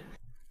minute.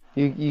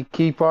 You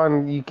keep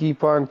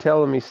on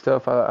telling me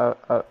stuff. I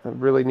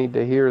really need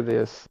to hear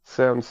this.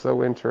 Sounds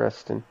so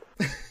interesting.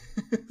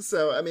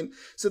 So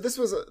this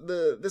was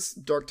this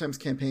Dark Times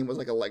campaign was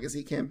like a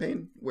legacy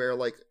campaign where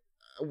like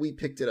we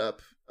picked it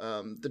up.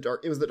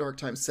 It was the Dark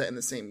Times set in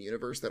the same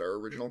universe that our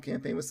original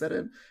campaign was set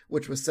in,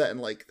 which was set in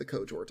like the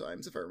KOTOR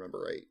times, if I remember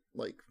right,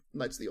 like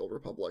Knights of the Old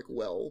Republic,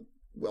 well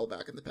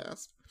back in the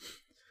past.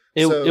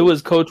 It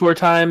was KOTOR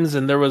times,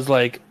 and there was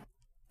like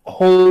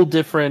whole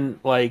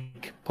different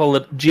like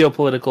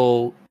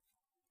geopolitical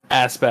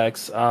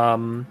aspects.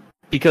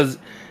 Because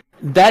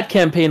that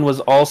campaign was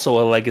also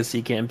a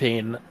legacy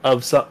campaign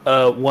of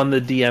one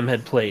the DM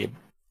had played.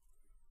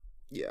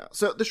 Yeah.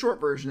 So the short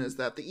version is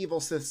that the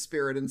evil Sith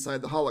spirit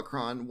inside the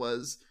holocron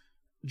was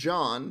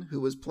John, who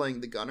was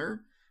playing the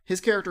gunner. His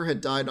character had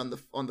died on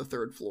the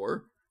third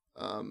floor,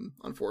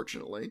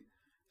 unfortunately.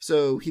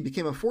 So he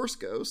became a Force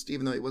ghost,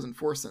 even though he wasn't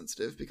Force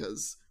sensitive,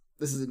 because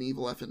this is an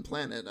evil effing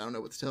planet. I don't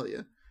know what to tell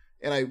you.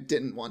 And I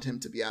didn't want him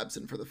to be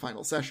absent for the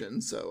final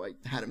session, so I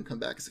had him come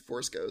back as a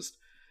Force ghost.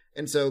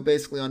 And so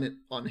basically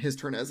on his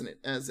turn as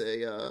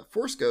a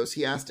Force ghost,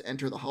 he asked to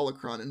enter the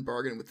holocron and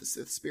bargain with the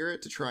Sith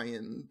spirit to try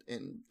and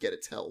get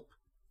its help,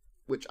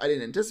 which I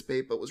didn't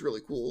anticipate, but was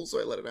really cool, so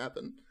I let it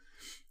happen.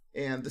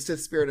 And the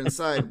Sith spirit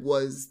inside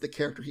was the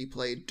character he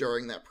played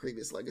during that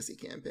previous legacy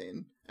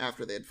campaign,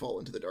 after they had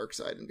fallen to the dark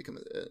side and become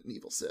an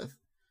evil Sith.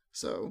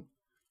 So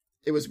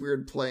it was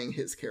weird playing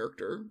his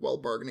character while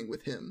bargaining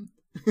with him.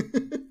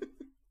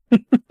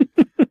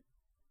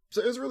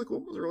 So it was really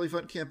cool. It was a really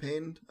fun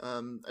campaign.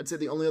 I'd say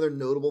the only other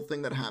notable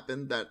thing that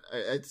happened that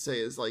I'd say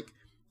is like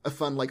a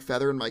fun like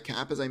feather in my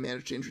cap is I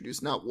managed to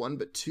introduce not one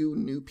but two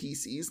new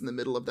PCs in the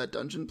middle of that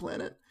dungeon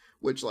planet,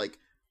 which like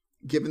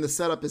given the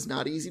setup is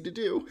not easy to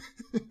do.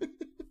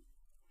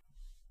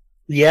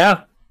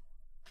 Yeah.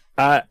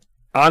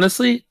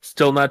 Honestly,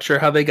 still not sure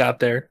how they got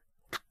there.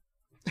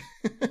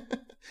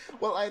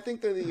 Well, I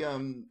think that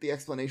the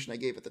explanation I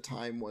gave at the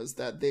time was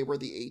that they were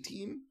the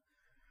A-team,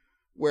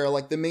 where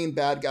like the main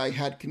bad guy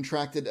had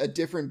contracted a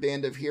different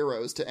band of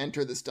heroes to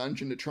enter this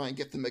dungeon to try and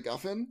get the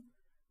MacGuffin,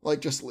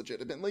 like just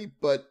legitimately,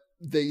 but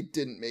they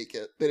didn't make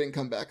it. They didn't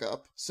come back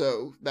up.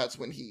 So that's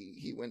when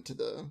he went to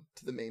the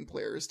main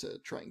players to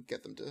try and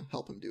get them to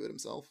help him do it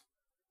himself.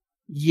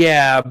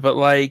 Yeah, but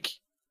like,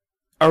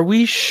 are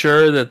we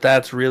sure that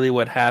that's really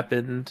what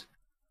happened?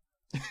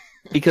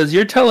 Because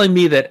you're telling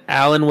me that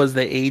Alan was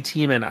the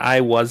A-team and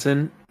I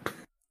wasn't.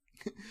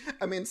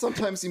 I mean,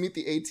 sometimes you meet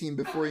the A-team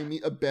before you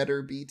meet a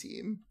better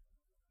B-team.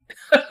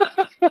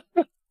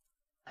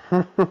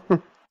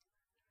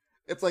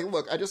 It's like,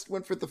 look, I just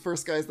went for the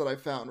first guys that I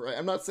found, right?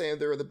 I'm not saying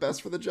they were the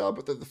best for the job,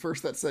 but they're the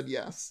first that said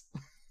yes.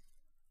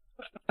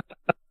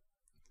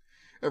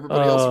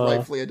 Everybody else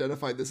rightfully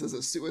identified this as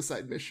a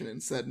suicide mission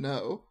and said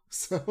no.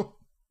 So,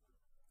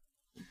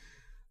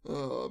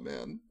 oh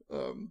man,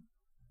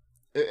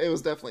 it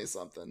was definitely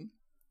something.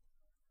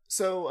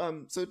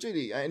 So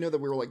JD, I know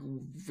that we were like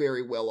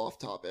very well off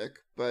topic,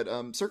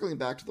 but circling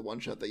back to the one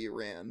shot that you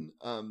ran,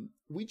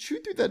 we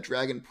chewed through that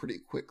dragon pretty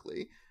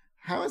quickly.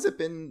 How has it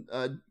been?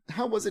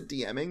 How was it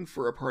DMing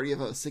for a party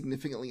of a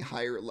significantly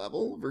higher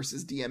level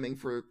versus DMing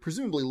for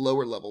presumably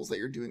lower levels that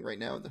you're doing right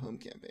now in the home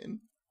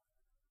campaign?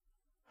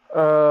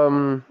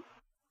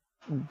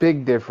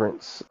 Big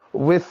difference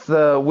with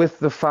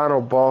the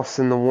final boss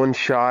in the one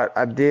shot.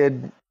 I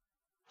did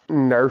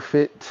nerf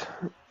it.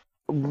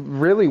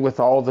 Really, with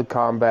all the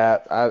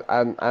combat, I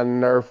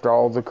nerfed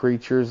all the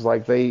creatures.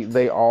 Like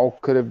they all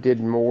could have did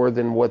more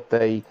than what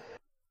they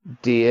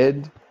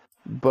did,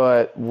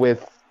 but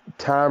with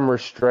time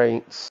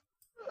restraints,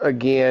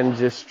 again,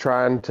 just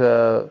trying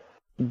to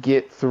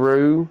get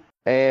through.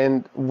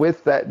 And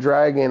with that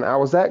dragon, I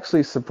was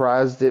actually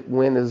surprised it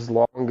went as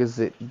long as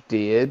it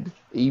did,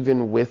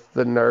 even with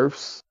the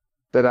nerfs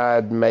that I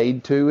had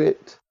made to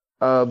it.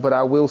 But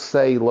I will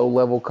say low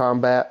level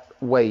combat,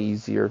 way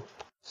easier.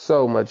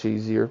 So much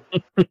easier.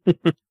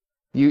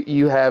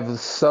 You have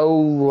so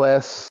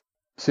less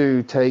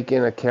to take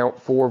in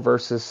account for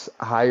versus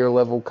higher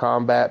level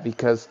combat,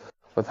 because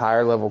with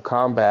higher level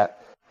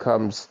combat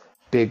comes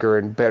bigger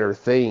and better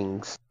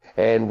things.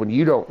 And when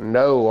you don't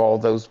know all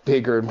those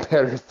bigger and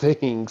better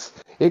things,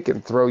 it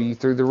can throw you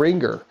through the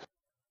ringer.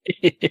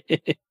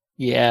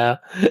 Yeah.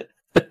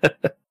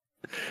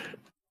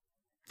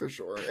 For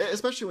sure.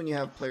 Especially when you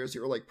have players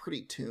who are like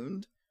pretty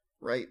tuned,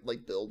 right?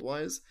 Like build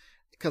wise.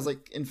 Because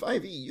like in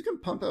 5e, you can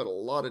pump out a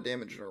lot of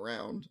damage in a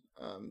round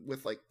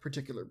with like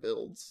particular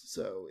builds.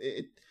 So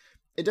it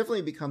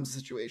definitely becomes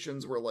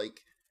situations where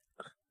like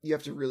you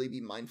have to really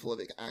be mindful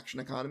of action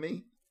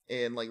economy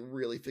and like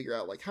really figure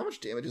out like how much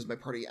damage is my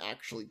party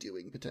actually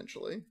doing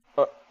potentially.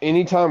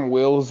 Anytime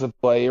Will's a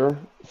player,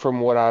 from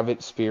what I've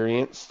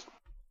experienced,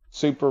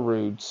 super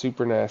rude,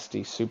 super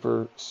nasty,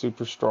 super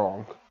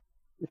strong.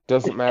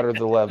 Doesn't matter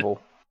the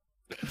level.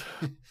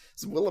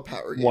 Is Will a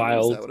power gamer?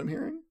 Wild. Is that what I'm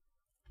hearing?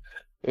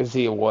 Is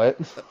he a what?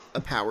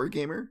 A power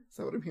gamer? Is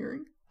that what I'm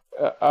hearing?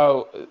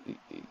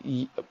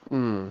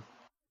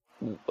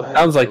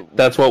 Sounds like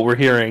that's what we're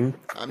hearing.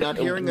 I'm not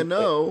hearing a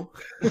no.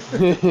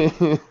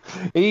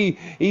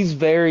 He's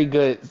very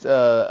good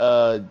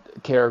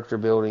character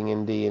building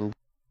in D&D,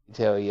 I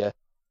tell you,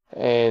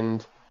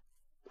 and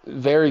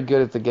very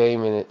good at the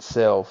game in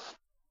itself.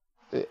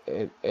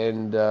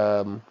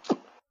 And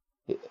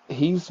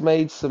he's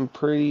made some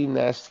pretty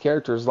nasty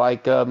characters.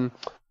 Like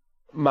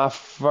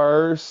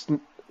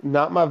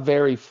not my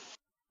very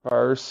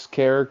first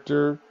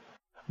character,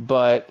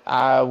 but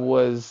I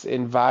was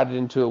invited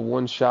into a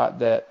one-shot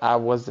that I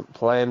wasn't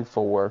planned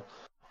for.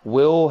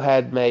 Will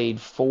had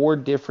made 4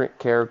 different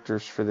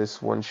characters for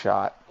this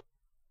one-shot,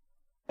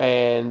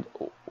 and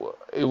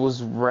it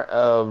was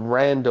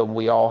random.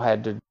 We all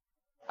had to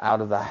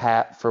out of the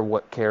hat for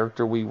what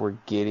character we were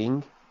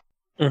getting,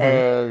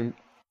 and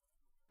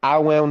I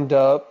wound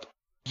up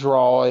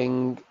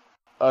drawing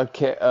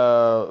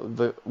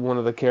one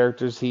of the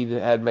characters he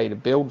had made a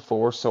build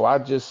for, so I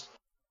just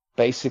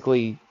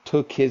basically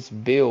took his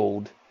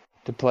build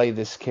to play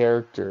this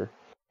character,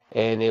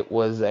 and it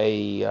was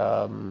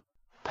a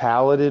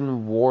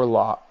paladin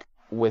warlock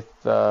with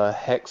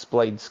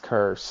Hexblade's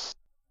Curse.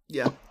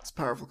 Yeah, it's a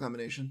powerful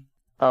combination.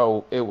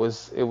 Oh, it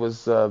was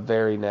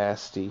very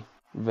nasty,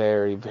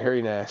 very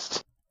very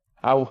nasty.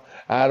 I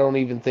don't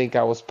even think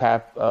I was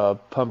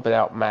pumping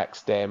out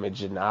max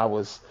damage, and I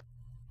was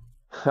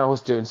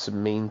doing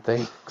some mean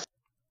things.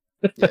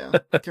 Yeah,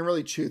 can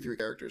really chew through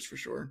characters for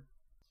sure.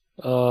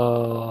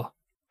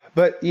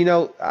 But you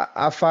know,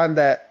 I find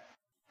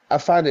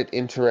it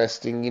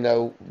interesting. You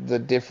know, the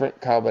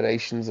different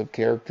combinations of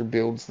character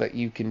builds that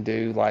you can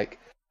do. Like,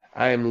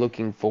 I am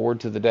looking forward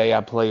to the day I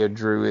play a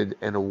druid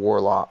and a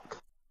warlock.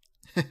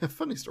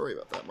 Funny story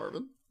about that,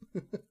 Marvin.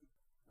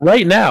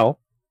 Right now,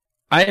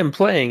 I am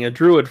playing a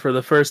druid for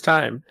the first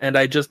time, and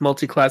I just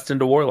multi-classed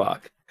into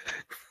warlock.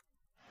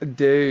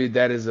 Dude,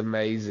 that is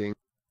amazing.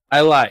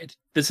 I lied.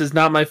 This is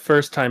not my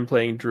first time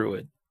playing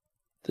druid.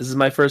 This is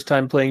my first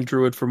time playing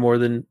druid for more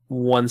than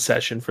one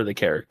session for the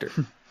character.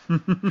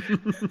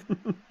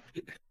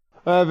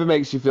 Well, if it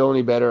makes you feel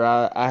any better,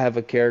 I have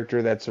a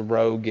character that's a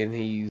rogue, and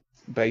he's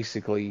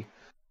basically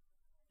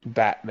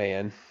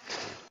Batman.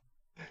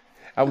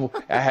 I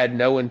had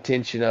no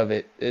intention of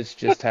it. It's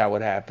just how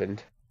it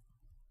happened.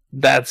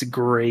 That's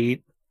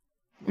great.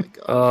 Oh my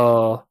God.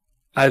 Oh,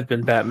 I've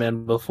been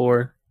Batman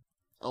before.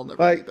 I'll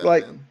never be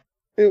Batman.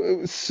 It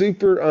was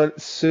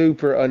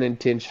super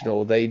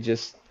unintentional. They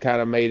just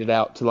kind of made it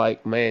out to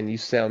like, man, you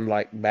sound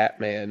like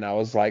Batman. I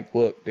was like,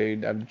 look,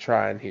 dude, I'm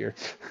trying here.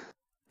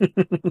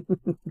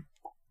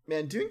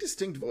 Man, doing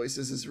distinct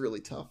voices is really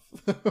tough.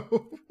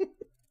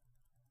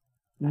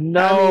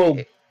 No, I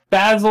mean,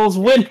 Basil's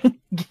winning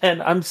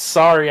again. I'm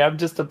sorry. I'm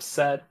just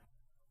upset.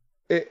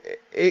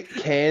 It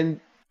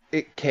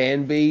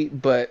can be,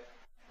 but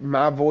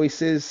my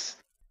voices,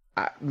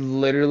 I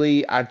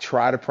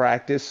try to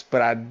practice,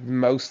 but I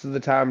most of the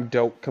time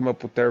don't come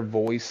up with their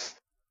voice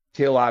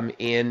till I'm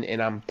in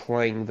and I'm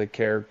playing the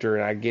character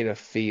and I get a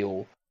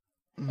feel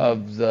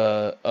of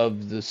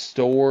the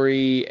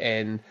story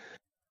and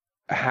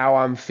how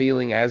I'm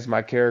feeling as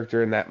my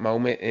character in that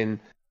moment. And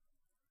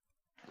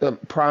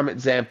prime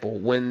example,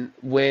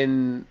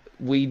 when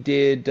we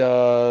did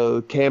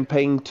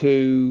campaign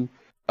 2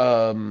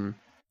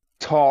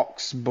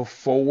 talks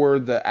before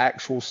the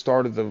actual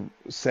start of the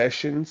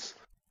sessions,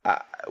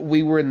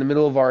 we were in the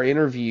middle of our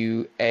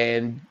interview,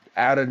 and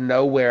out of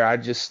nowhere I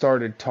just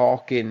started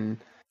talking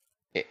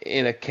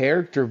in a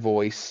character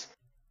voice,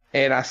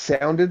 and I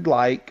sounded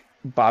like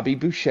Bobby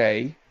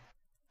Boucher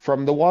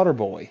from The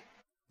Waterboy.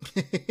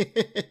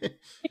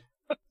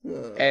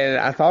 And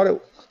I thought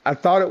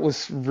it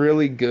was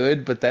really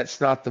good, but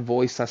that's not the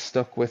voice I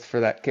stuck with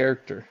for that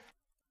character.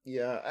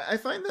 Yeah, I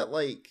find that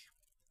like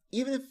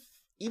even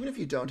even if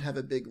you don't have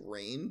a big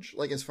range,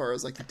 like as far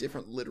as like the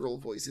different literal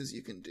voices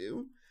you can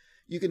do,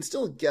 you can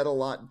still get a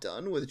lot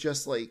done with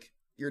just like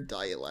your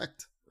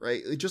dialect,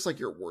 right? Just like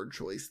your word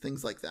choice,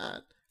 things like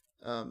that,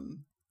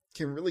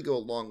 can really go a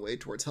long way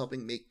towards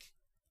helping make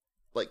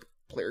like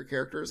player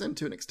characters and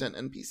to an extent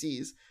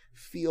NPCs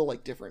feel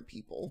like different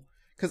people.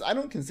 Because I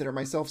don't consider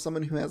myself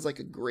someone who has like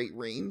a great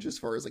range as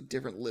far as like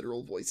different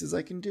literal voices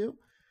I can do,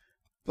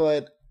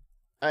 but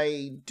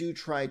I do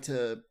try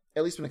to,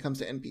 at least when it comes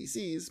to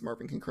NPCs,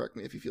 Marvin can correct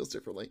me if he feels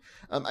differently.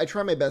 I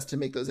try my best to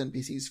make those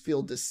NPCs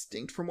feel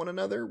distinct from one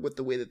another with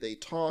the way that they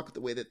talk,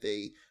 the way that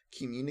they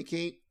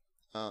communicate,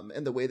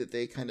 and the way that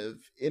they kind of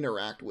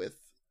interact with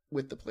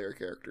the player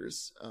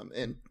characters,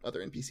 and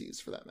other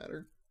NPCs for that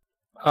matter.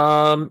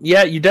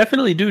 Yeah, you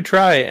definitely do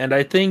try, and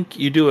I think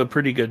you do a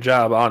pretty good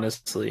job,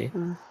 honestly.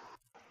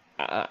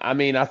 I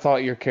mean, I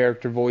thought your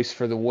character voice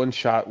for the one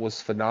shot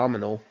was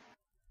phenomenal.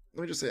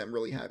 Let me just say I'm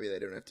really happy that I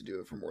don't have to do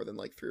it for more than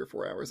like 3 or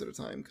 4 hours at a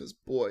time, because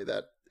boy,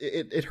 that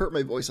it hurt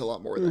my voice a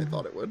lot more than I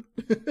thought it would.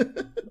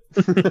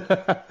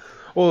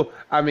 Well,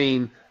 I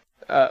mean,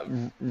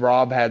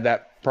 Rob had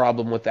that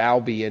problem with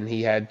Albion.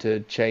 He had to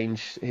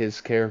change his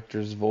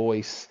character's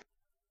voice,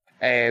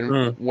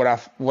 and what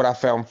I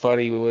found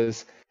funny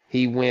was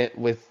he went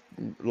with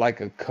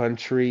like a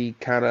country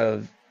kind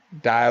of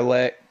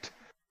dialect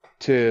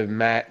to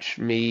match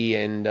me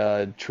and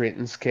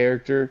Trenton's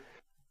character.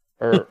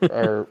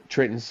 or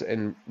Trenton's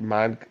and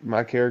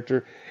my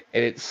character,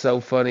 and it's so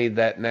funny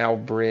that now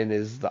Bryn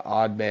is the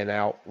odd man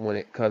out when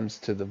it comes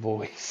to the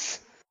voice.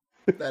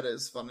 That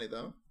is funny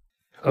though.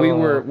 We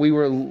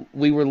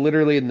were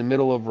literally in the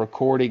middle of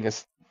recording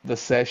the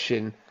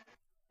session,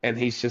 and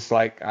he's just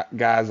like,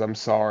 "Guys, I'm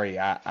sorry,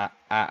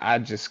 I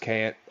just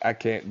can't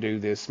do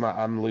this.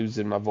 I'm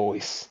losing my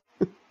voice."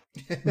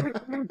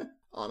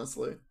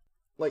 Honestly.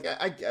 Like,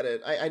 I get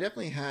it. I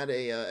definitely had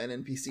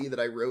an NPC that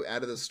I wrote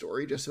out of the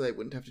story just so I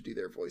wouldn't have to do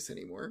their voice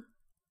anymore.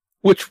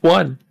 Which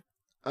one?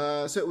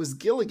 So it was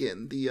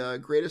Gilligan, the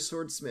greatest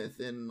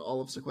swordsmith in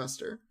all of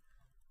Sequester.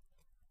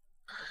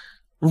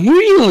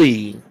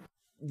 Really?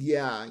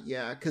 Yeah,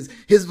 because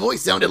his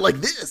voice sounded like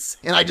this,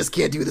 and I just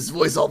can't do this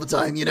voice all the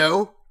time, you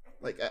know?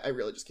 Like, I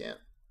really just can't.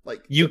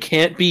 Like, you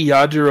can't be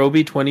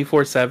Yajirobe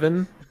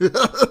 24/7?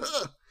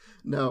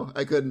 No,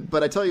 I couldn't.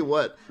 But I tell you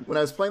what, when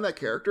I was playing that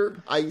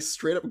character, I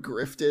straight up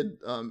grifted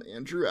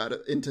Andrew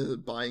into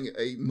buying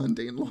a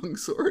mundane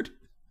longsword.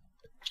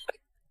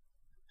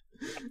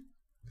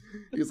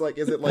 He was like,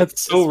 "Is it like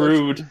that's so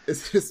rude?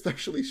 Is it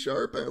especially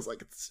sharp?" I was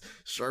like, "It's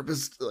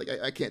sharpest." Like,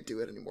 I can't do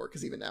it anymore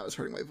because even now it's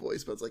hurting my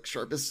voice. But it's like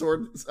sharpest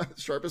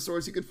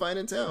swords you could find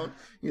in town.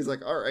 He's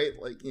like, "All right,"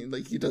 like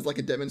he does like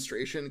a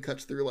demonstration,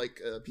 cuts through like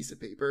a piece of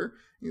paper.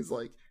 He's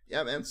like,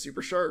 "Yeah, man,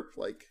 super sharp."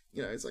 Like,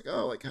 he's like,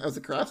 "Oh, like how's the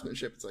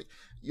craftsmanship?" It's like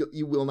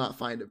you will not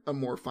find a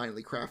more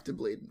finely crafted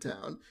blade in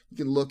town. You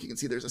can look, you can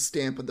see there's a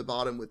stamp on the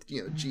bottom with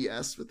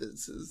GS with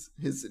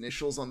his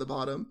initials on the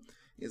bottom.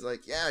 He's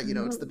like, "Yeah,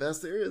 it's the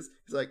best there is."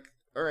 He's like,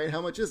 "All right,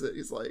 how much is it?"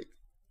 He's like,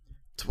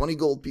 20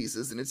 gold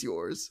pieces and it's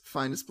yours.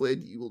 Finest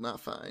blade you will not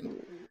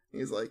find.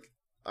 He's like,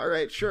 "All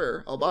right,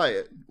 sure, I'll buy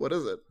it. What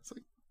is it?" It's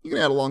like, "You can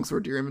add a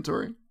longsword to your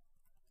inventory."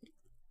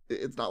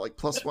 It's not like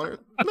 +1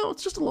 no,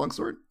 it's just a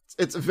longsword.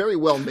 It's a very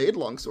well made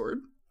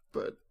longsword,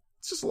 but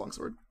it's just a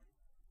longsword.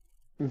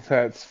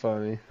 That's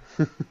funny.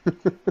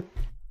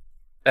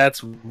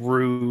 That's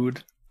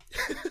rude.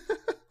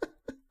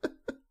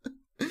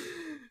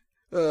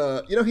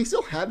 He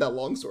still had that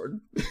longsword.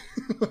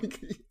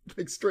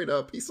 like straight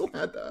up, he still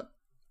had that.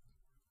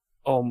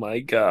 Oh my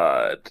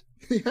god.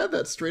 He had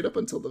that straight up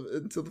until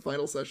the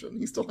final session.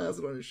 He still has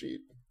it on his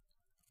sheet.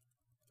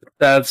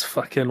 That's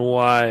fucking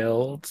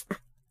wild.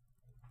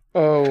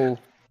 Oh,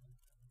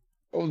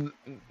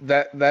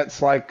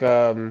 that's like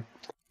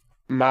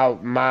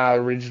my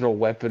original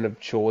weapon of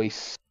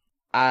choice.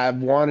 I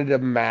wanted a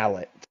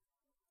mallet.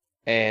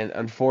 And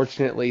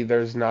unfortunately,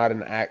 there's not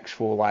an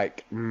actual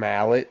like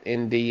mallet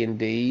in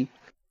D&D,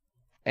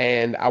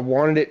 and I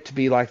wanted it to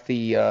be like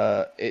the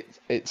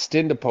it's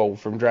Stendapole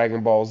from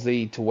Dragon Ball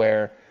Z, to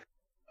where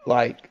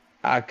like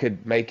I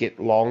could make it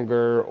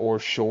longer or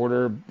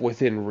shorter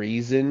within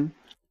reason.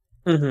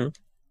 Mm-hmm.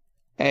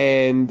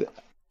 And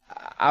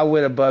I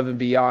went above and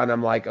beyond.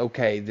 I'm like,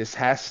 okay, this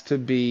has to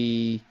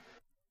be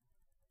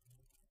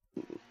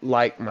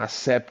like my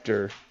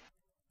scepter.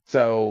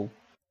 So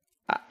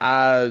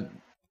I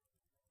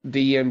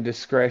DM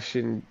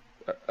discretion,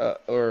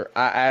 or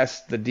I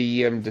asked the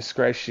DM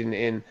discretion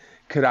in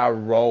could I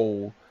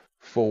roll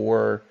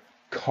for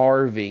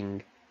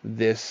carving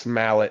this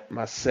mallet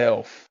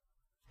myself.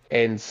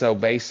 And so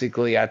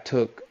basically I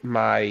took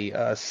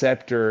my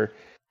scepter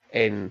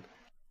and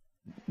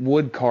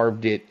wood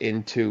carved it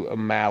into a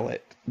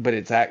mallet, but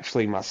it's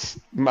actually my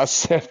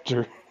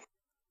scepter.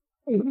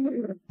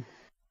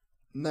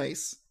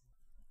 Nice.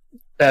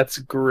 That's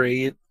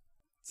great.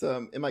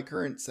 So in my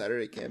current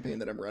Saturday campaign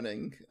that I'm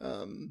running,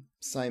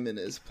 Simon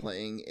is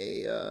playing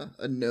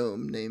a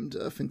gnome named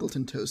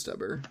Finkelton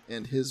Toestubber,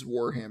 and his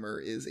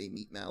warhammer is a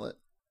meat mallet.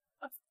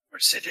 Of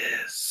course it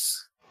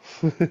is.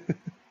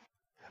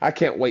 I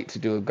can't wait to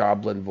do a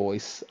goblin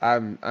voice.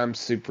 I'm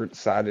super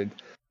excited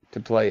to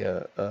play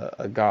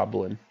a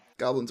goblin.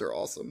 Goblins are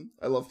awesome.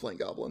 I love playing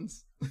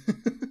goblins.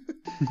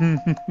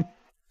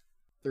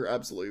 They're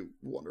absolutely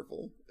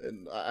wonderful,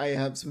 and I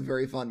have some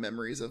very fond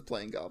memories of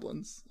playing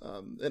goblins.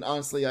 And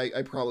honestly,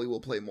 I probably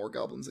will play more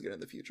goblins again in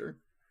the future.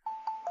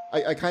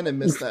 I kind of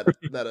miss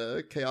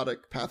that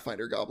chaotic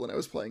Pathfinder goblin I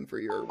was playing for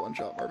your one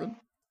shot, Marvin.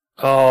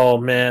 Oh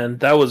man,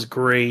 that was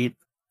great.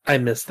 I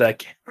missed that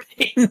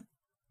campaign.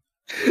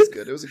 It was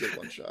good. It was a good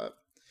one shot.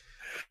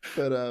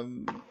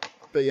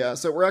 But yeah,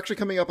 so we're actually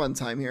coming up on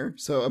time here,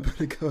 so I'm going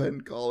to go ahead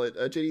and call it.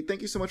 JD,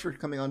 thank you so much for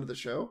coming on to the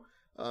show.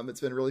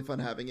 It's been really fun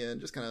having you and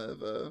just kind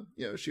of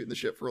shooting the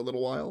shit for a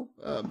little while.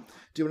 Do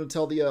you want to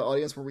tell the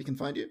audience where we can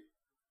find you?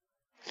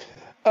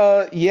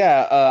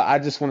 I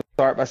just want to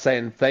start by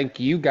saying thank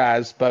you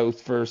guys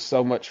both for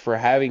so much for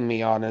having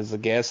me on as a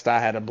guest. I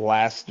had a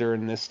blast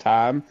during this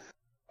time.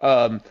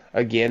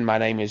 Again, my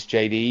name is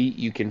JD.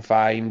 You can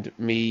find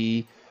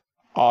me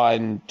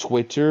on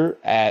Twitter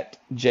at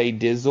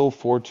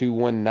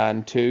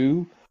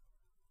jdizzle42192,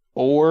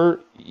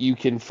 or you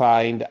can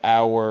find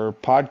our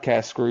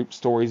podcast group,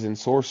 Stories and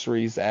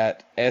Sorceries,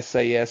 at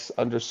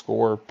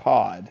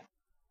SAS_pod.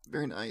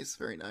 Very nice,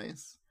 very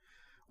nice.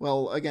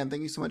 Well, again,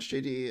 thank you so much,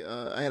 JD.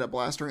 I had a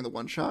blast during the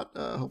one shot.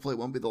 Hopefully it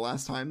won't be the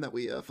last time that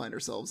we find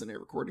ourselves in a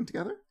recording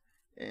together.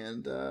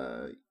 And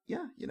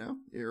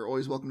you're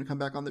always welcome to come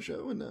back on the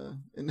show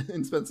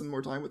and spend some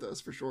more time with us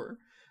for sure.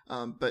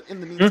 But in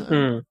the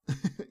meantime,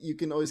 you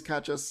can always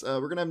catch us.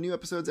 We're going to have new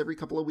episodes every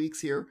couple of weeks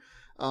here.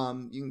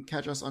 You can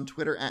catch us on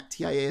Twitter at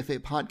TIAFA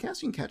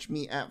Podcast. You can catch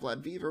me at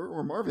Vlad Beaver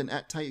or Marvin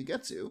at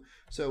Tayugetsu.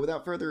 So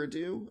without further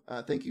ado,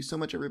 thank you so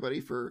much,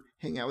 everybody, for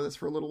hanging out with us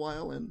for a little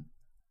while. And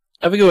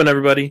have a good one,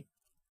 everybody.